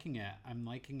kind of liking it. I'm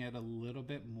liking it a little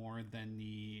bit more than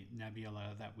the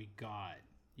Nebula that we got.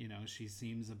 She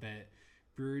seems a bit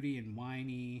broody and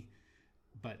whiny.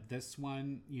 But this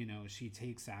one, she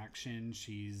takes action.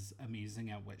 She's amazing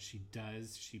at what she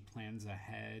does. She plans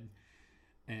ahead.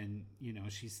 And,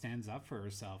 she stands up for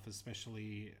herself,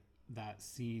 especially that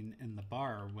scene in the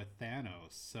bar with Thanos.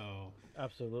 So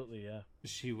Absolutely, yeah.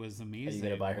 she was Are amazing. you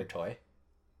gonna buy her toy?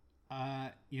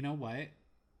 You know what?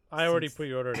 I already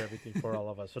pre-ordered everything for all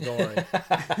of us, so don't worry.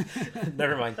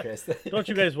 Never mind, Chris. Don't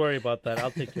you guys worry about that.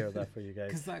 I'll take care of that for you guys.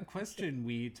 Because that question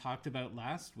we talked about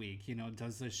last week,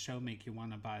 does this show make you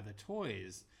want to buy the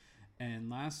toys? And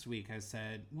last week I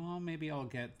said, well, maybe I'll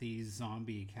get the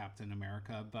zombie Captain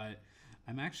America, but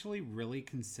I'm actually really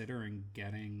considering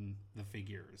getting the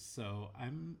figures. So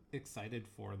I'm excited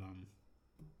for them.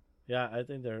 Yeah, I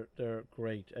think they're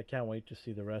great. I can't wait to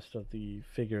see the rest of the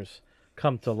figures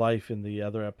come to life in the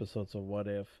other episodes of What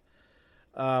If.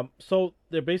 So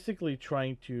they're basically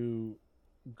trying to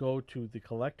go to the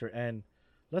Collector, and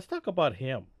let's talk about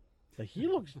him. Like, he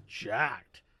looks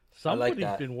jacked. Somebody's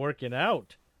that. been working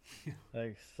out.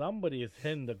 Like, somebody is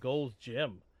hitting the Gold's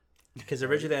Gym. Because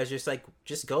originally I was just like,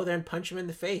 just go there and punch him in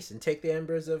the face and take the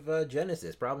embers of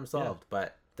Genesis. Problem solved. Yeah.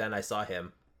 But then I saw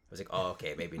him. I was like, oh,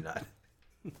 okay, maybe not.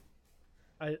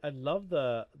 I love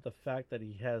the fact that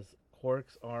he has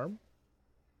Korg's arm.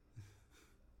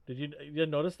 Did you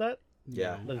notice that?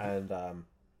 Yeah, and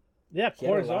yeah,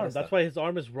 Korg's arm. That's why his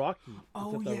arm is rocky.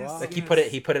 Oh yes, like he put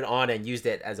it on and used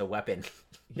it as a weapon.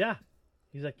 Yeah,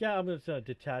 he's like, yeah, I'm just gonna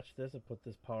detach this and put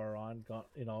this power on.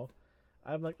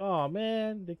 I'm like, oh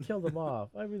man, they killed him off.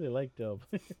 I really liked him.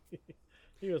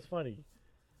 He was funny.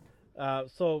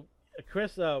 So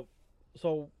Chris, so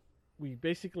we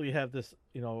basically have this,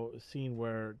 scene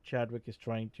where Chadwick is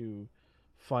trying to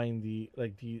find the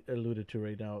alluded to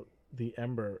right now, the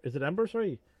Ember. Is it Ember?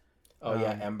 Sorry. Oh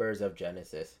yeah, Embers of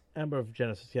Genesis. Ember of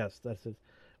Genesis. Yes, that's it.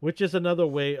 Which is another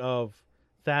way of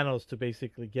Thanos to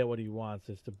basically get what he wants,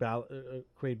 is to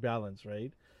create balance,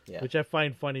 right? Yeah. Which I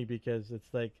find funny because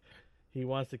it's like he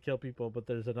wants to kill people, but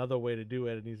there's another way to do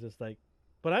it, and he's just like,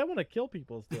 but I want to kill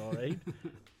people still, right?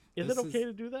 Is it okay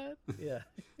to do that? Yeah.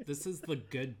 This is the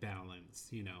good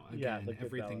balance, Again,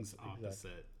 everything's balance.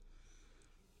 Opposite.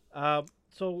 Exactly.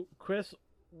 So Chris,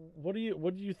 what do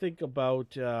you think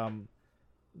about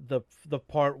the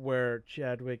part where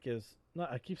Chadwick is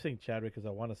not? I keep saying Chadwick because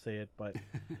I want to say it, but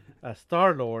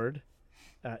Star-Lord,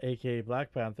 aka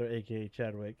Black Panther, aka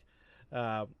Chadwick,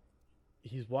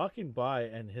 he's walking by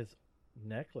and his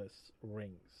necklace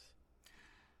rings.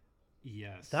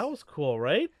 Yes, that was cool,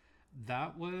 right?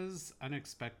 That was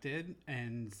unexpected,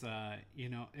 and it's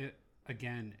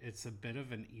a bit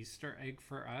of an Easter egg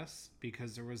for us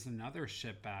because there was another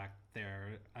ship back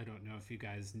there. I don't know if you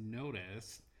guys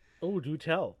noticed. Oh, do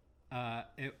tell. I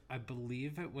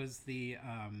believe it was the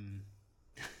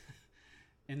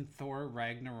in Thor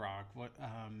Ragnarok. What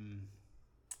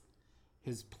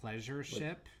his pleasure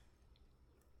ship.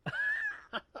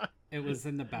 It was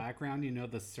in the background.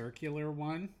 The circular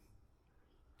one.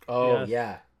 Oh yes.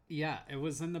 Yeah. Yeah, it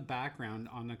was in the background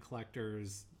on the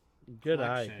collector's Good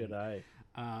collection. Good eye.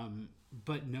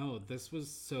 But no, this was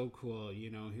so cool. He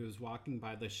was walking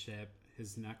by the ship,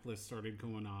 his necklace started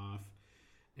going off,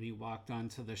 and he walked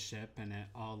onto the ship and it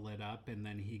all lit up, and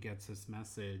then he gets this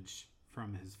message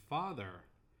from his father,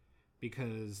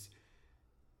 because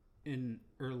in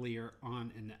earlier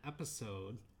on in the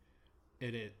episode,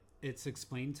 it's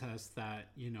explained to us that,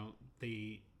 you know,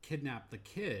 they kidnapped the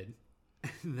kid,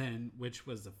 and then, which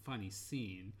was a funny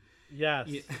scene. Yes.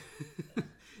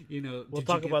 You know, we'll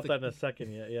talk about that in a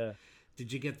second. Yeah.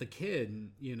 Did you get the kid?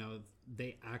 You know,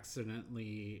 they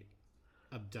accidentally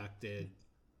abducted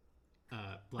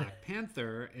Black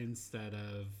Panther instead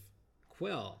of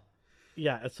Quill.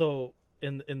 Yeah. So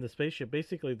in the spaceship,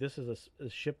 basically, this is a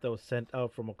ship that was sent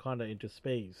out from Wakanda into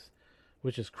space,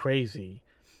 which is crazy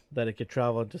that it could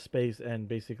travel into space. And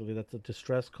basically, that's a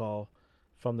distress call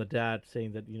from the dad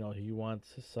saying that, you know, he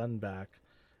wants his son back,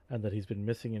 and that he's been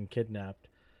missing and kidnapped.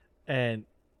 And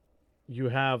you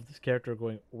have this character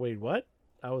going, wait, what?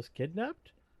 I was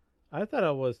kidnapped? I thought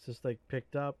I was just like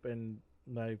picked up and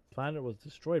my planet was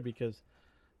destroyed, because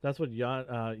that's what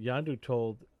Yandu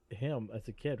told him as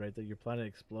a kid, right? That your planet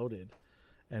exploded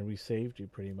and we saved you,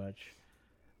 pretty much.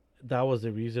 That was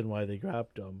the reason why they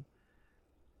grabbed him.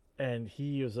 And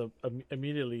he was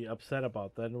immediately upset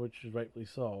about that, which is rightfully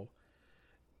so.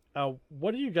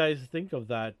 What do you guys think of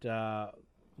that? The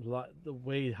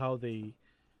way how they,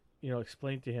 you know,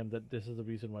 explained to him that this is the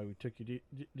reason why we took you.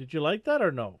 Did you like that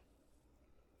or no?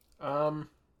 I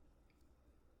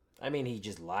mean, he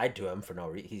just lied to him for no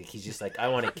reason. He's just like, I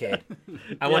want a kid.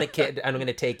 I want a kid. I'm going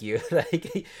to take you.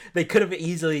 Like, they could have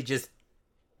easily just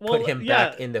put him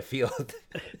back in the field.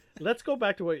 Let's go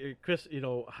back to what Chris, you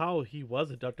know, how he was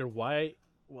abducted. Why?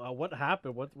 What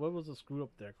happened? What was the screw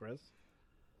up there, Chris?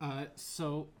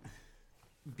 So,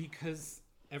 because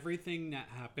everything that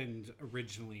happened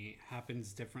originally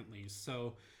happens differently.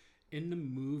 So, in the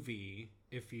movie,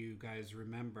 if you guys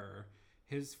remember,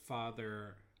 his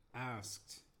father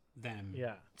asked them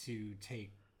to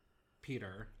take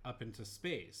Peter up into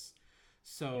space.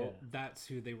 So that's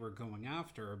who they were going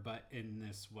after. But in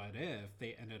this what if,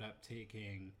 they ended up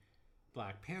taking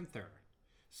Black Panther.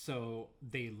 So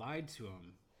they lied to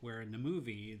him, where in the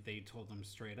movie they told him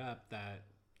straight up that,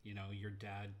 you know, your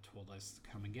dad told us to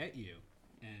come and get you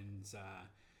and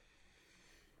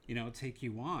you know, take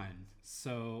you on.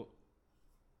 So,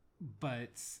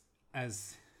 but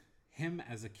as him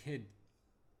as a kid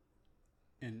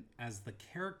and as the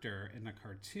character in the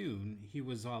cartoon, he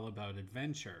was all about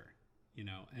adventure, you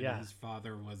know, and his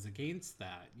father was against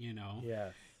that, you know.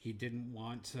 He didn't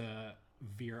want to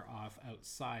veer off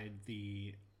outside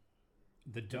the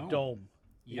dome.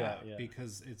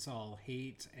 Because it's all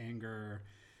hate, anger,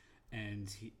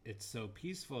 and it's so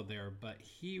peaceful there, but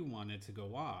he wanted to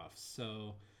go off.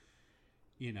 So,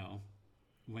 you know,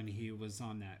 when he was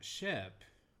on that ship,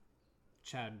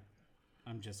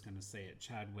 I'm just going to say it,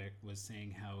 Chadwick was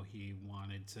saying how he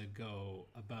wanted to go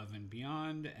above and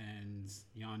beyond, and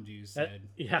Yondu said,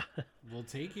 we'll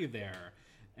take you there.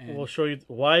 And we'll show you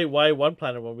why one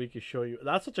planet when we could show you.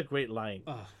 That's such a great line.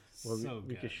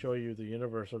 We could show you the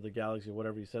universe or the galaxy,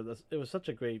 whatever he said. It was such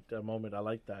a great moment. I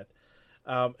like that.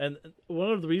 And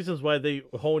one of the reasons why they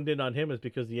honed in on him is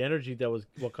because the energy that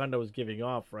Wakanda was giving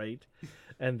off, right?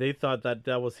 And they thought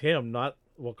that was him, not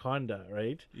Wakanda,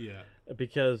 right? Yeah.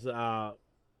 Because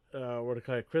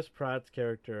Chris Pratt's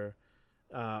character,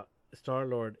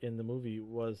 Star-Lord in the movie,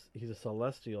 he's a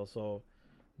celestial, so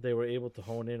they were able to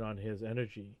hone in on his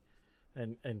energy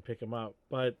and pick him up.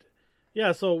 But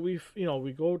yeah, so we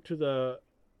go to the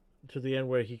end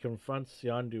where he confronts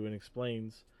Yondu and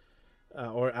explains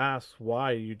or asks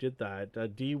why you did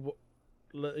that. D,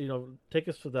 take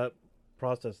us through that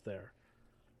process there.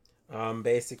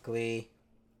 Basically,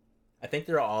 I think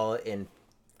they're all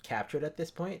captured at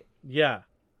this point. Yeah,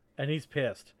 and he's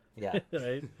pissed. Yeah,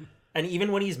 right. And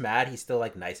even when he's mad, he's still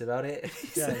like nice about it.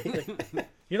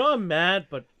 I'm mad,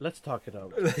 but let's talk it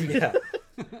out. Yeah.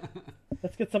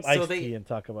 Let's get some iced tea and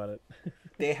talk about it.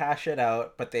 They hash it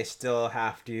out, but they still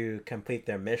have to complete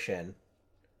their mission.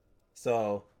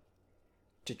 So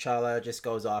T'Challa just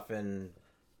goes off and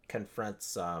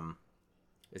confronts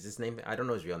is his name? I don't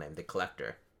know his real name, the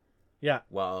Collector. Yeah.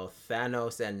 While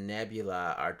Thanos and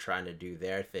Nebula are trying to do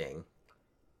their thing.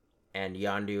 And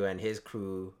Yondu and his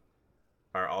crew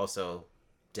are also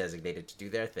designated to do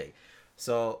their thing.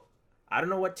 So I don't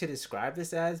know what to describe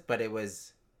this as, but it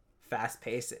was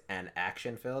fast-paced and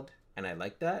action-filled, and I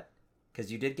like that.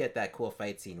 Because you did get that cool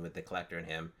fight scene with the Collector and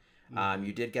him. Mm-hmm.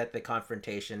 You did get the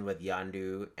confrontation with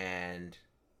Yondu and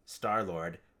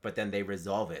Star-Lord, but then they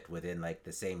resolve it within like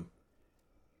the same.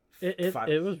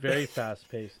 It was very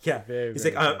fast-paced. Yeah, very, he's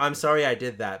very like, I'm sorry I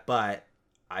did that, but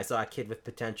I saw a kid with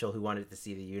potential who wanted to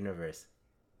see the universe.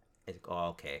 It's like, oh,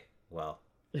 okay, well,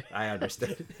 I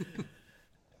understood.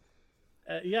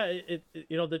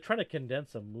 They're trying to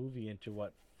condense a movie into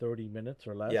 30 minutes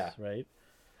or less, Yeah. right?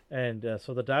 And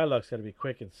so the dialogue's got to be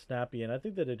quick and snappy, and I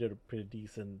think that they did a pretty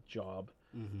decent job.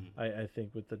 Mm-hmm. I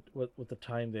think with the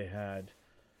time they had.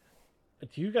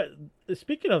 Do you guys?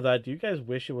 Speaking of that, do you guys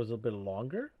wish it was a bit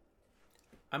longer?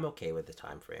 I'm okay with the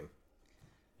time frame.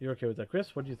 You're okay with that,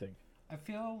 Chris? What do you think? I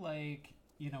feel like,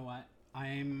 you know what?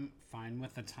 I'm fine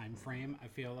with the time frame. I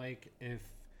feel like if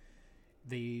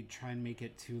they try and make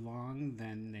it too long,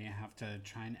 then they have to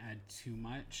try and add too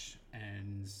much,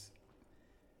 and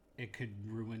it could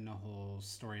ruin the whole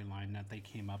storyline that they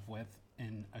came up with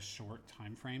in a short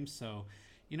time frame. So,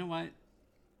 you know what?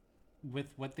 With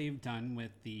what they've done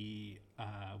with the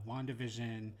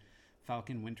WandaVision,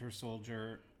 Falcon Winter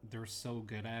Soldier, they're so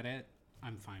good at it.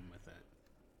 I'm fine with it.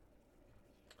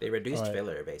 They reduced Alright.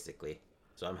 filler basically,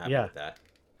 so I'm happy Yeah. with that.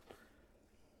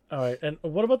 All right, and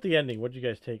what about the ending? What did you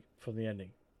guys take from the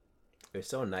ending? It was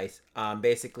so nice.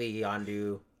 Basically,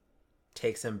 Yondu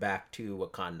takes him back to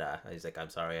Wakanda. He's like, "I'm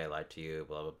sorry, I lied to you."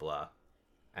 Blah blah blah.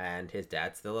 And his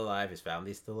dad's still alive. His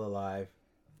family's still alive.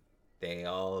 They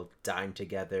all dine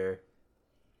together.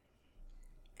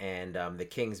 And the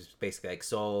king's basically like,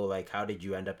 "So, like, how did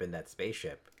you end up in that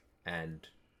spaceship?" And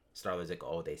Star-Lord's like,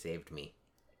 "Oh, they saved me."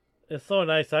 It's so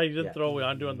nice how you didn't Yeah. throw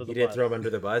Yondu under the He did bus. throw him under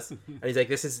the bus, and he's like,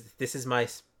 "This is my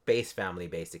space family,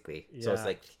 basically." So it's Yeah.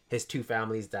 like his two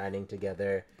families dining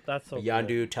together. That's so Yondu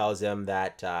good. tells him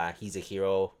that he's a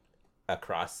hero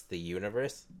across the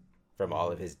universe from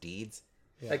all of his deeds.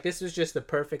 Yeah. Like, this was just the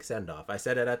perfect send off. I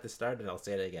said it at the start, and I'll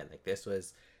say it again. Like, this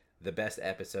was the best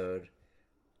episode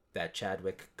that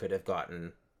Chadwick could have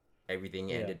gotten. Everything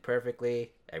Yeah. ended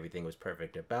perfectly. Everything was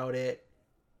perfect about it.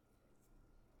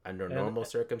 Under normal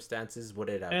circumstances, would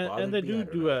it have bothered And they me? do I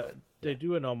don't do know, a but, they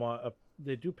do an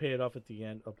they do pay it off at the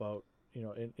end about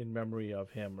in memory of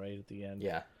him, right at the end.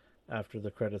 yeah. After the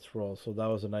credits roll, so that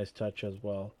was a nice touch as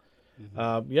well.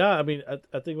 Mm-hmm. Yeah, I mean, I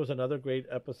think it was another great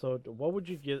episode. What would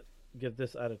you give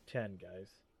this out of 10, guys?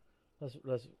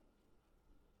 Let's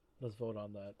vote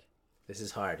on that. This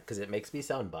is hard because it makes me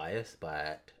sound biased,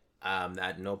 but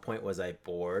at no point was I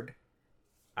bored.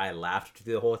 I laughed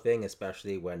through the whole thing,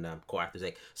 especially when Korath was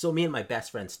like, "So me and my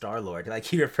best friend Star Lord," like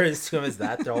he refers to him as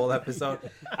that the whole episode.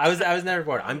 I was never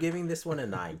bored. I'm giving this one a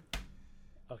 9.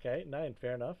 Okay, 9,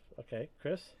 fair enough. Okay,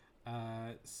 Chris.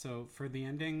 So for the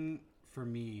ending, for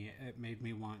me, it made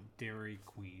me want Dairy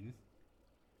Queen.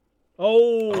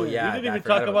 Oh yeah, we didn't I even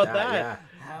forgot talk about that. Yeah.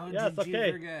 How Yes, did okay.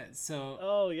 you forget? So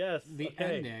Oh yes, the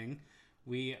okay. ending,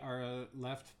 we are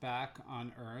left back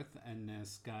on Earth, and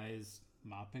this guy's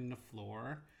mopping the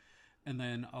floor, and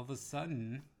then all of a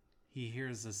sudden he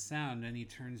hears a sound, and he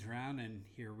turns around, and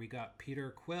here we got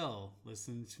Peter Quill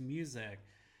listening to music,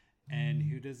 and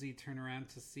who does he turn around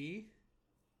to see?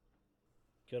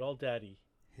 Good old daddy.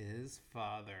 His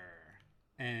father.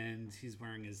 And he's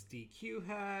wearing his DQ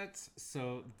hat.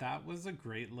 So that was a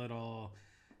great little.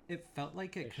 It felt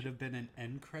like it could have been an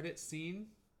end credit scene.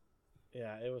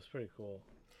 Yeah, it was pretty cool.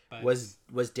 But Was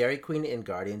Dairy Queen in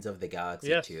Guardians of the Galaxy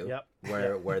Yes, too? yep.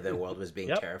 Where the world was being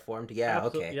Yep. terraformed? Yeah,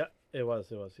 okay. Yeah, it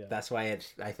was. Yeah. That's why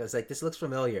I was like, this looks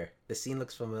familiar. The scene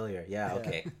looks familiar. Yeah,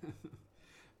 okay.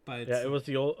 but Yeah, it was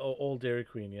the old Dairy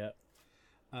Queen. Yeah.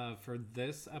 for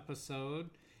this episode,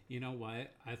 you know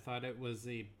what? I thought it was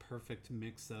a perfect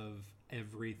mix of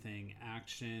everything: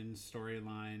 action,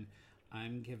 storyline.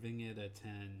 I'm giving it a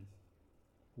 10.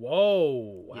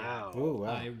 Whoa! Yeah. Wow. Ooh, wow.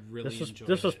 I really This was enjoyed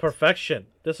this was it. perfection.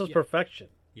 This was Yeah. perfection.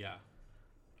 Yeah.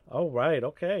 Oh right.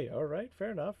 Okay. All right.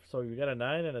 Fair enough. So you got a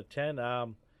 9 and a 10.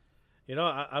 I'm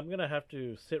gonna have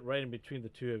to sit right in between the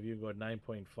two of you and go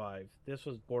 9.5. This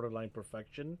was borderline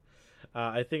perfection.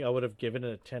 I think I would have given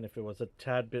it a 10 if it was a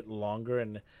tad bit longer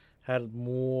and had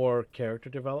more character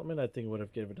development. I think I would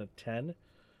have given it a 10.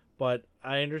 But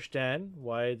I understand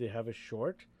why they have it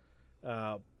short.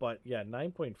 But yeah,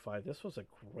 9.5. This was a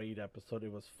great episode.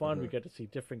 It was fun. We got to see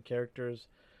different characters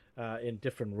in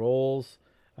different roles.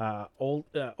 Old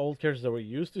characters that we're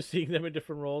used to seeing them in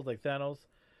different roles, like Thanos.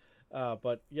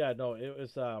 But yeah, no, it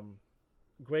was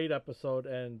great episode,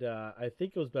 and I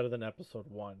think it was better than episode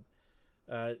 1.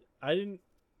 I didn't.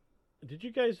 Did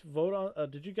you guys vote on?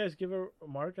 Did you guys give a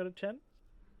mark out of 10 on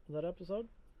that episode?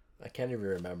 I can't even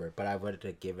remember, but I would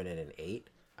have given it an 8.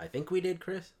 I think we did,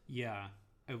 Chris. Yeah.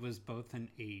 It was both an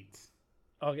 8.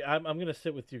 Okay, I'm gonna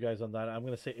sit with you guys on that. I'm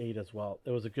gonna say 8 as well.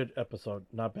 It was a good episode,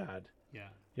 not bad. Yeah.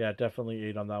 Yeah, definitely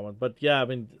 8 on that one. But yeah, I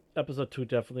mean, episode 2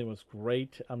 definitely was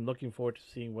great. I'm looking forward to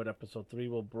seeing what episode 3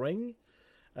 will bring,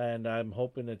 and I'm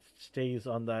hoping it stays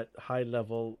on that high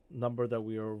level number that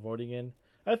we are voting in.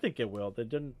 I think it will. They've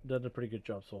done a pretty good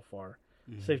job so far.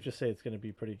 Mhm. Safe to say it's going to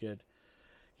be pretty good.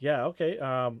 Yeah. Okay.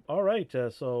 All right.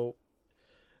 So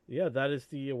Yeah, that is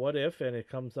the What If, and it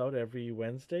comes out every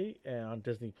Wednesday on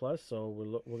Disney Plus. So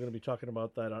we're going to be talking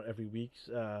about that on every week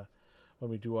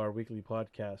when we do our weekly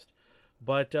podcast.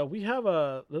 But we have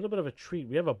a little bit of a treat.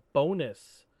 We have a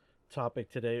bonus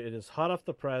topic today. It is hot off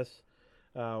the press.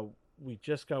 Uh, we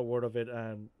just got word of it,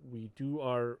 and we do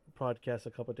our podcast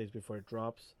a couple of days before it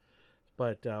drops.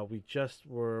 But we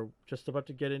were just about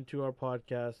to get into our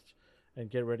podcast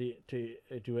and get ready to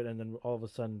do it, and then all of a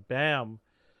sudden, bam!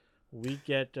 We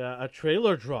get a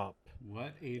trailer drop.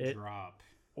 What a drop.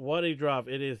 What a drop.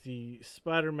 It is the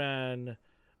Spider-Man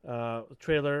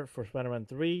trailer for Spider-Man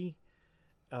 3.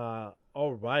 All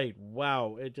right.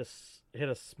 Wow. It just hit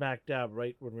us smack dab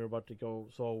right when we were about to go.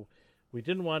 So we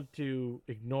didn't want to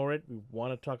ignore it. We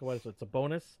want to talk about it. So it's a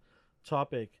bonus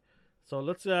topic. So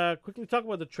let's quickly talk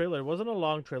about the trailer. It wasn't a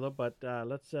long trailer, but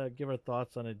let's give our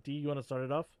thoughts on it. D, you want to start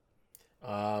it off?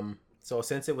 So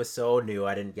since it was so new,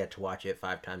 I didn't get to watch it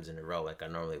 5 times in a row like I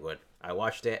normally would. I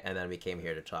watched it, and then we came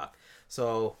here to talk.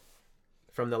 So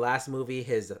from the last movie,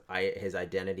 his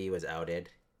identity was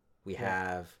outed. We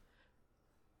have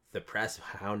the press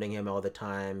hounding him all the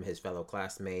time, his fellow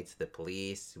classmates, the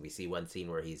police. We see one scene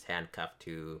where he's handcuffed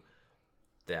to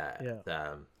the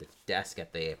desk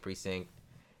at the precinct,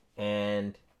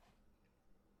 and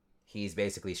he's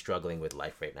basically struggling with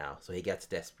life right now. So he gets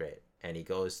desperate, and he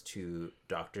goes to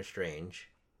Doctor Strange,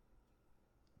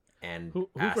 and who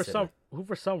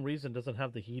for some reason doesn't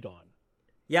have the heat on.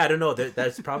 Yeah, I don't know.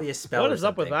 There's probably a spell. What is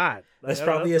up with that? There's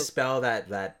probably a spell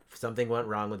that something went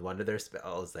wrong with one of their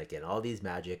spells, like in all these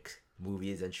magic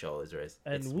movies and shows. Where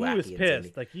and Wu is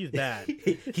pissed, like he's bad.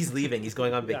 He's leaving. He's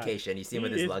going on vacation. You see him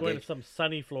with his luggage. Going to some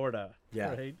sunny Florida.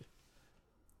 Yeah. Right?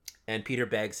 And Peter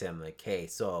begs him, like, "Hey,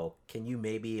 so can you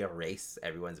maybe erase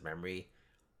everyone's memory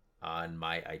on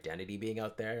my identity being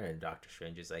out there?" And Doctor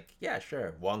Strange is like, "Yeah,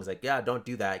 sure." Wong's like, "Yeah, don't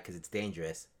do that because it's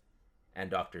dangerous." And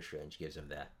Doctor Strange gives him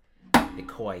the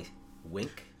coy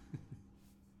wink.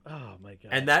 Oh my god!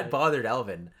 And that bothered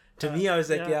Elvin. To me, I was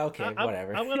like, "Yeah, okay,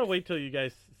 whatever." I'm gonna wait till you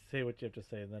guys say what you have to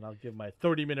say, and then I'll give my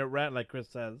 30-minute rant, like Chris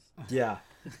says. Yeah.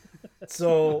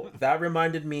 So that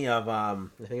reminded me of I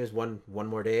think it was one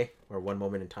more day or One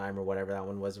Moment in Time or whatever that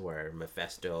one was, where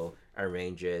Mephisto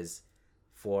arranges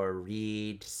for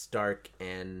Reed, Stark,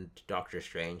 and Doctor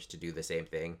Strange to do the same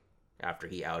thing after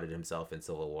he outed himself in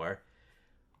Civil War.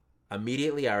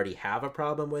 Immediately, I already have a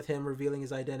problem with him revealing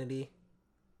his identity,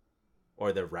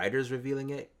 or the writers revealing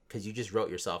it, because you just wrote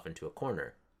yourself into a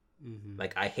corner. Mm-hmm.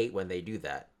 Like, I hate when they do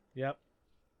that. Yep.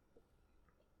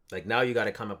 Like, now you got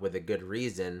to come up with a good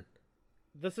reason.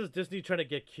 This is Disney trying to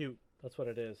get cute. That's what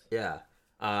it is. Yeah.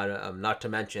 Not to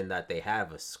mention that they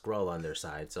have a Skrull on their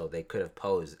side, so they could have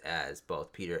posed as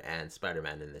both Peter and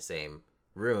Spider-Man in the same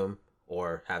room,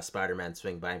 or have Spider-Man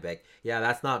swing by and be like, "Yeah,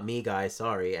 that's not me, guys,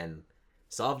 sorry," and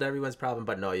solved everyone's problem.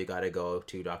 But no, you got to go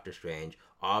to Doctor Strange.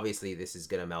 Obviously, this is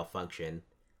going to malfunction,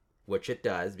 which it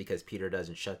does, because Peter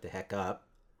doesn't shut the heck up.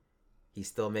 He's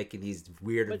still making these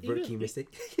weird rookie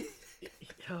mistakes.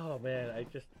 Oh, man, I'm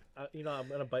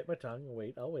going to bite my tongue.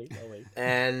 I'll wait.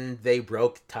 And they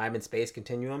broke time and space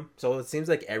continuum. So it seems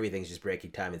like everything's just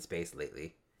breaking time and space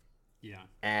lately. Yeah.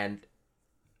 And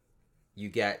you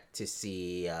get to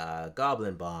see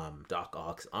Goblin Bomb, Doc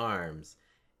Ock's arms,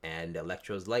 and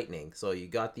Electro's lightning. So you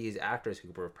got these actors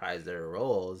who reprise their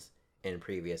roles in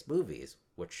previous movies,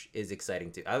 which is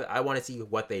exciting too. I want to see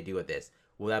what they do with this.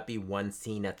 Will that be one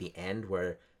scene at the end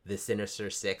where the Sinister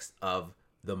Six of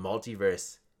the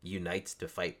multiverse unites to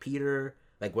fight Peter?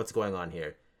 Like, what's going on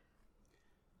here?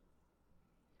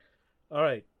 All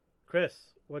right,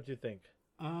 Chris, what do you think?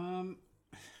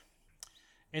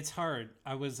 It's hard.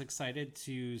 I was excited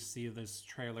to see this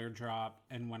trailer drop,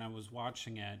 and when I was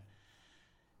watching it,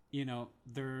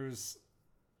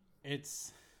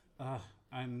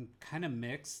 I'm kind of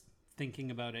mixed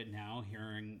thinking about it now,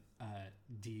 hearing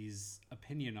Dee's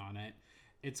opinion on it.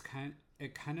 It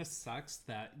kind of sucks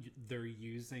that they're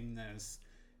using this.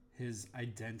 His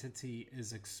identity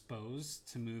is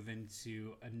exposed to move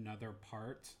into another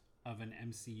part of an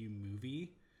MCU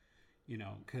movie,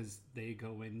 because they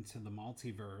go into the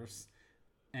multiverse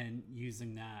and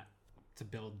using that to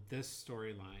build this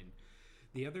storyline.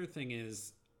 The other thing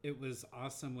is, it was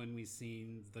awesome when we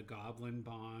seen the Goblin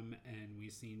Bomb and we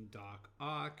seen Doc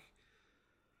Ock.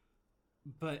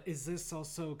 But is this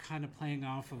also kind of playing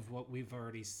off of what we've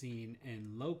already seen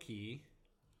in Loki,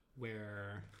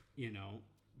 where,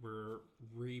 we're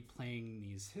replaying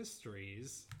these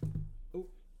histories? Oh.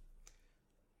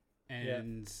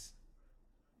 And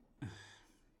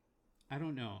I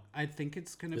don't know. I think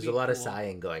it's going to be There's a lot of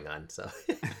sighing going on, so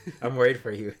I'm worried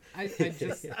for you. I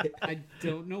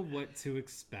don't know what to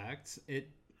expect. It,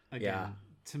 again,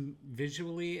 to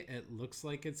visually, it looks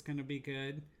like it's going to be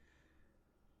good.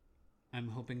 I'm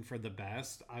hoping for the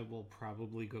best. I will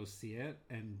probably go see it,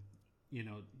 and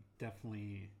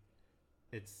definitely,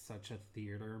 it's such a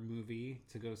theater movie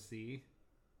to go see.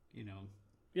 You know,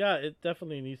 Yeah, it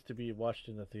definitely needs to be watched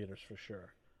in the theaters for sure.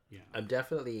 yeah. I'm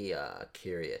definitely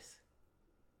curious.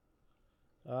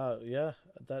 Yeah,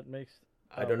 that makes.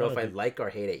 I don't know one if of I the, like or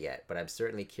hate it yet, but I'm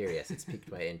certainly curious. It's piqued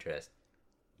my interest.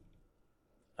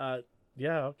 uh,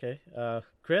 yeah, okay.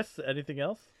 Chris, anything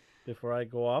else before I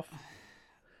go off?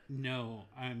 No,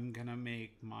 I'm gonna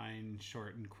make mine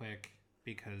short and quick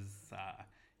because,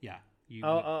 yeah,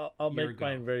 I'll your make go.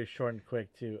 mine very short and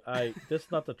quick too. This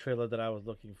is not the trailer that I was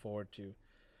looking forward to.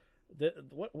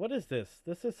 What is this?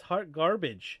 This is heart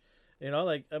garbage.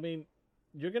 Like I mean,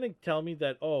 you're gonna tell me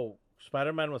that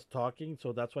Spider-Man was talking,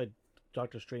 so that's why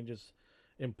Doctor Strange's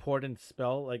important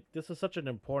spell. Like this is such an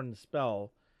important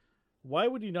spell. Why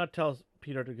would you not tell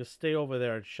Peter to just stay over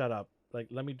there and shut up? Like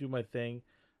let me do my thing,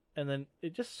 and then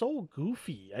it's just so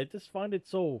goofy. I just find it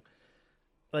so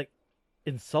like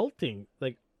insulting.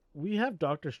 Like we have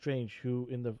Doctor Strange, who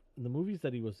in the movies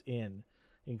that he was in,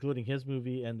 including his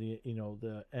movie and the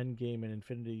End Game and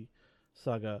Infinity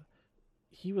Saga,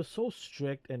 he was so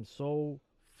strict and so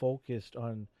focused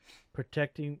on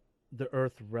protecting the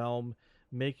Earth realm,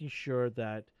 making sure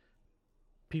that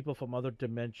people from other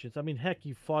dimensions. I mean, heck,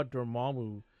 he fought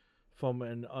Dormammu from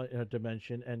a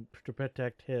dimension and to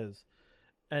protect his.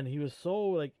 And he was so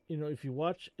like if you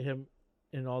watch him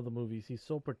in all the movies, he's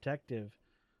so protective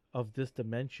of this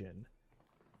dimension,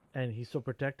 and he's so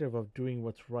protective of doing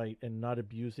what's right and not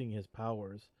abusing his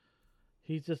powers.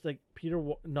 He's just like Peter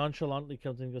nonchalantly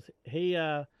comes in and goes, hey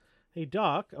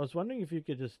Doc, I was wondering if you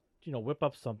could just whip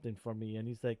up something for me, and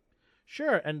he's like,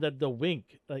 sure. And the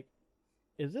wink, like,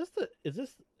 is this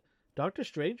Doctor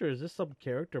Strange or is this some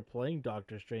character playing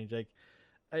Doctor Strange? Like,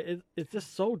 it's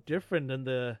just so different than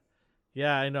the.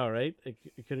 Yeah, I know, right?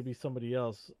 It could be somebody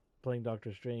else playing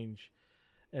Doctor Strange,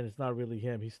 and it's not really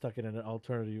him. He's stuck in an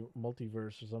alternative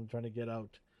multiverse or something, trying to get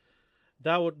out.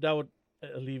 That would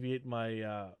alleviate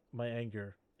my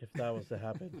anger if that was to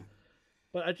happen.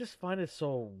 But I just find it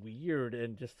so weird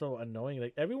and just so annoying.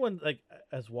 Like everyone like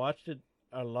has watched it,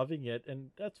 are loving it,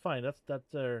 and that's fine. That's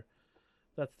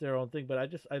their own thing. But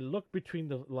I look between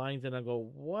the lines and I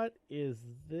go, what is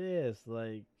this?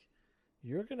 Like,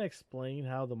 you're gonna explain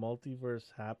how the multiverse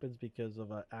happens because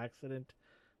of an accident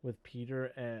with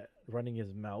Peter running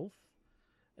his mouth,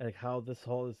 and like how this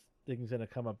whole thing's gonna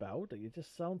come about? Like, it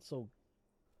just sounds so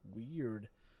weird.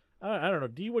 I don't know.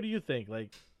 D, what do you think? Like,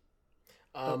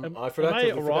 I forgot am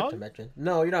I we forgot to wrong? mention.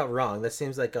 No, you're not wrong. That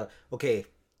seems like a okay.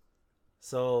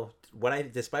 So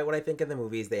despite what I think of the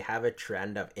movies, they have a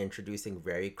trend of introducing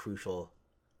very crucial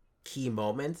key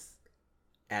moments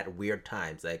at weird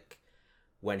times. Like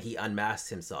when he unmasks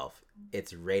himself,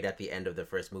 it's right at the end of the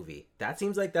first movie. That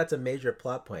seems like that's a major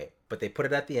plot point, but they put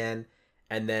it at the end,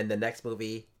 and then the next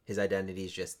movie, his identity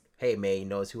is just, hey, May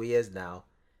knows who he is now.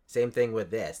 Same thing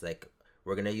with this. Like,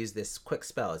 we're gonna use this quick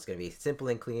spell. It's gonna be simple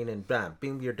and clean, and bam,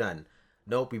 boom, you're done.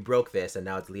 Nope, we broke this, and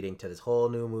now it's leading to this whole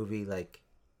new movie. Like,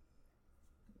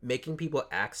 making people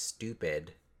act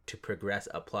stupid to progress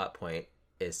a plot point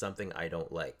is something I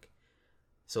don't like.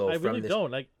 So I from really this,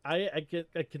 don't. Like, I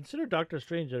consider Doctor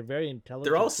Strange a very intelligent.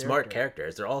 they're all smart character.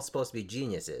 characters. They're all supposed to be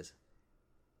geniuses,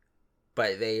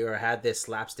 but had this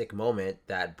slapstick moment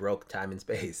that broke time and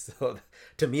space. So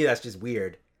to me, that's just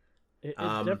weird. It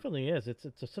Um, definitely is. It's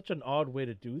such an odd way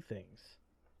to do things.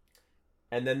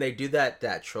 and then they do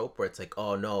that trope where it's like,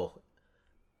 oh no,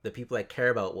 the people I care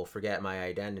about will forget my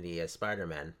identity as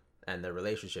Spider-Man and the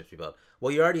relationships we built.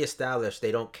 Well, you already established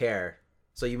they don't care,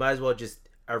 so you might as well just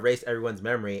erase everyone's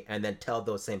memory and then tell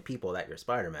those same people that you're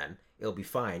Spider-Man. It'll be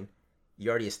fine. You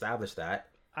already established that.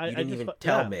 You didn't even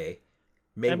tell yeah. May.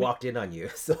 May I mean, walked in on you,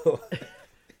 so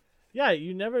yeah,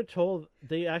 you never told.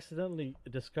 They accidentally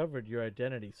discovered your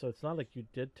identity, so it's not like you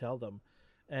did tell them,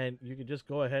 and you could just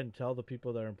go ahead and tell the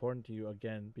people that are important to you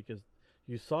again because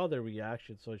you saw their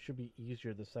reaction. So it should be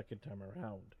easier the second time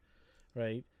around,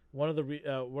 right? One of the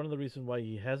reasons why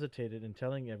he hesitated in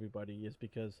telling everybody is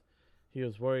because he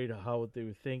was worried how they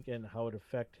would think and how it would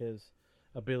affect his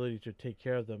ability to take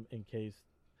care of them in case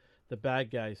the bad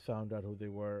guys found out who they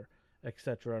were,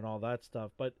 etc., and all that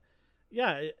stuff. But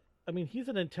yeah, I mean, he's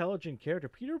an intelligent character.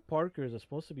 Peter Parker is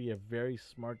supposed to be a very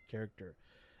smart character,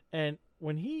 and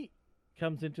when he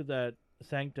comes into that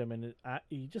sanctum and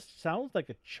he just sounds like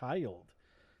a child.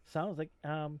 Sounds like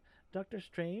Doctor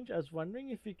Strange. I was wondering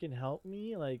if you can help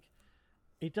me. Like,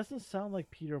 it doesn't sound like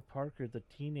Peter Parker, the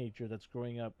teenager that's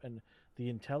growing up, and the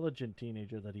intelligent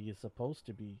teenager that he is supposed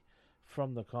to be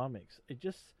from the comics. It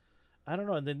just I don't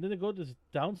know. And then they go to this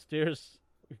downstairs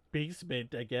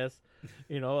basement, I guess.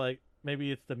 Like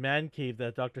maybe it's the man cave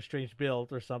that Doctor Strange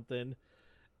built or something.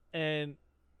 And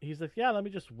he's like, "Yeah, let me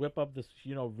just whip up this,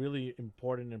 really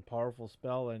important and powerful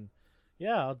spell, and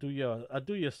yeah, I'll do you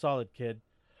a solid, kid."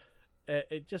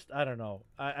 It just, I don't know.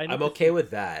 I need I'm to okay see.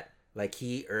 with that. Like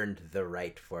he earned the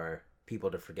right for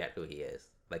people to forget who he is.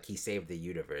 Like he saved the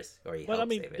universe, or he But I helped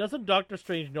mean, save it. doesn't Doctor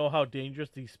Strange know how dangerous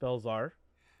these spells are?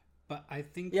 But I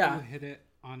think you Yeah, hit it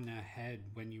on the head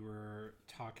when you were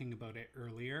talking about it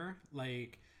earlier.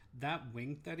 Like that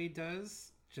wink that he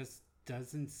does just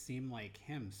doesn't seem like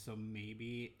him. So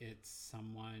maybe it's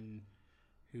someone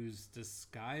who's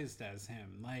disguised as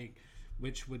him. Like,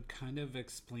 which would kind of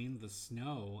explain the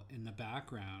snow in the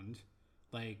background.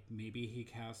 Like maybe he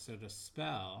casted a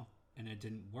spell and it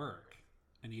didn't work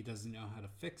and he doesn't know how to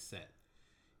fix it.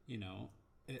 You know,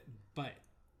 but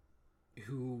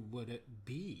who would it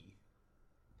be?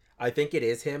 I think it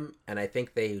is him, and I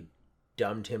think they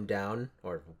dumbed him down,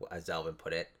 or as Alvin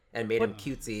put it, and made him But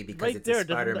cutesy because right it's a there,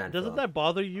 doesn't that, Spider-Man doesn't film. that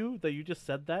bother you that you just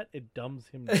said that? It dumbs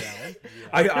him down.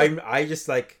 I just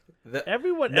like the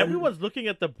none. Everyone's looking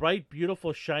at the bright,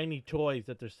 beautiful, shiny toys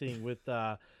that they're seeing with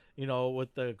the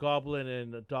Goblin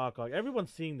and the Doc Ock.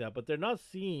 Everyone's seeing that, but they're not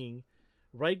seeing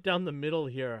right down the middle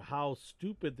here how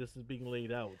stupid this is being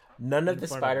laid out None of in the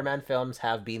front of us. Spider-Man films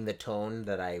have been the tone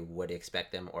that I would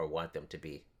expect them or want them to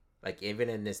be. Like even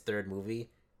in this third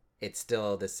movie, it's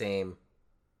still the same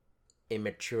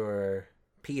immature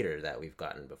Peter that we've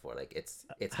gotten before. Like it's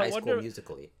I High School wonder.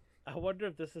 Musically. I wonder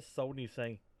if this is Sony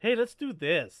saying, "Hey, let's do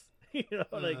this,"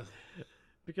 like Uh,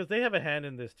 because they have a hand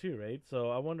in this too, right? So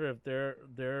I wonder if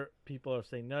their people are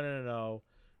saying, "No, no, no, no,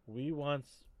 we want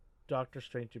Doctor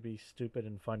Strange to be stupid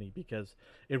and funny because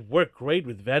it worked great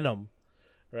with Venom,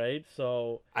 right?"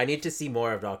 So I need to see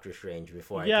more of Doctor Strange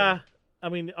before I yeah, can. I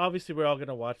mean, obviously we're all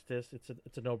gonna watch this.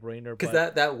 It's a no brainer, Because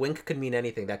but that wink could mean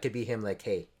anything. That could be him like,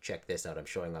 "Hey, check this out. I'm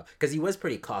showing off." Because he was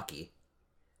pretty cocky,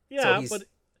 so yeah, but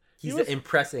he he's was.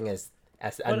 impressing as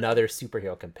But another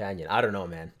superhero companion. I don't know,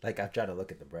 man. Like I'm trying to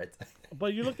look at the bright side.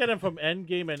 but you look at him from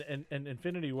Endgame and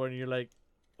Infinity War, and you're like,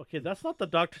 okay, that's not the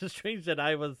Doctor Strange that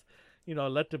I was,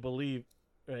 led to believe,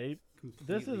 right?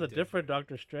 This is completely a different different.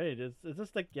 Doctor Strange. It's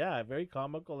just like, yeah, very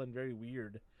comical and very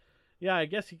weird. Yeah, I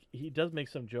guess he does make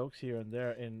some jokes here and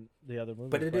there in the other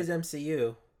But movies, it but is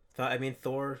MCU. I mean,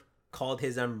 Thor called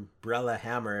his umbrella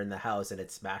hammer in the house, and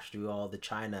it smashed through all the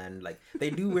china, and like they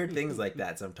do weird things like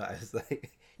that sometimes.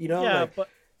 Like yeah, like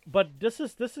but this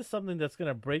is something that's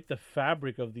gonna break the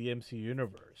fabric of the MC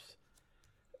universe,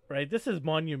 right? This is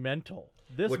monumental.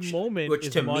 This which moment which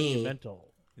is to me,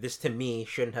 monumental. this to me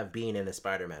shouldn't have been in a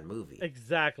Spider-Man movie.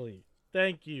 Exactly.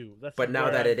 Thank you. That's But now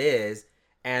where that I'm. it is,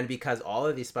 and because all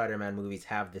of these Spider-Man movies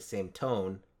have the same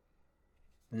tone,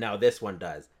 now this one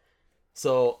does.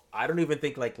 So I don't even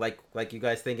think like you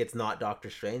guys think it's not Doctor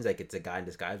Strange, like it's a guy in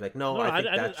disguise. Like no, No, no, I I, think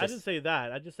I, that's didn't, I didn't just say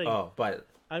that. I just saying. oh, but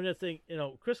I'm just saying.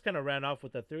 Chris kind of ran off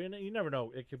with that theory, and you never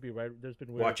know. It could be right. There's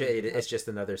been weird watch things it. that It's happen. just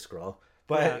another scroll.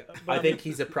 Yeah, But but I I mean, think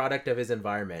he's a product of his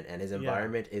environment, and his yeah,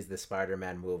 environment is the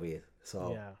Spider-Man movie.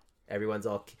 So yeah, everyone's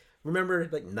all remember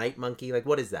like Night Monkey. Like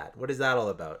what is that? What is that all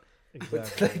about?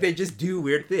 exactly. Like they just do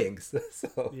weird things.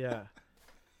 So Yeah.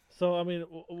 So I mean,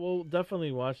 we'll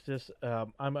definitely watch this.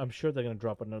 I'm sure they're gonna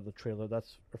drop another trailer.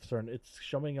 That's for certain. It's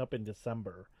showing up in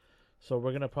December, so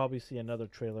we're gonna probably see another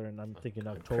trailer, and I'm thinking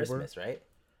on October. Christmas, right?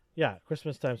 Yeah,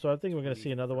 Christmas time. So I think we're gonna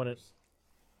see another one. First.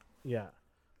 Yeah.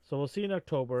 So we'll see in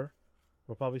October.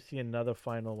 We'll probably see another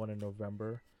final one in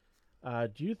November.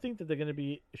 Do you think that they're gonna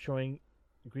be showing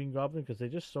Green Goblin because they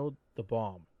just sold the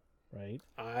bomb, right?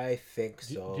 I think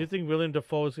Do so. you think William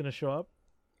Dafoe is gonna show up?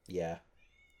 Yeah.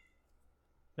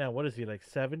 Man, what is he like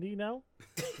 70 now?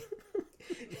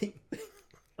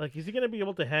 Like, is he gonna be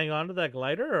able to hang on to that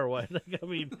glider or what? Like, I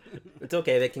mean, It's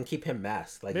okay. They can keep him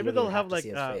masked. Like you maybe don't they'll even have to like see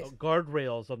his face.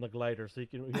 guardrails on the glider so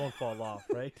he won't fall off,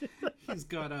 right? He's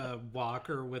got a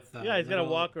walker with Yeah, he's got a little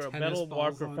walker, a tennis metal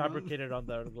balls walker on them. fabricated on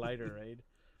the glider, right?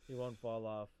 He won't fall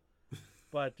off.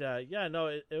 But yeah, no,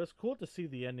 it was cool to see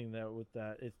the ending there with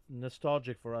that. It's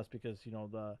nostalgic for us because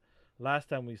the last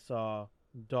time we saw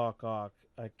Doc Ock,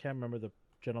 I can't remember the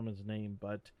gentleman's name,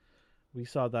 but we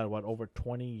saw that over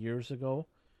 20 years ago,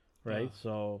 right? Yeah.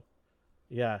 So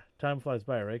yeah, time flies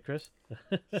by, right, Chris?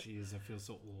 Jeez, I feel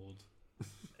so old.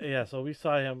 Yeah, so we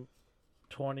saw him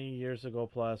 20 years ago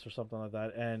plus or something like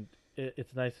that, and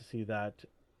it's nice to see that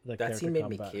the That character scene made come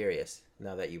me back. curious.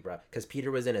 Now that you brought, because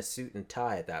Peter was in a suit and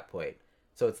tie at that point,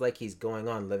 so it's like he's going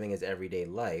on living his everyday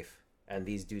life, and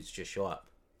these dudes just show up.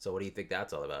 So what do you think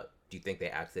that's all about? Do you think they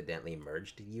accidentally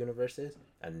merged the universes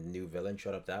and new villain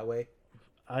showed up that way?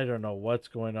 I don't know what's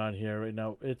going on here right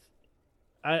now.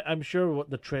 I'm sure what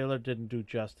the trailer didn't do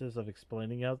justice of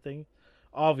explaining everything.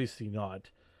 Obviously not.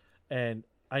 And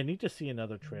I need to see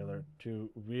another trailer to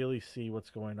really see what's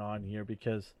going on here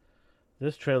because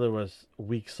this trailer was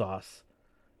weak sauce,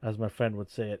 as my friend would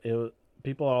say it.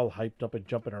 People are all hyped up and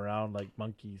jumping around like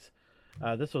monkeys.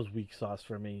 This was weak sauce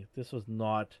for me. This was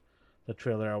not the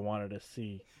trailer I wanted to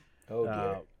see. Oh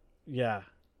dear. Yeah,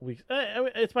 weak.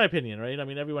 It's my opinion, right? I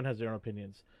mean, everyone has their own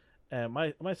opinions. And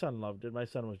my son loved it. My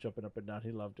son was jumping up and down.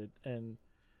 He loved it. And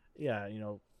yeah,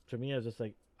 to me, I was just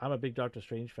like, I'm a big Doctor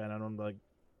Strange fan. And I'm like,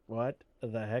 what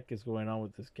the heck is going on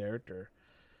with this character?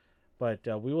 But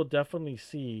we will definitely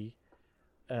see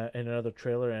in another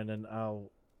trailer, and then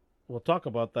we'll talk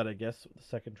about that. I guess the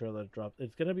second trailer that dropped.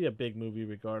 It's gonna be a big movie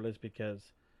regardless because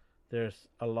there's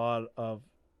a lot of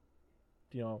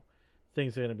you know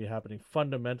things are gonna be happening.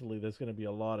 Fundamentally, there's gonna be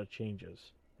a lot of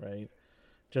changes, right?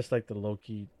 Just like the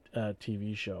Loki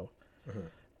TV show.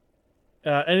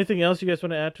 Mhm. Anything else you guys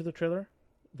want to add to the trailer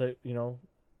that you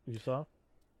saw?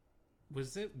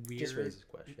 Was it weird? Just raises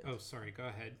questions. Oh, sorry. Go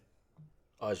ahead.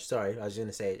 Oh, sorry. I was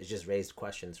gonna say it just raised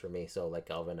questions for me. So, like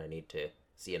Alvin, I need to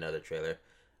see another trailer.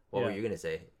 What were you gonna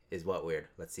say? Is what weird?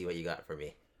 Let's see what you got for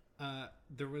me.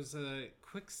 There was a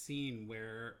quick scene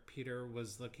where Peter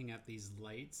was looking at these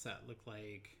lights that look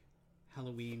like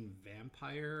Halloween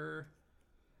vampire,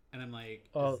 and I'm like,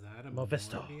 Oh, is that a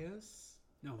Mephisto. Morbius?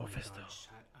 No, Mephisto. my God,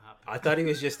 shut up. I thought he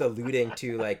was just alluding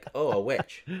to like, oh, a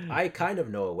witch. I kind of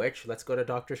know a witch. Let's go to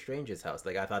Doctor Strange's house.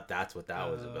 Like I thought that's what that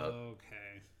was about.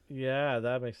 Okay. Yeah,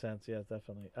 that makes sense. Yeah,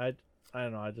 definitely. I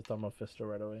don't know. I just thought Mephisto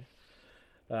right away.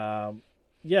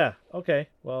 Yeah. Okay.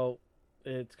 Well,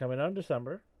 it's coming out in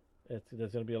December.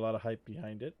 There's going to be a lot of hype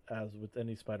behind it, as with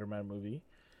any Spider-Man movie.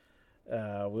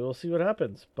 We will see what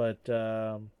happens. But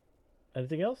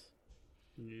anything else?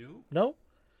 You? No.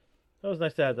 That was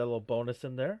nice to add that little bonus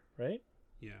in there, right?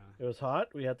 Yeah. It was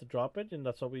hot. We had to drop it, and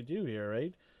that's what we do here,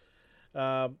 right?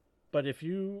 But if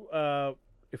you're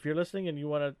listening and you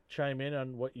want to chime in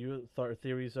on what your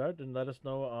theories are, then let us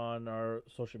know on our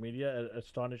social media at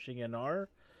AstonishingNR.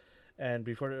 And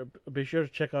be sure to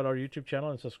check out our YouTube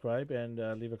channel and subscribe and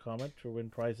leave a comment to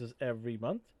win prizes every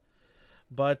month.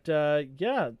 But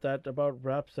yeah, that about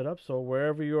wraps it up. So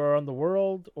wherever you are on the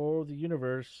world or the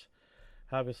universe,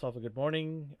 have yourself a good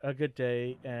morning, a good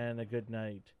day, and a good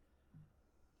night.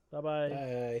 Bye-bye.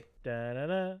 Bye.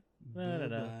 Da-na-na,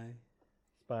 na-na-na. Bye-bye.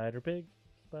 Spider Pig,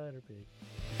 Spider Pig.